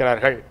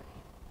இருக்கிறார்கள்.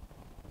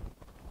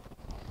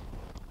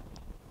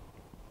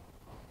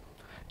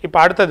 இப்போ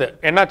அடுத்தது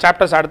என்ன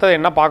சாப்டர்ஸ், அடுத்தது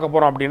என்ன பார்க்க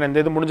போகிறோம் அப்படின்னா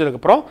இந்த இது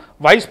முடிஞ்சதுக்கப்புறம்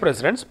வைஸ்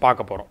பிரசிடென்ட்ஸ்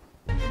பார்க்க போகிறோம்.